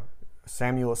that one. Oh,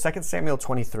 2 Samuel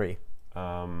 23.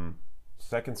 2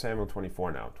 Samuel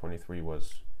 24 now. 23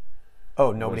 was...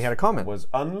 Oh, nobody had a comment. Was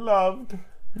unloved.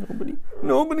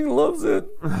 Nobody loves it.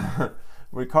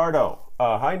 Ricardo.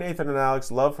 Hi, Nathan and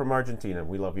Alex. Love from Argentina.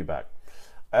 We love you back.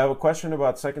 I have a question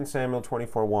about 2 Samuel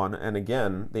 24:1. And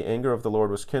again, the anger of the Lord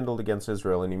was kindled against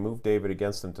Israel, and he moved David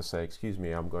against them to say, excuse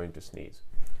me, I'm going to sneeze.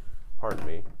 Pardon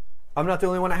me. I'm not the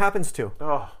only one it happens to.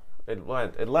 Oh, it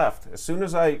left. As soon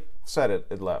as I said it,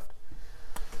 it left.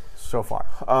 So far.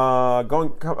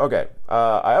 Okay.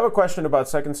 I have a question about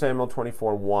 2 Samuel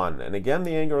 24:1. And again,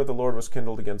 the anger of the Lord was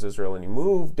kindled against Israel, and he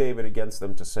moved David against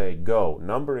them to say, go,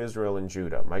 number Israel and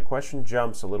Judah. My question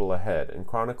jumps a little ahead. In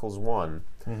Chronicles 1,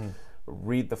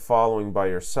 read the following by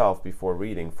yourself before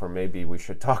reading, for maybe we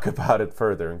should talk about it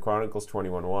further. In Chronicles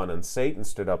 21:1, and Satan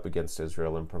stood up against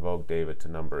Israel and provoked David to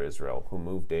number Israel, who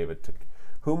moved David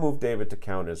to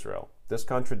count Israel. This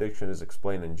contradiction is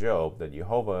explained in Job, that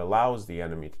Jehovah allows the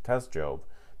enemy to test Job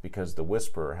because the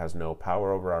whisperer has no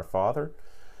power over our Father.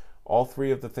 All three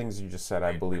of the things you just said,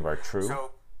 I believe, are true.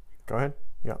 So, go ahead.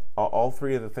 Yeah. All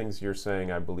three of the things you're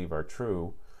saying, I believe, are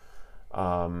true.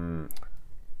 God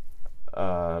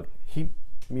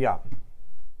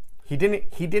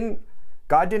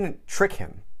didn't trick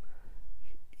him.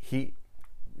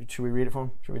 Should we read it for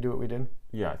him? Should we do what we did?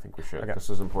 Yeah, I think we should. Okay. This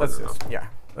is important.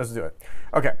 Let's do it.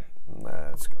 Okay,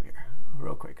 let's go here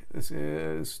real quick. This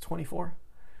is 24.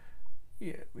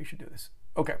 Yeah, we should do this.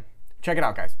 Okay, check it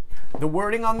out, guys. The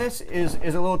wording on this is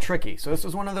a little tricky. So this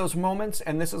is one of those moments,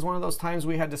 and this is one of those times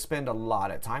we had to spend a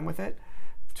lot of time with it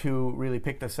to really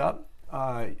pick this up.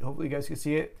 Hopefully you guys can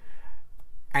see it.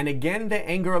 And again, the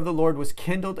anger of the Lord was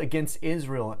kindled against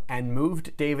Israel and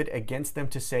moved David against them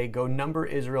to say, go number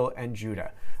Israel and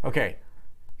Judah. Okay,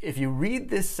 if you read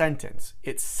this sentence,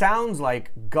 it sounds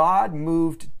like God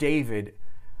moved David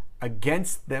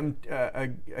against them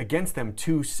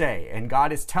to say, and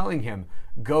God is telling him,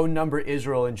 go number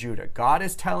Israel and Judah. God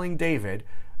is telling David,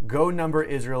 go number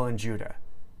Israel and Judah.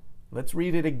 Let's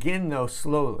read it again, though,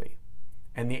 slowly.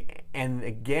 And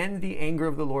again, the anger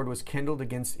of the Lord was kindled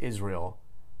against Israel.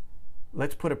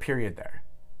 Let's put a period there.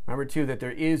 Remember, too, that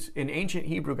there is, in ancient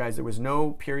Hebrew, guys, there was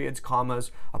no periods,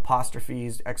 commas,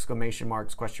 apostrophes, exclamation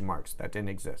marks, question marks. That didn't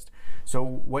exist. So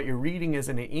what you're reading is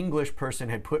an English person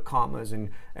had put commas and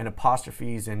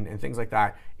apostrophes and things like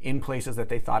that in places that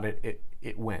they thought it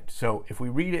went. So if we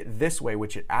read it this way,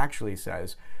 which it actually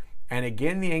says, and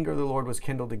again the anger of the Lord was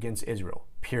kindled against Israel,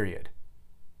 period.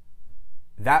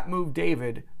 That moved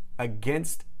David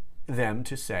against them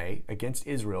to say, against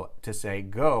Israel, to say,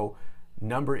 go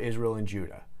number Israel and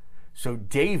Judah. So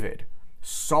David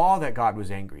saw that God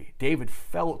was angry. David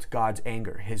felt God's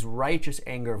anger. His righteous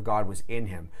anger of God was in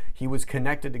him. He was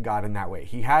connected to God in that way.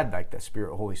 He had like the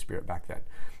Holy Spirit back then.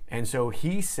 And so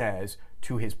he says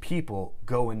to his people,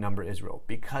 go and number Israel,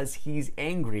 because he's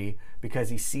angry, because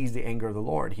he sees the anger of the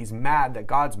Lord. He's mad that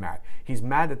God's mad. He's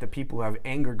mad that the people have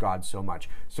angered God so much.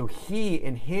 So he,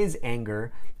 in his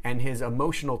anger and his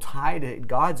emotional tie to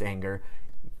God's anger,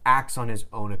 acts on his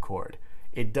own accord.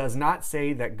 It does not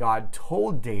say that God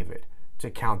told David to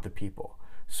count the people.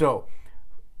 So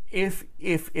if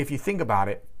you think about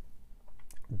it,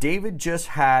 David just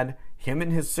had him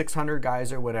and his 600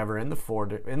 guys or whatever in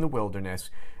the wilderness.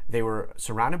 They were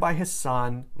surrounded by his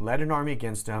son, led an army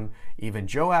against him. Even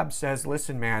Joab says,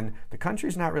 listen, man, the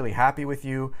country's not really happy with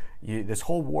you. This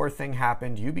whole war thing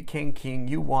happened. You became king,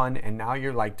 you won, and now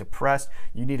you're like depressed.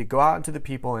 You need to go out into the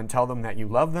people and tell them that you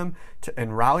love them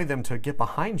and rally them to get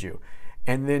behind you.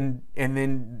 And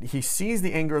then he sees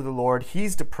the anger of the Lord.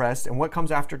 He's depressed. And what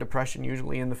comes after depression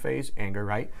usually in the phase? Anger,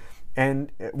 right?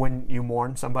 And when you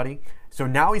mourn somebody. So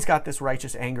now he's got this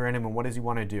righteous anger in him. And what does he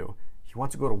want to do? He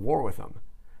wants to go to war with them.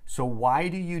 So why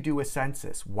do you do a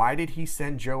census? Why did he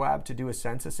send Joab to do a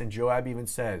census? And Joab even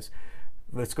says,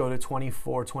 let's go to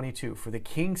 24:22. For the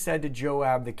king said to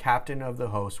Joab, the captain of the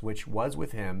host, which was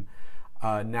with him,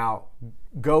 now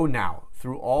go now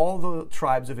through all the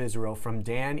tribes of Israel, from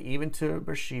Dan even to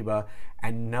Beersheba,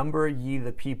 and number ye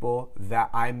the people, that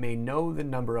I may know the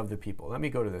number of the people. Let me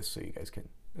go to this so you guys can,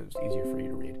 it's easier for you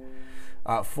to read.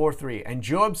 4:3. And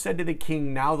Joab said to the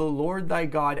king, now the Lord thy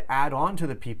God add on to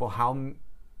the people how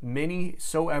many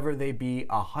soever they be,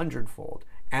 100-fold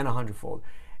and 100-fold,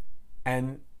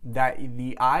 and that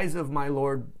the eyes of my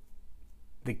lord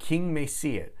the king may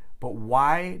see it. But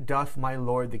why doth my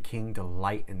lord the king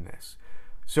delight in this?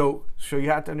 So you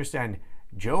have to understand,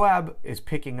 Joab is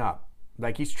picking up,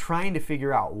 like he's trying to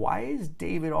figure out, why is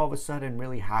David all of a sudden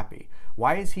really happy?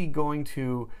 Why is he going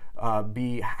to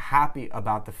be happy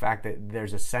about the fact that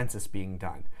there's a census being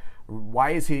done? Why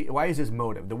is his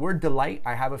motive? The word delight,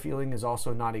 I have a feeling, is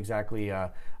also not exactly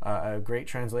a great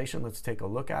translation. Let's take a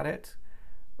look at it.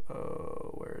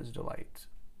 Where is delight?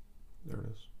 There it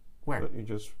is. Where? You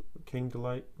just, King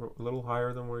Delight, a little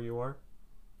higher than where you are?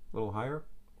 A little higher?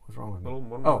 What's wrong with me?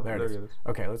 Oh, there it is.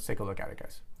 Okay, let's take a look at it,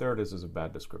 guys. There it is a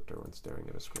bad descriptor when staring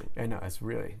at a screen. I know, it's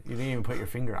really, you didn't even put your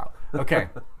finger out. Okay.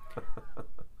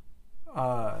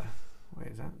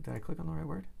 Wait, did I click on the right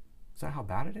word? Is that how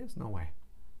bad it is? No way.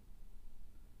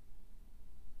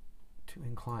 To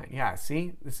incline. Yeah,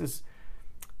 see? This is,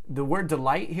 the word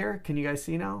delight here, can you guys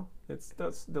see now?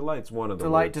 That's delight's one of the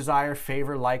delight, words. Desire,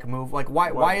 favor, like, move. Like,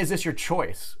 why is this your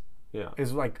choice? Yeah.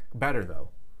 Is like better though.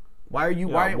 Why are you?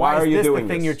 Yeah, why are is you this doing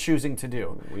the thing this? you're choosing to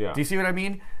do? Yeah. Do you see what I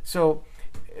mean? So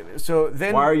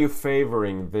then. Why are you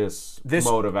favoring this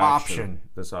mode of action?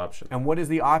 This option. And what is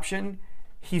the option?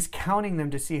 He's counting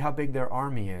them to see how big their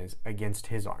army is against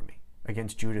his army,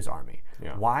 against Judah's army.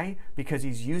 Yeah. Why? Because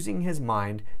he's using his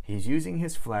mind, he's using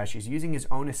his flesh, he's using his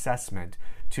own assessment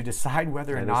to decide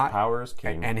whether or not... his power is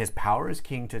king. And his power is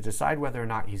king to decide whether or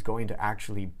not he's going to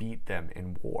actually beat them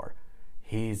in war.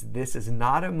 This is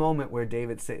not a moment where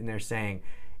David's sitting there saying,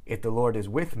 if the Lord is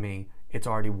with me, it's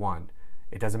already won.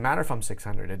 It doesn't matter if I'm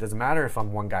 600. It doesn't matter if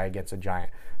I'm one guy against a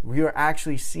giant. We are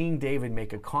actually seeing David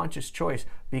make a conscious choice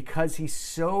because he's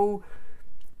so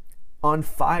on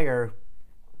fire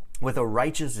with a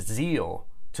righteous zeal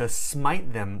to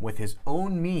smite them with his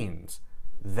own means.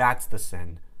 That's the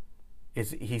sin.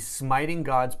 He's smiting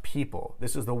God's people.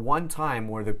 This is the one time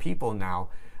where the people now,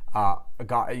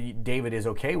 David is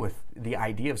okay with the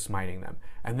idea of smiting them.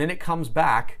 And then it comes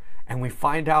back and we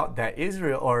find out that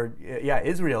Israel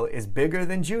is bigger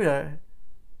than Judah.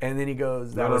 And then he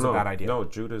goes, that was a bad idea. No,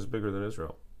 Judah is bigger than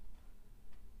Israel.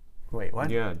 Wait, what?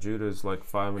 Yeah, Judah is like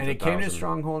 500,000. And it came to his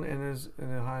stronghold and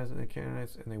the highest of the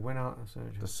Canaanites, and they went out.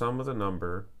 The sum of the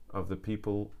number of the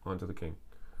people unto the king.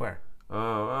 Where?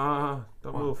 Don't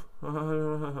move.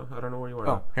 I don't know where you are.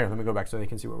 Oh, here, let me go back so they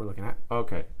can see what we're looking at.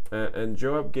 Okay. And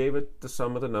Joab gave it the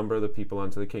sum of the number of the people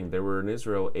unto the king. There were in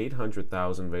Israel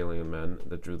 800,000 valiant men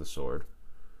that drew the sword.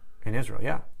 In Israel,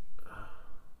 yeah.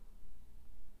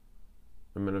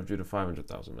 The men of Judah,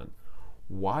 500,000 men.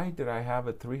 Why did I have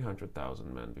it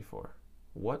 300,000 men before?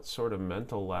 What sort of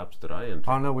mental lapse did I enter?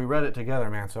 Oh, no, we read it together,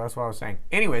 man, so that's what I was saying.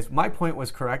 Anyways, my point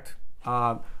was correct.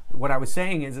 What I was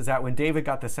saying is that when David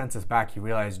got the census back, he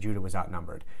realized Judah was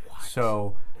outnumbered.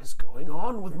 What is going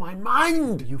on with my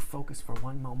mind? You focus for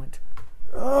one moment.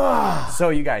 Ugh. So,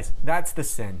 you guys, that's the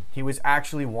sin. He was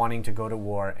actually wanting to go to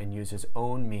war and use his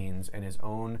own means and his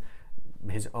own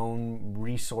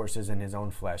resources and his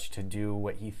own flesh to do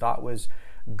what he thought was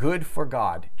good for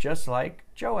God, just like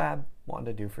Joab wanted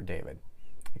to do for David.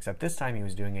 Except this time he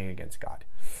was doing it against God.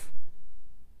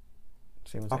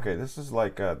 Okay, this is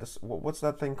like what's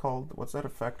that thing called? What's that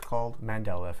effect called?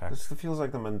 Mandela effect. This feels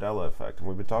like the Mandela effect, and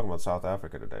we've been talking about South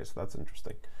Africa today, so that's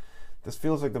interesting. This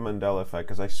feels like the Mandela effect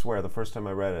because I swear the first time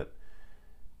I read it,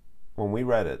 when we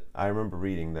read it, I remember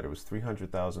reading that it was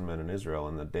 300,000 men in Israel,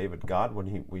 and that David,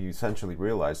 when we essentially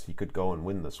realized he could go and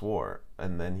win this war,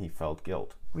 and then he felt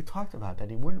guilt. We talked about that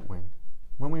he wouldn't win.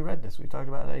 When we read this, we talked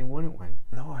about that he wouldn't win.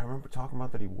 No, I remember talking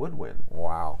about that he would win.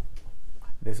 Wow.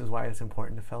 This is why it's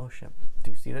important to fellowship.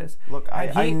 Do you see this? Look,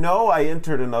 I know I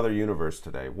entered another universe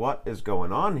today. What is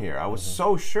going on here? I was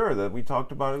so sure that we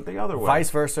talked about it the other way. Vice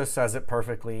versa says it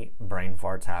perfectly. Brain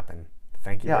farts happen.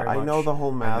 Thank you very much. Yeah, I know the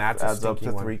whole math adds up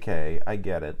to 3K. I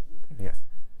get it. Yes.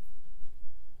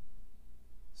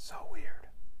 So weird.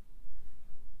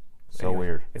 So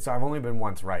weird. I've only been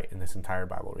once right in this entire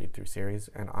Bible read through series,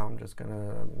 and I'm just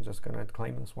gonna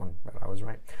claim this one that I was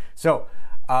right. So,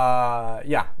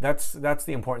 yeah, that's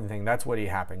the important thing. That's what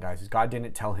happened, guys. Is God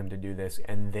didn't tell him to do this,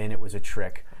 and then it was a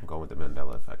trick. I'm going with the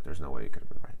Mandela effect. There's no way he could have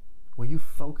been right. Will you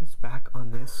focus back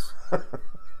on this?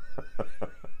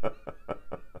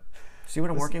 See what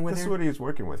I'm working with here? This is what he's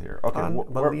working with here. Okay,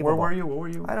 where were you? What were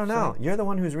you? I don't know. You're the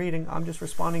one who's reading. I'm just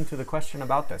responding to the question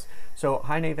about this. So,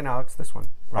 hi, Nathan, Alex, this one.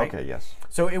 Right? Okay, yes.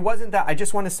 So it wasn't that, I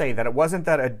just want to say that it wasn't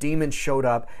that a demon showed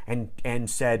up and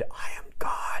said, I am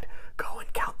God, go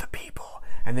and count the people.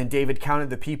 And then David counted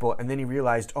the people, and then he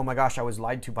realized, oh my gosh, I was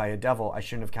lied to by a devil. I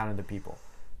shouldn't have counted the people.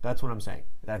 That's what I'm saying.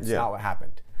 That's not what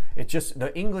happened. It's just,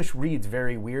 the English reads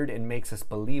very weird and makes us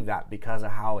believe that because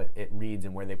of how it reads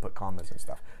and where they put commas and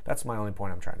stuff. That's my only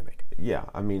point I'm trying to make. Yeah,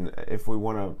 I mean, if we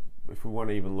want to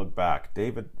even look back,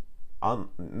 David,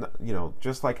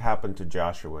 just like happened to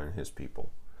Joshua and his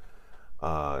people.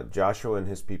 Joshua and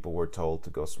his people were told to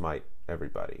go smite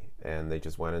everybody, and they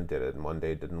just went and did it, and one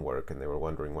day it didn't work, and they were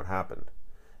wondering what happened.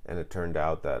 And it turned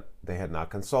out that they had not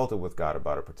consulted with God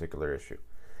about a particular issue.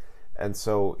 And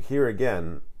so here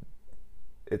again,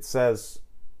 it says,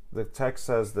 the text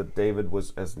says that David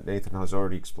was, as Nathan has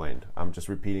already explained, I'm just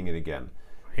repeating it again.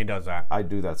 He does that. I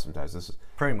do that sometimes. This is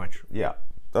pretty much. Yeah.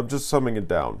 I'm just summing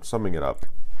it up.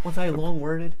 Was I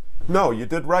long-worded? No, you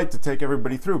did right to take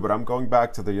everybody through, but I'm going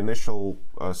back to the initial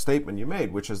statement you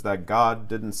made, which is that God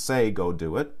didn't say go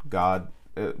do it.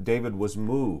 David was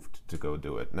moved to go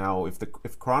do it. Now,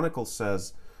 if Chronicles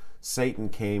says Satan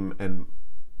came and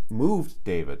moved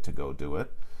David to go do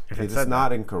it, it is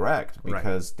not incorrect,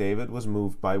 because David was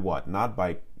moved by what?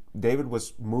 David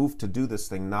was moved to do this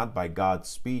thing not by God's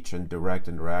speech and direct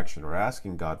interaction or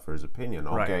asking God for his opinion.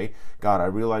 Okay, God, I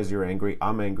realize you're angry.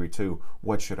 I'm angry too.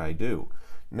 What should I do?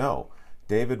 No,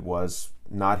 David was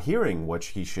not hearing what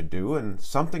he should do, and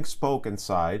something spoke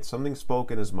inside, something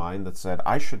spoke in his mind that said,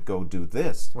 I should go do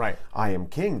this. Right. I am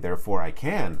king, therefore I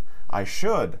can. I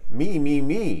should.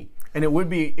 Me. And it would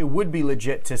be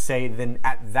legit to say then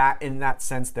in that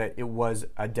sense that it was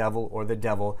a devil or the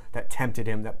devil that tempted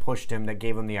him, that pushed him, that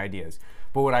gave him the ideas.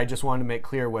 But what I just wanted to make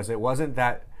clear was it wasn't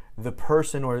that the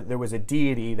person or there was a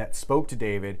deity that spoke to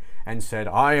David and said,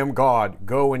 I am God,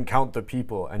 go and count the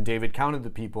people. And David counted the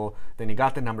people, then he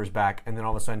got the numbers back, and then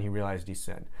all of a sudden he realized he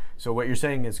sinned. So what you're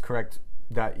saying is correct,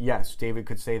 that yes, David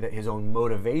could say that his own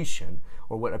motivation,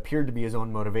 or what appeared to be his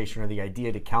own motivation, or the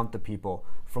idea to count the people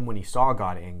from when he saw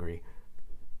God angry,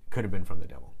 could have been from the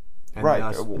devil. And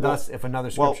thus, if another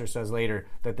scripture says later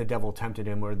that the devil tempted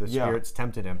him or the spirits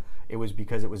tempted him, it was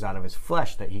because it was out of his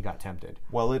flesh that he got tempted.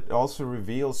 Well, it also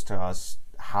reveals to us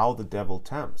how the devil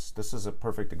tempts. This is a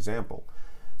perfect example.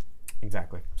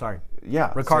 Exactly. Sorry.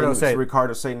 Yeah. Ricardo,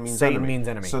 Satan means enemy. means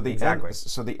enemy. So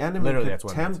the enemy literally could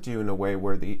tempt you in a way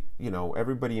where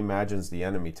everybody imagines the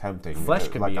enemy tempting. Flesh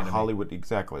could like be a enemy.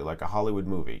 Like a Hollywood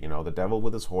movie. The devil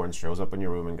with his horns shows up in your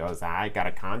room and goes, I got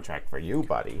a contract for you,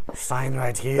 buddy. Sign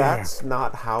right here. That's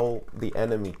not how the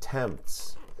enemy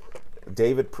tempts.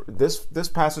 David, this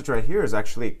passage right here is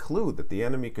actually a clue that the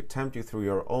enemy could tempt you through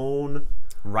your own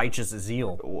righteous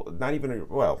zeal. Not even,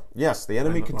 yes, the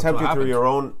enemy can tempt you through your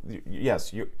own,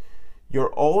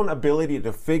 your own ability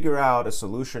to figure out a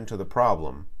solution to the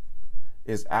problem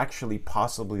is actually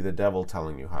possibly the devil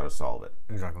telling you how to solve it.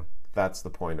 Exactly. That's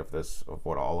the point of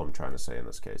what all I'm trying to say in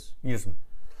this case. Yes,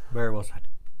 very well said.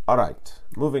 All right,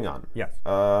 moving on. Yes.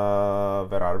 Where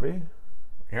are we?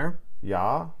 Here?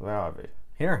 Yeah, where are we?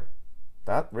 Here.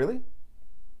 That, really?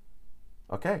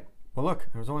 Okay. Well, look,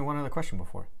 there was only one other question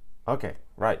before. Okay,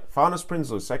 right. Faunus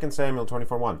Prinsloo, 2 Samuel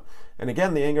 24:1. And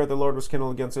again, the anger of the Lord was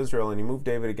kindled against Israel, and he moved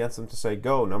David against them to say,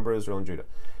 Go, number Israel and Judah.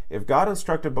 If God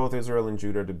instructed both Israel and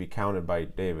Judah to be counted by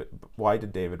David, why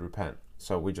did David repent?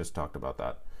 So we just talked about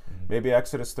that. Mm-hmm. Maybe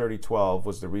Exodus 30:12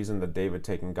 was the reason that David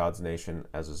taken God's nation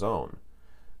as his own.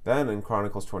 Then in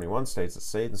Chronicles 21 states that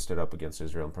Satan stood up against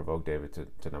Israel and provoked David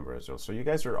to number Israel. So you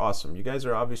guys are awesome. You guys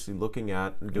are obviously looking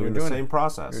at and doing the same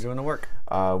process. You're doing the work.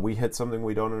 We hit something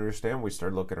we don't understand. We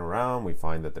start looking around. We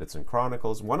find that it's in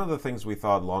Chronicles. One of the things we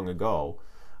thought long ago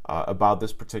about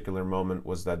this particular moment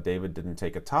was that David didn't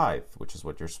take a tithe, which is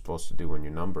what you're supposed to do when you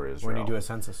number Israel. When you do a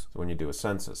census. When you do a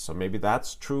census. So maybe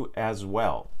that's true as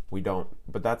well. We don't,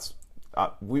 but that's...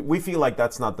 we feel like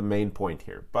that's not the main point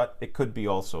here, but it could be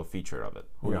also a feature of it.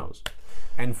 Who knows?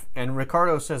 And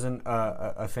Ricardo says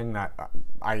a thing that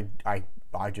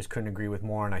I just couldn't agree with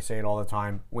more, and I say it all the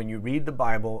time. When you read the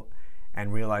Bible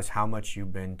and realize how much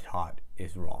you've been taught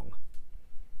is wrong,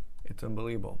 it's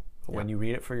unbelievable. But when you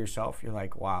read it for yourself, you're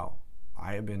like, wow,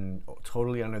 I have been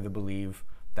totally under the belief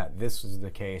that this is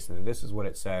the case, that this is what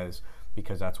it says,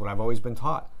 because that's what I've always been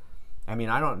taught. I mean,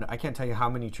 I can't tell you how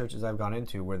many churches I've gone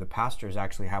into where the pastors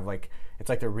actually have it's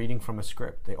like they're reading from a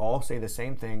script. They all say the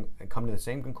same thing and come to the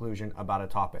same conclusion about a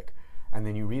topic. and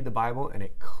then you read the Bible and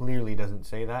it clearly doesn't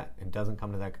say that and doesn't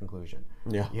come to that conclusion.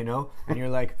 Yeah. You know? And you're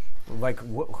like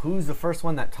who's the first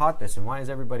one that taught this, and why is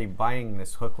everybody buying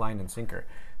this hook, line, and sinker?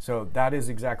 So that is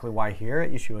exactly why here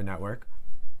at Yeshua Network,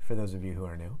 for those of you who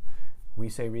are new, we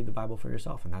say read the Bible for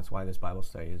yourself, and that's why this Bible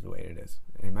study is the way it is.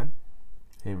 Amen?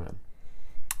 Amen.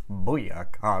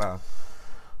 Booyakara.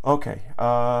 Okay.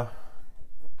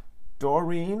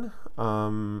 Doreen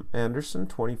Anderson,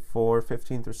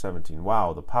 24:15 through 17.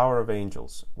 Wow, the power of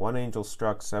angels. One angel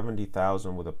struck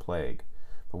 70,000 with a plague.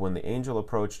 But when the angel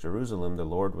approached Jerusalem, the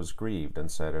Lord was grieved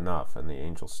and said, enough, and the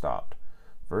angel stopped.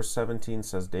 Verse 17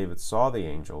 says, David saw the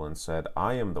angel and said,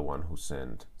 I am the one who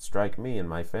sinned. Strike me and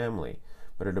my family.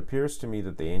 But it appears to me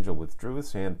that the angel withdrew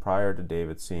his hand prior to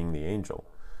David seeing the angel.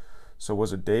 So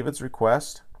was it David's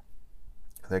request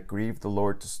that grieved the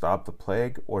Lord to stop the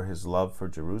plague, or his love for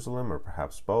Jerusalem, or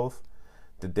perhaps both?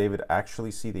 Did David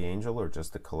actually see the angel, or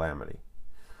just the calamity?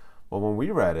 Well, when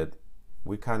we read it,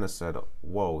 we kind of said,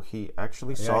 whoa, he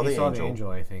actually saw the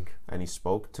angel, I think. And he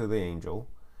spoke to the angel,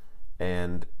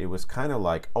 and it was kind of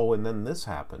like, oh, and then this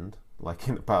happened, like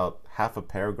in about half a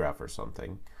paragraph or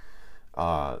something.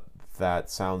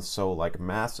 That sounds so like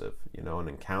massive, you know, an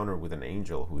encounter with an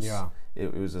angel who's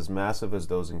it was as massive as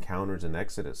those encounters in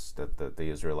Exodus that the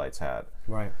Israelites had.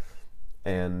 Right.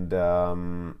 And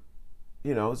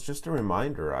you know, it's just a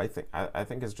reminder. I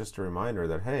think it's just a reminder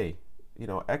that, hey, you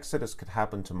know, Exodus could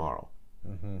happen tomorrow.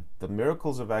 Mm-hmm. The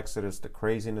miracles of Exodus, the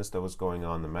craziness that was going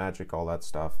on, the magic, all that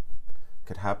stuff,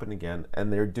 could happen again,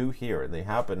 and they're due here, and they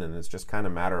happen, and it's just kind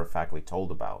of matter-of-factly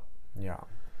told about. Yeah.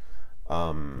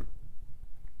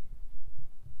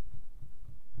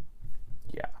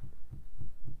 Yeah.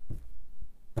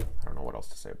 I don't know what else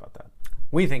to say about that.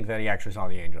 We think that he actually saw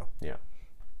the angel. Yeah.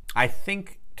 I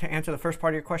think, to answer the first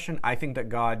part of your question, I think that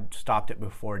God stopped it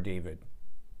before David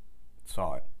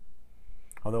saw it.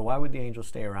 Although, why would the angel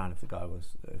stay around if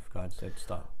God said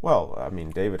stop? Well, I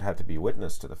mean, David had to be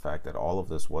witness to the fact that all of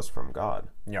this was from God.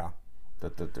 Yeah.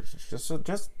 That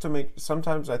just to make,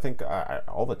 sometimes I think,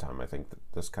 all the time, I think that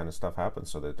this kind of stuff happens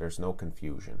so that there's no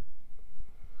confusion.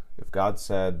 If God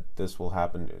said this will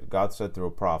happen, God said through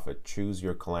a prophet, choose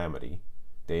your calamity.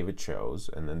 David chose,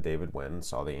 and then David went and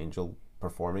saw the angel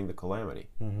performing the calamity.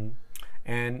 Mm-hmm.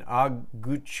 And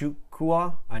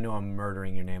Aguchukua, I know I'm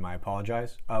murdering your name, I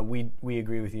apologize. We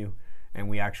agree with you, and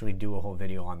we actually do a whole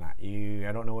video on that.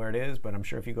 I don't know where it is, but I'm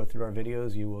sure if you go through our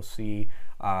videos, you will see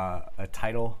a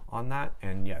title on that.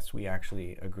 And yes, we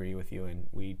actually agree with you, and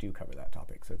we do cover that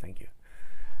topic, so thank you.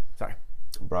 Sorry.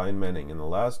 Brian Menning, in the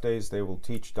last days they will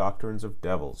teach doctrines of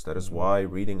devils. That is why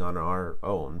reading on our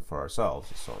own for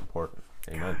ourselves is so important.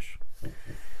 Amen. Gosh.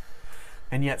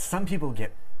 And yet some people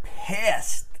get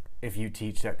pissed if you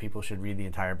teach that people should read the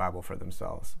entire Bible for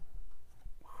themselves.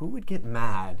 Who would get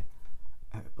mad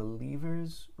at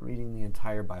believers reading the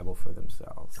entire Bible for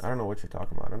themselves? I don't know what you're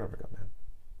talking about. I never got mad.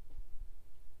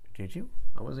 Did you?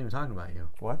 I wasn't even talking about you.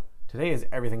 What? Today is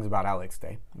Everything's About Alex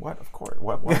Day. What? Of course.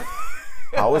 What?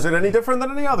 How is it any different than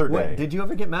any other day? What, did you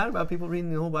ever get mad about people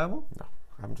reading the whole Bible? No,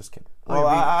 I'm just kidding. Well,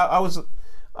 I was.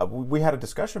 We had a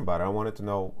discussion about it. I wanted to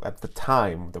know, at the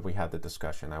time that we had the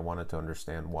discussion, I wanted to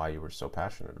understand why you were so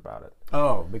passionate about it.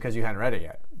 Oh, because you hadn't read it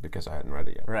yet. Because I hadn't read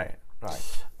it yet. Right.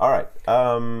 All right.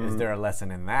 Is there a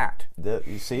lesson in that?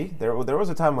 You see, there was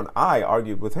a time when I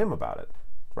argued with him about it,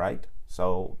 right?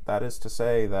 So that is to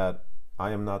say that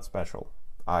I am not special.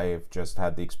 I have just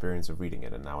had the experience of reading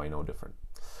it, and now I know different.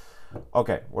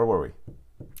 Okay, where were we?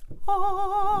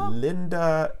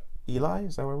 Linda Eli,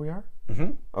 is that where we are?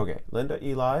 Mm-hmm. Okay, Linda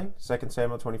Eli, 2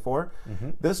 Samuel 24. Mm-hmm.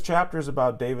 This chapter is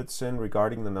about David's sin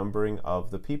regarding the numbering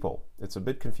of the people. It's a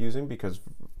bit confusing because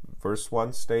verse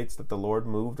 1 states that the Lord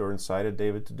moved or incited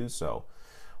David to do so.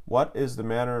 What is the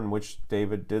manner in which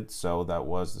David did so that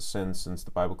was the sin, since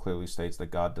the Bible clearly states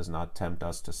that God does not tempt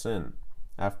us to sin?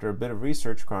 After a bit of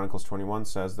research, Chronicles 21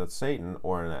 says that Satan,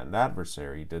 or an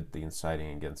adversary, did the inciting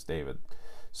against David.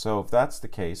 So if that's the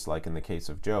case, like in the case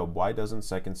of Job, why doesn't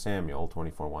 2 Samuel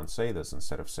 24:1 say this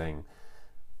instead of saying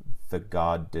that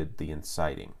God did the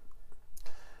inciting?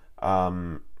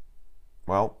 Well,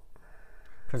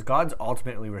 because God's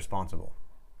ultimately responsible.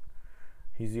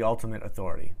 He's the ultimate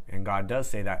authority. And God does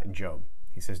say that in Job.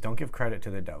 He says, don't give credit to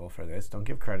the devil for this. Don't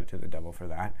give credit to the devil for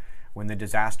that. When the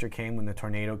disaster came, when the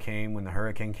tornado came, when the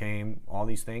hurricane came, all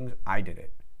these things, I did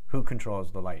it. Who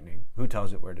controls the lightning? Who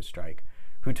tells it where to strike?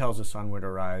 Who tells the sun where to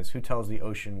rise? Who tells the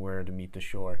ocean where to meet the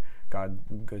shore?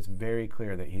 God goes very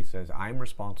clear that he says, I'm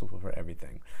responsible for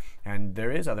everything. And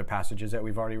there is other passages that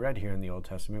we've already read here in the Old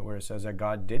Testament where it says that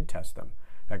God did test them,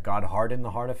 that God hardened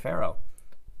the heart of Pharaoh.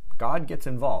 God gets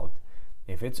involved.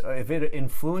 If it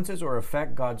influences or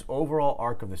affects God's overall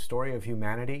arc of the story of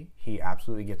humanity, he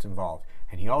absolutely gets involved.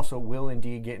 And he also will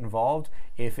indeed get involved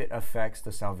if it affects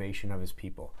the salvation of his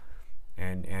people.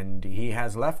 And he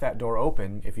has left that door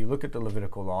open. If you look at the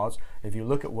Levitical laws, if you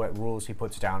look at what rules he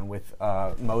puts down with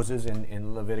Moses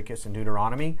in Leviticus and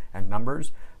Deuteronomy and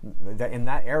Numbers, that in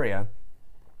that area,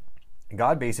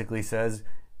 God basically says,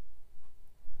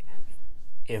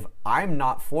 if I'm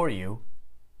not for you,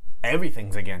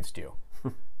 everything's against you.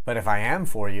 But if I am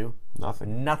for you,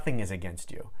 nothing is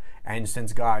against you. And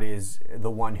since God is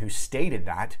the one who stated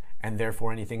that, and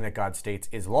therefore anything that God states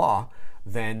is law,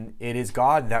 then it is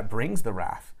God that brings the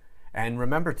wrath. And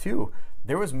remember too,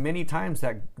 there was many times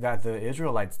that the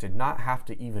Israelites did not have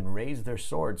to even raise their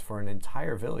swords for an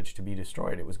entire village to be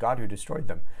destroyed. It was God who destroyed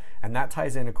them. And that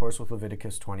ties in, of course, with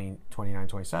Leviticus 20, 29,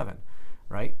 27,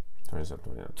 right? 27,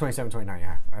 29. 27, 29,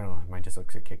 yeah. I don't know, my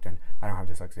dyslexia kicked in. I don't have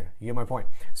dyslexia. You get my point.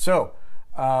 So,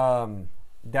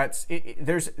 that's it.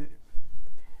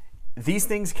 These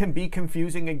things can be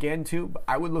confusing again too. But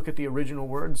I would look at the original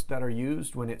words that are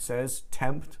used when it says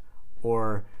tempt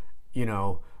or,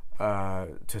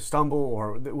 to stumble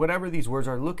or whatever these words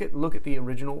are. Look at the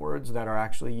original words that are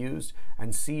actually used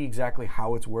and see exactly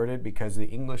how it's worded, because the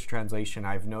English translation,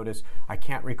 I've noticed, I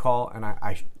can't recall, and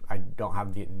I don't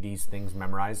have these things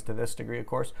memorized to this degree, of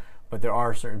course, but there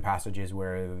are certain passages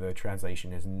where the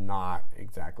translation is not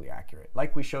exactly accurate,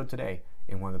 like we showed today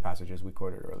in one of the passages we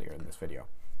quoted earlier in this video.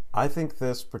 I think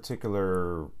this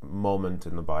particular moment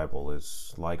in the Bible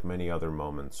is like many other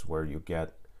moments where you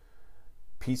get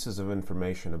pieces of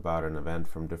information about an event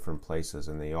from different places,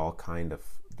 and they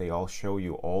all show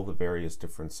you all the various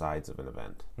different sides of an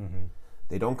event. Mm-hmm.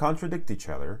 They don't contradict each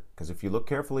other, because if you look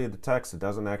carefully at the text, it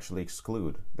doesn't actually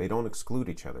exclude. They don't exclude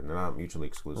each other. They're not mutually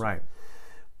exclusive. Right.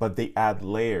 But they add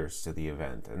layers to the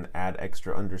event and add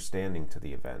extra understanding to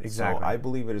the event. Exactly. So I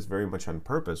believe it is very much on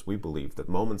purpose. We believe that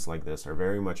moments like this are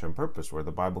very much on purpose, where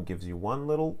the Bible gives you one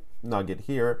little nugget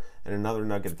here and another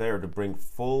nugget there to bring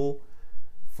full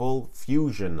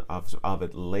fusion of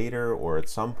it later, or at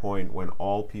some point when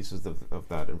all pieces of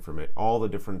that information, all the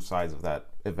different sides of that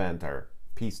event are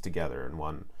pieced together in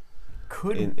one,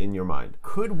 in your mind.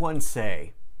 Could one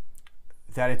say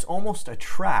that it's almost a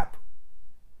trap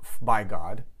by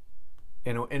God,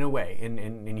 in a way,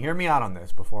 and hear me out on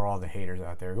this before all the haters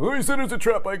out there, oh, he said it's a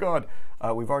trap by God.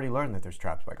 We've already learned that there's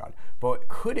traps by God. But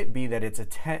could it be that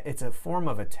it's a form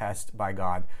of a test by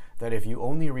God, that if you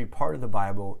only read part of the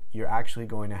Bible, you're actually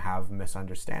going to have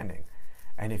misunderstanding?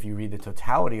 And if you read the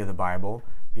totality of the Bible,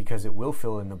 because it will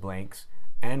fill in the blanks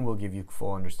and will give you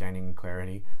full understanding and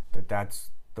clarity, that's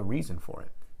the reason for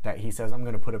it. That he says, I'm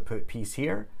going to put a piece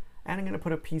here, and I'm going to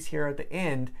put a piece here at the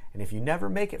end, and if you never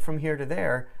make it from here to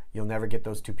there, you'll never get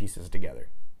those two pieces together.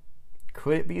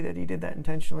 Could it be that he did that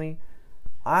intentionally?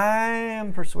 I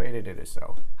am persuaded it is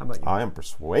so. How about you? I am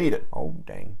persuaded. Oh,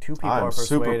 dang. Two people are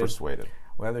persuaded. I'm super persuaded.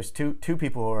 Well, there's two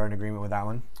people who are in agreement with that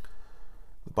one.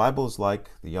 The Bible is like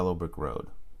the yellow brick road.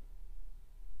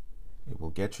 It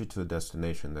will get you to a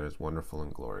destination that is wonderful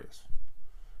and glorious,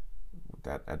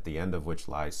 that at the end of which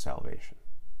lies salvation.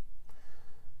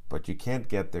 But you can't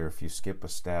get there if you skip a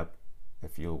step,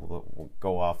 if you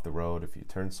go off the road, if you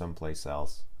turn someplace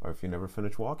else, or if you never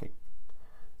finish walking.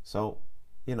 So,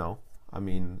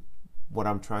 what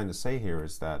I'm trying to say here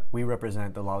is that we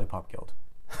represent the Lollipop Guild.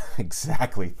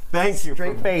 Exactly. Thank you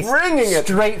for face. Bringing it.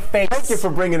 Straight face. Thank you for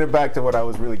bringing it back to what I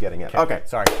was really getting at. Okay.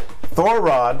 Sorry.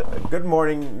 Thorrod, good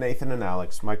morning, Nathan and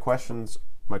Alex. My questions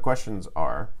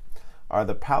are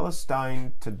the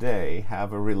Palestine today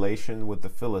have a relation with the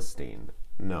Philistine?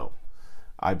 No.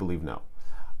 I believe no.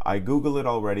 I Googled it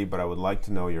already, but I would like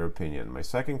to know your opinion. My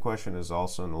second question is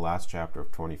also in the last chapter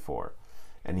of 24.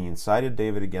 And he incited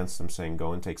David against them, saying,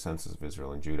 go and take census of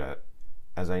Israel and Judah.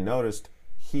 As I noticed,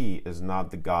 he is not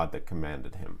the God that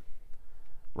commanded him.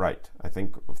 Right. I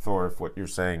think, Thor, if what you're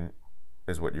saying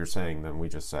is what you're saying, then we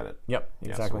just said it. Yep,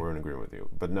 exactly. Yeah, so we're in agreement with you.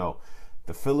 But no,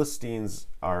 the Philistines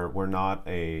were not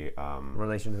a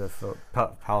relation to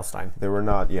the Palestine. They were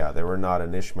not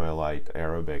an Ishmaelite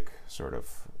Arabic sort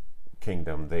of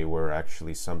kingdom. They were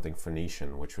actually something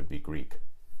Phoenician, which would be Greek,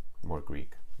 more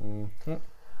Greek. Mm-hmm.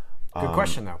 Good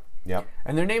question, though. Yep.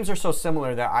 And their names are so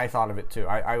similar that I thought of it too.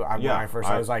 When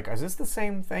I was like, is this the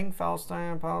same thing?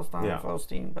 Palestine, yeah.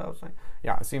 Palestine.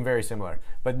 Yeah, it seemed very similar.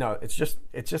 But no, it's just.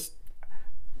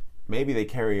 Maybe they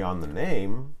carry on the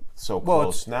name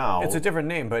close now. It's a different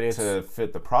name, but it's to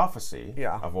fit the prophecy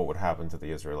of what would happen to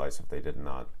the Israelites if they did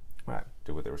not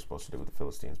do what they were supposed to do with the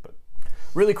Philistines. But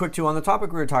really quick too, on the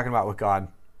topic we were talking about with God,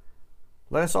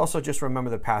 let us also just remember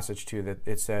the passage too, that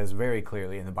it says very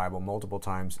clearly in the Bible multiple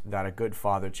times that a good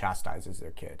father chastises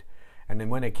their kid. And then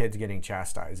when a kid's getting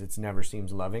chastised, it never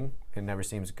seems loving. It never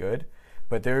seems good.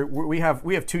 But we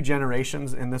have two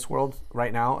generations in this world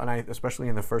right now, and especially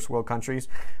in the first world countries,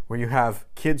 where you have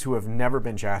kids who have never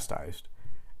been chastised,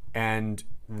 and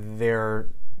they're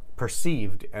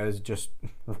perceived as just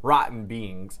rotten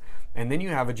beings. And then you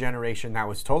have a generation that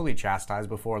was totally chastised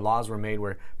before laws were made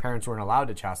where parents weren't allowed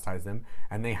to chastise them,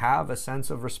 and they have a sense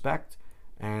of respect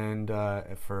and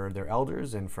for their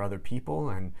elders and for other people,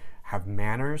 and have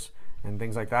manners and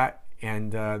things like that.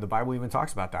 And the Bible even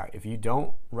talks about that. If you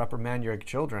don't reprimand your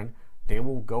children, they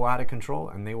will go out of control,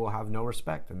 and they will have no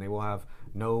respect, and they will have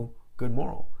no good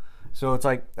moral. So it's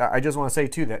like, I just want to say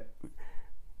too that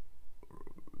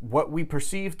what we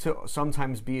perceive to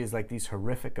sometimes be is like these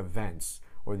horrific events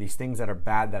or these things that are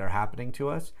bad that are happening to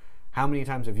us. How many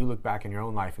times have you looked back in your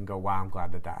own life and go, wow, I'm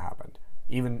glad that happened,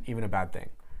 even a bad thing,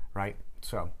 right?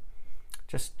 So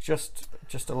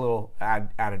just a little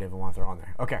additive I want to throw on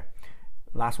there. Okay,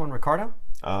 last one, Ricardo.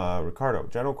 Ricardo,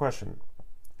 general question: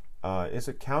 is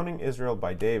it counting Israel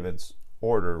by David's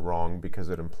order wrong because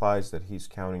it implies that he's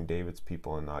counting David's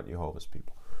people and not Jehovah's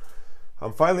people?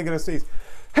 I'm finally gonna sneeze.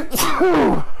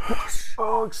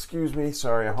 Oh, excuse me.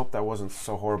 Sorry. I hope that wasn't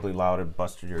so horribly loud it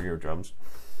busted your eardrums.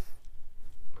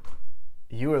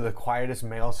 You are the quietest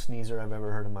male sneezer I've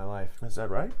ever heard in my life. Is that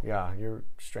right? Yeah, you're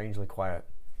strangely quiet.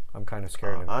 I'm kind of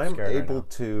scared. I'm scared able right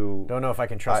to. Don't know if I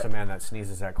can trust a man that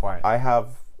sneezes that quiet. I have,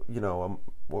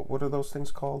 what are those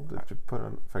things called that you put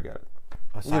on? Forget it.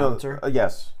 A silencer?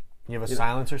 Yes. You have a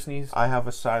silencer sneeze? I have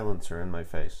a silencer in my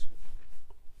face.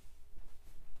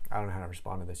 I don't know how to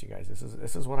respond to this, you guys.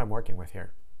 This is what I'm working with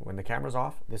here. When the camera's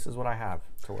off, this is what I have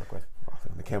to work with. Well,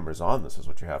 when the camera's on, this is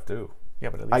what you have to. Yeah,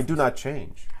 but at least I do not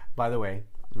change. By the way,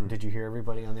 did you hear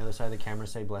everybody on the other side of the camera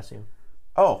say bless you?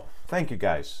 Oh, thank you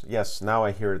guys. Yes, now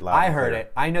I hear it loud. I heard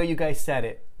it. I know you guys said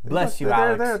it. Bless you,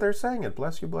 Alex. They're saying it.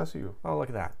 Bless you, bless you. Oh, look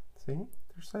at that. See?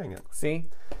 They're saying it. See?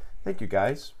 Thank you,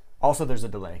 guys. Also, there's a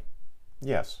delay.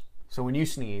 Yes. So when you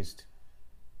sneezed,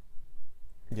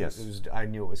 yes, I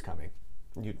knew it was coming.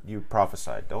 You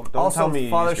prophesied. Don't also, tell me.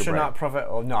 Father should not prophet.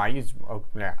 Oh no, I use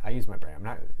my brain. I'm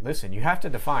not. Listen, you have to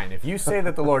define. If you say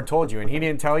that the Lord told you and He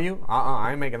didn't tell you,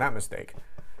 I ain't making that mistake.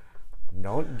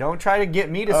 Don't try to get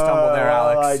me to stumble there,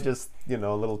 Alex. I just a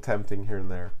little tempting here and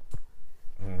there.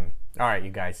 All right, you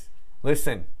guys,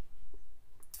 listen.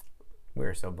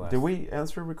 We're so blessed. Did we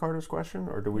answer Ricardo's question,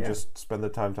 or did we just spend the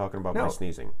time talking about my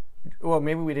sneezing? Well,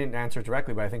 maybe we didn't answer it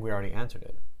directly, but I think we already answered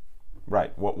it.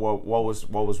 Right. What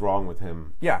was wrong with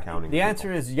him? Counting. The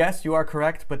answer is yes, you are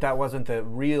correct, but that wasn't the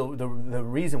real. The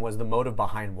reason was the motive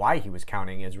behind why he was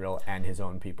counting Israel and his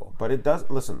own people. But it does.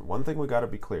 Listen, one thing we got to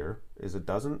be clear is it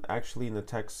doesn't actually in the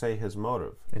text say his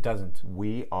motive. It doesn't.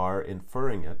 We are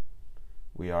inferring it.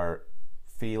 We are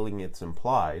feeling it's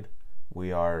implied.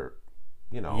 We are.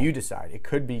 You decide. It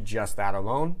could be just that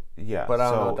alone. Yeah. But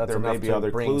I don't know if that's there enough may be to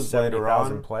other bring clues later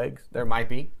 70,000 on. plagues. There might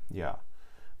be. Yeah.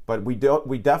 But we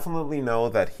definitely know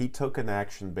that he took an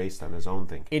action based on his own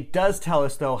thinking. It does tell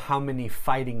us though how many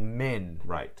fighting men.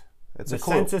 Right. It's the a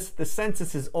clue. The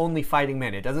census is only fighting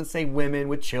men. It doesn't say women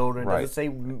with children. It doesn't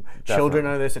say children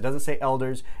of this. It doesn't say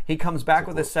elders. He comes back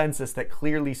with a census that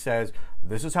clearly says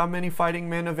this is how many fighting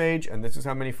men of age and this is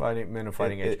how many men of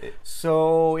fighting age.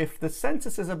 So if the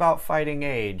census is about fighting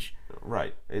age,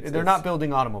 right, they're not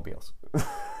building automobiles.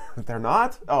 They're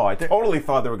not? Oh, I totally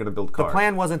thought they were going to build cars. The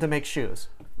plan wasn't to make shoes.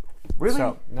 Really?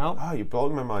 So, no. Oh, you're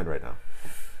blowing my mind right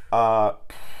now.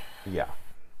 Yeah.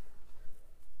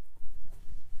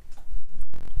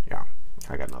 Yeah.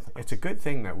 I got nothing. It's a good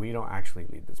thing that we don't actually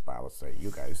lead this Bible study.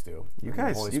 You guys do. You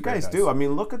guys do. I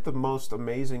mean, look at the most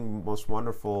amazing, most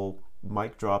wonderful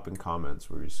mic dropping comments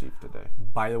we received today.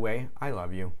 By the way, I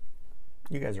love you.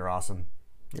 You guys are awesome.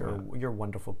 You're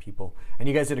wonderful people. And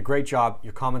you guys did a great job.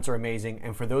 Your comments are amazing.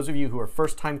 And for those of you who are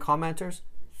first-time commenters,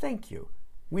 thank you.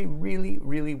 We really,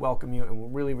 really welcome you, and we're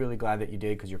really, really glad that you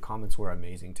did because your comments were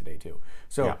amazing today too.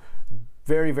 So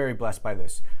very, very blessed by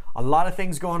this. A lot of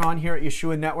things going on here at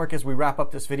Yeshua Network as we wrap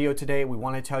up this video today. We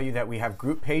want to tell you that we have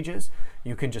group pages.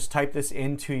 You can just type this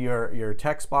into your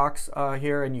text box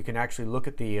here, and you can actually look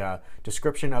at the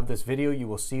description of this video. You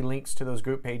will see links to those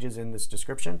group pages in this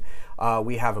description.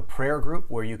 We have a prayer group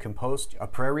where you can post a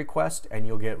prayer request and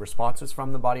you'll get responses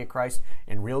from the body of Christ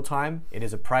in real time. It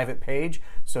is a private page,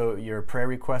 so your prayer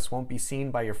requests won't be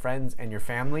seen by your friends and your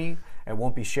family. It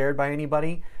won't be shared by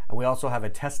anybody. And we also have a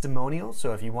testimonial,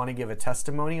 so if you want to give a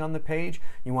testimony on the page,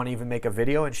 you want to even make a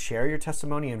video and share your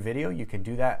testimony in video, you can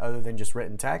do that other than just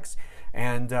written text.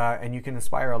 And you can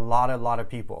inspire a lot of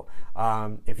people.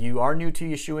 If you are new to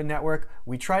Yeshua Network,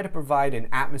 we try to provide an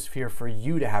atmosphere for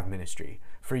you to have ministry,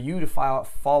 for you to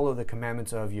follow the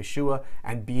commandments of Yeshua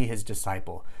and be his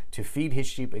disciple, to feed his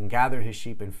sheep and gather his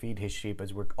sheep and feed his sheep,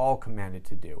 as we're all commanded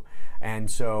to do. And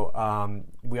so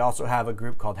we also have a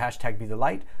group called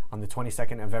 #BeTheLight on the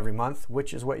 22nd of every month,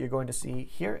 which is what you're going to see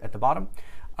here at the bottom.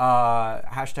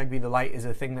 #BeTheLight is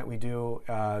a thing that we do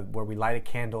where we light a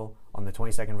candle on the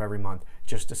 22nd of every month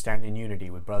just to stand in unity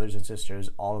with brothers and sisters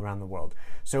all around the world.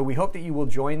 So we hope that you will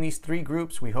join these 3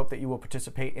 groups. We hope that you will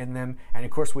participate in them. And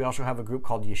of course, we also have a group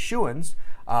called Yeshuans,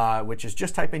 which is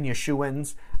just type in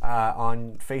Yeshuans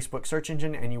on Facebook search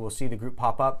engine and you will see the group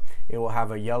pop up. It will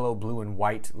have a yellow, blue, and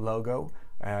white logo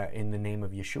in the name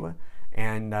of Yeshua.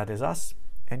 And that is us.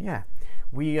 And yeah.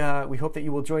 We hope that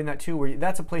you will join that too.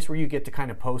 That's a place where you get to kind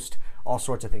of post all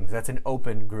sorts of things. That's an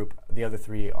open group. The other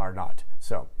 3 are not.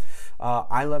 So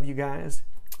I love you guys.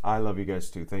 I love you guys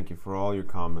too. Thank you for all your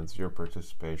comments, your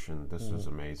participation. This is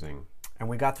amazing. And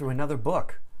we got through another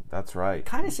book. That's right.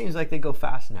 Kind of seems like they go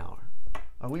fast now.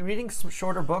 Are we reading some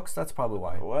shorter books? That's probably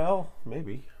why. Well,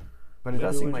 maybe. But it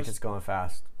does seem like it's going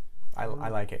fast. I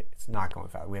like it. It's not going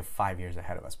fast. We have 5 years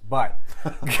ahead of us, but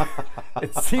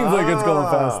it seems like it's going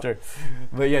faster.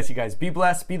 But yes, you guys, be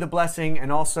blessed, be the blessing,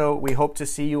 and also we hope to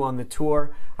see you on the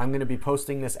tour. I'm going to be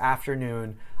posting this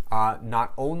afternoon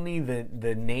not only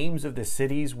the names of the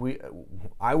cities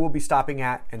I will be stopping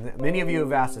at, and many of you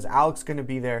have asked, is Alex going to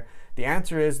be there? The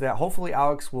answer is that hopefully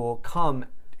Alex will come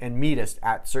and meet us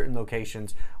at certain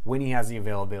locations when he has the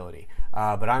availability.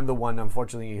 But I'm the one,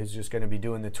 unfortunately, who's just going to be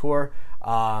doing the tour.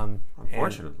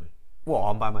 Unfortunately. Well,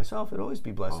 I'm by myself. It'd always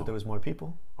be blessed if there was more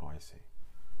people. Oh, I see.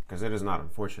 Because it is not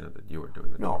unfortunate that you are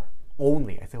doing the tour. No,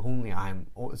 only. I think only I am.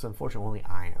 It's unfortunate only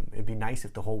I am. It'd be nice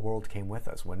if the whole world came with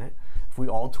us, wouldn't it? If we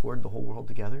all toured the whole world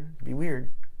together. It'd be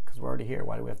weird because we're already here.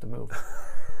 Why do we have to move?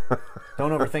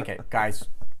 Don't overthink it, guys.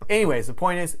 Anyways, the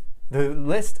point is, the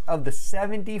list of the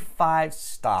 75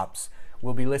 stops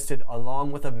will be listed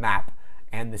along with a map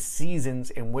and the seasons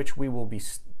in which we will be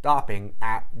stopping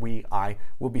at. I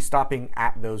will be stopping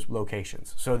at those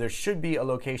locations. So there should be a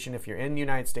location if you're in the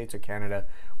United States or Canada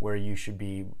where you should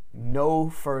be no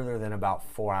further than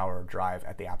about 4-hour drive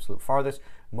at the absolute farthest,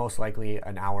 most likely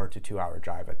an hour to 2-hour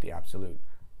drive at the absolute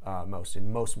most,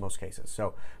 in most cases.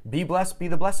 So be blessed, be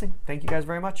the blessing. Thank you guys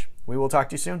very much. We will talk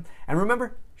to you soon. And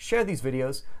remember, share these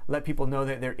videos. Let people know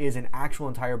that there is an actual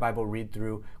entire Bible read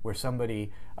through where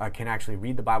somebody can actually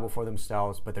read the Bible for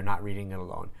themselves, but they're not reading it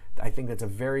alone. I think that's a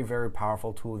very, very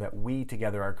powerful tool that we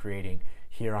together are creating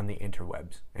here on the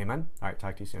interwebs. Amen. All right,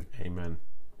 talk to you soon. Amen.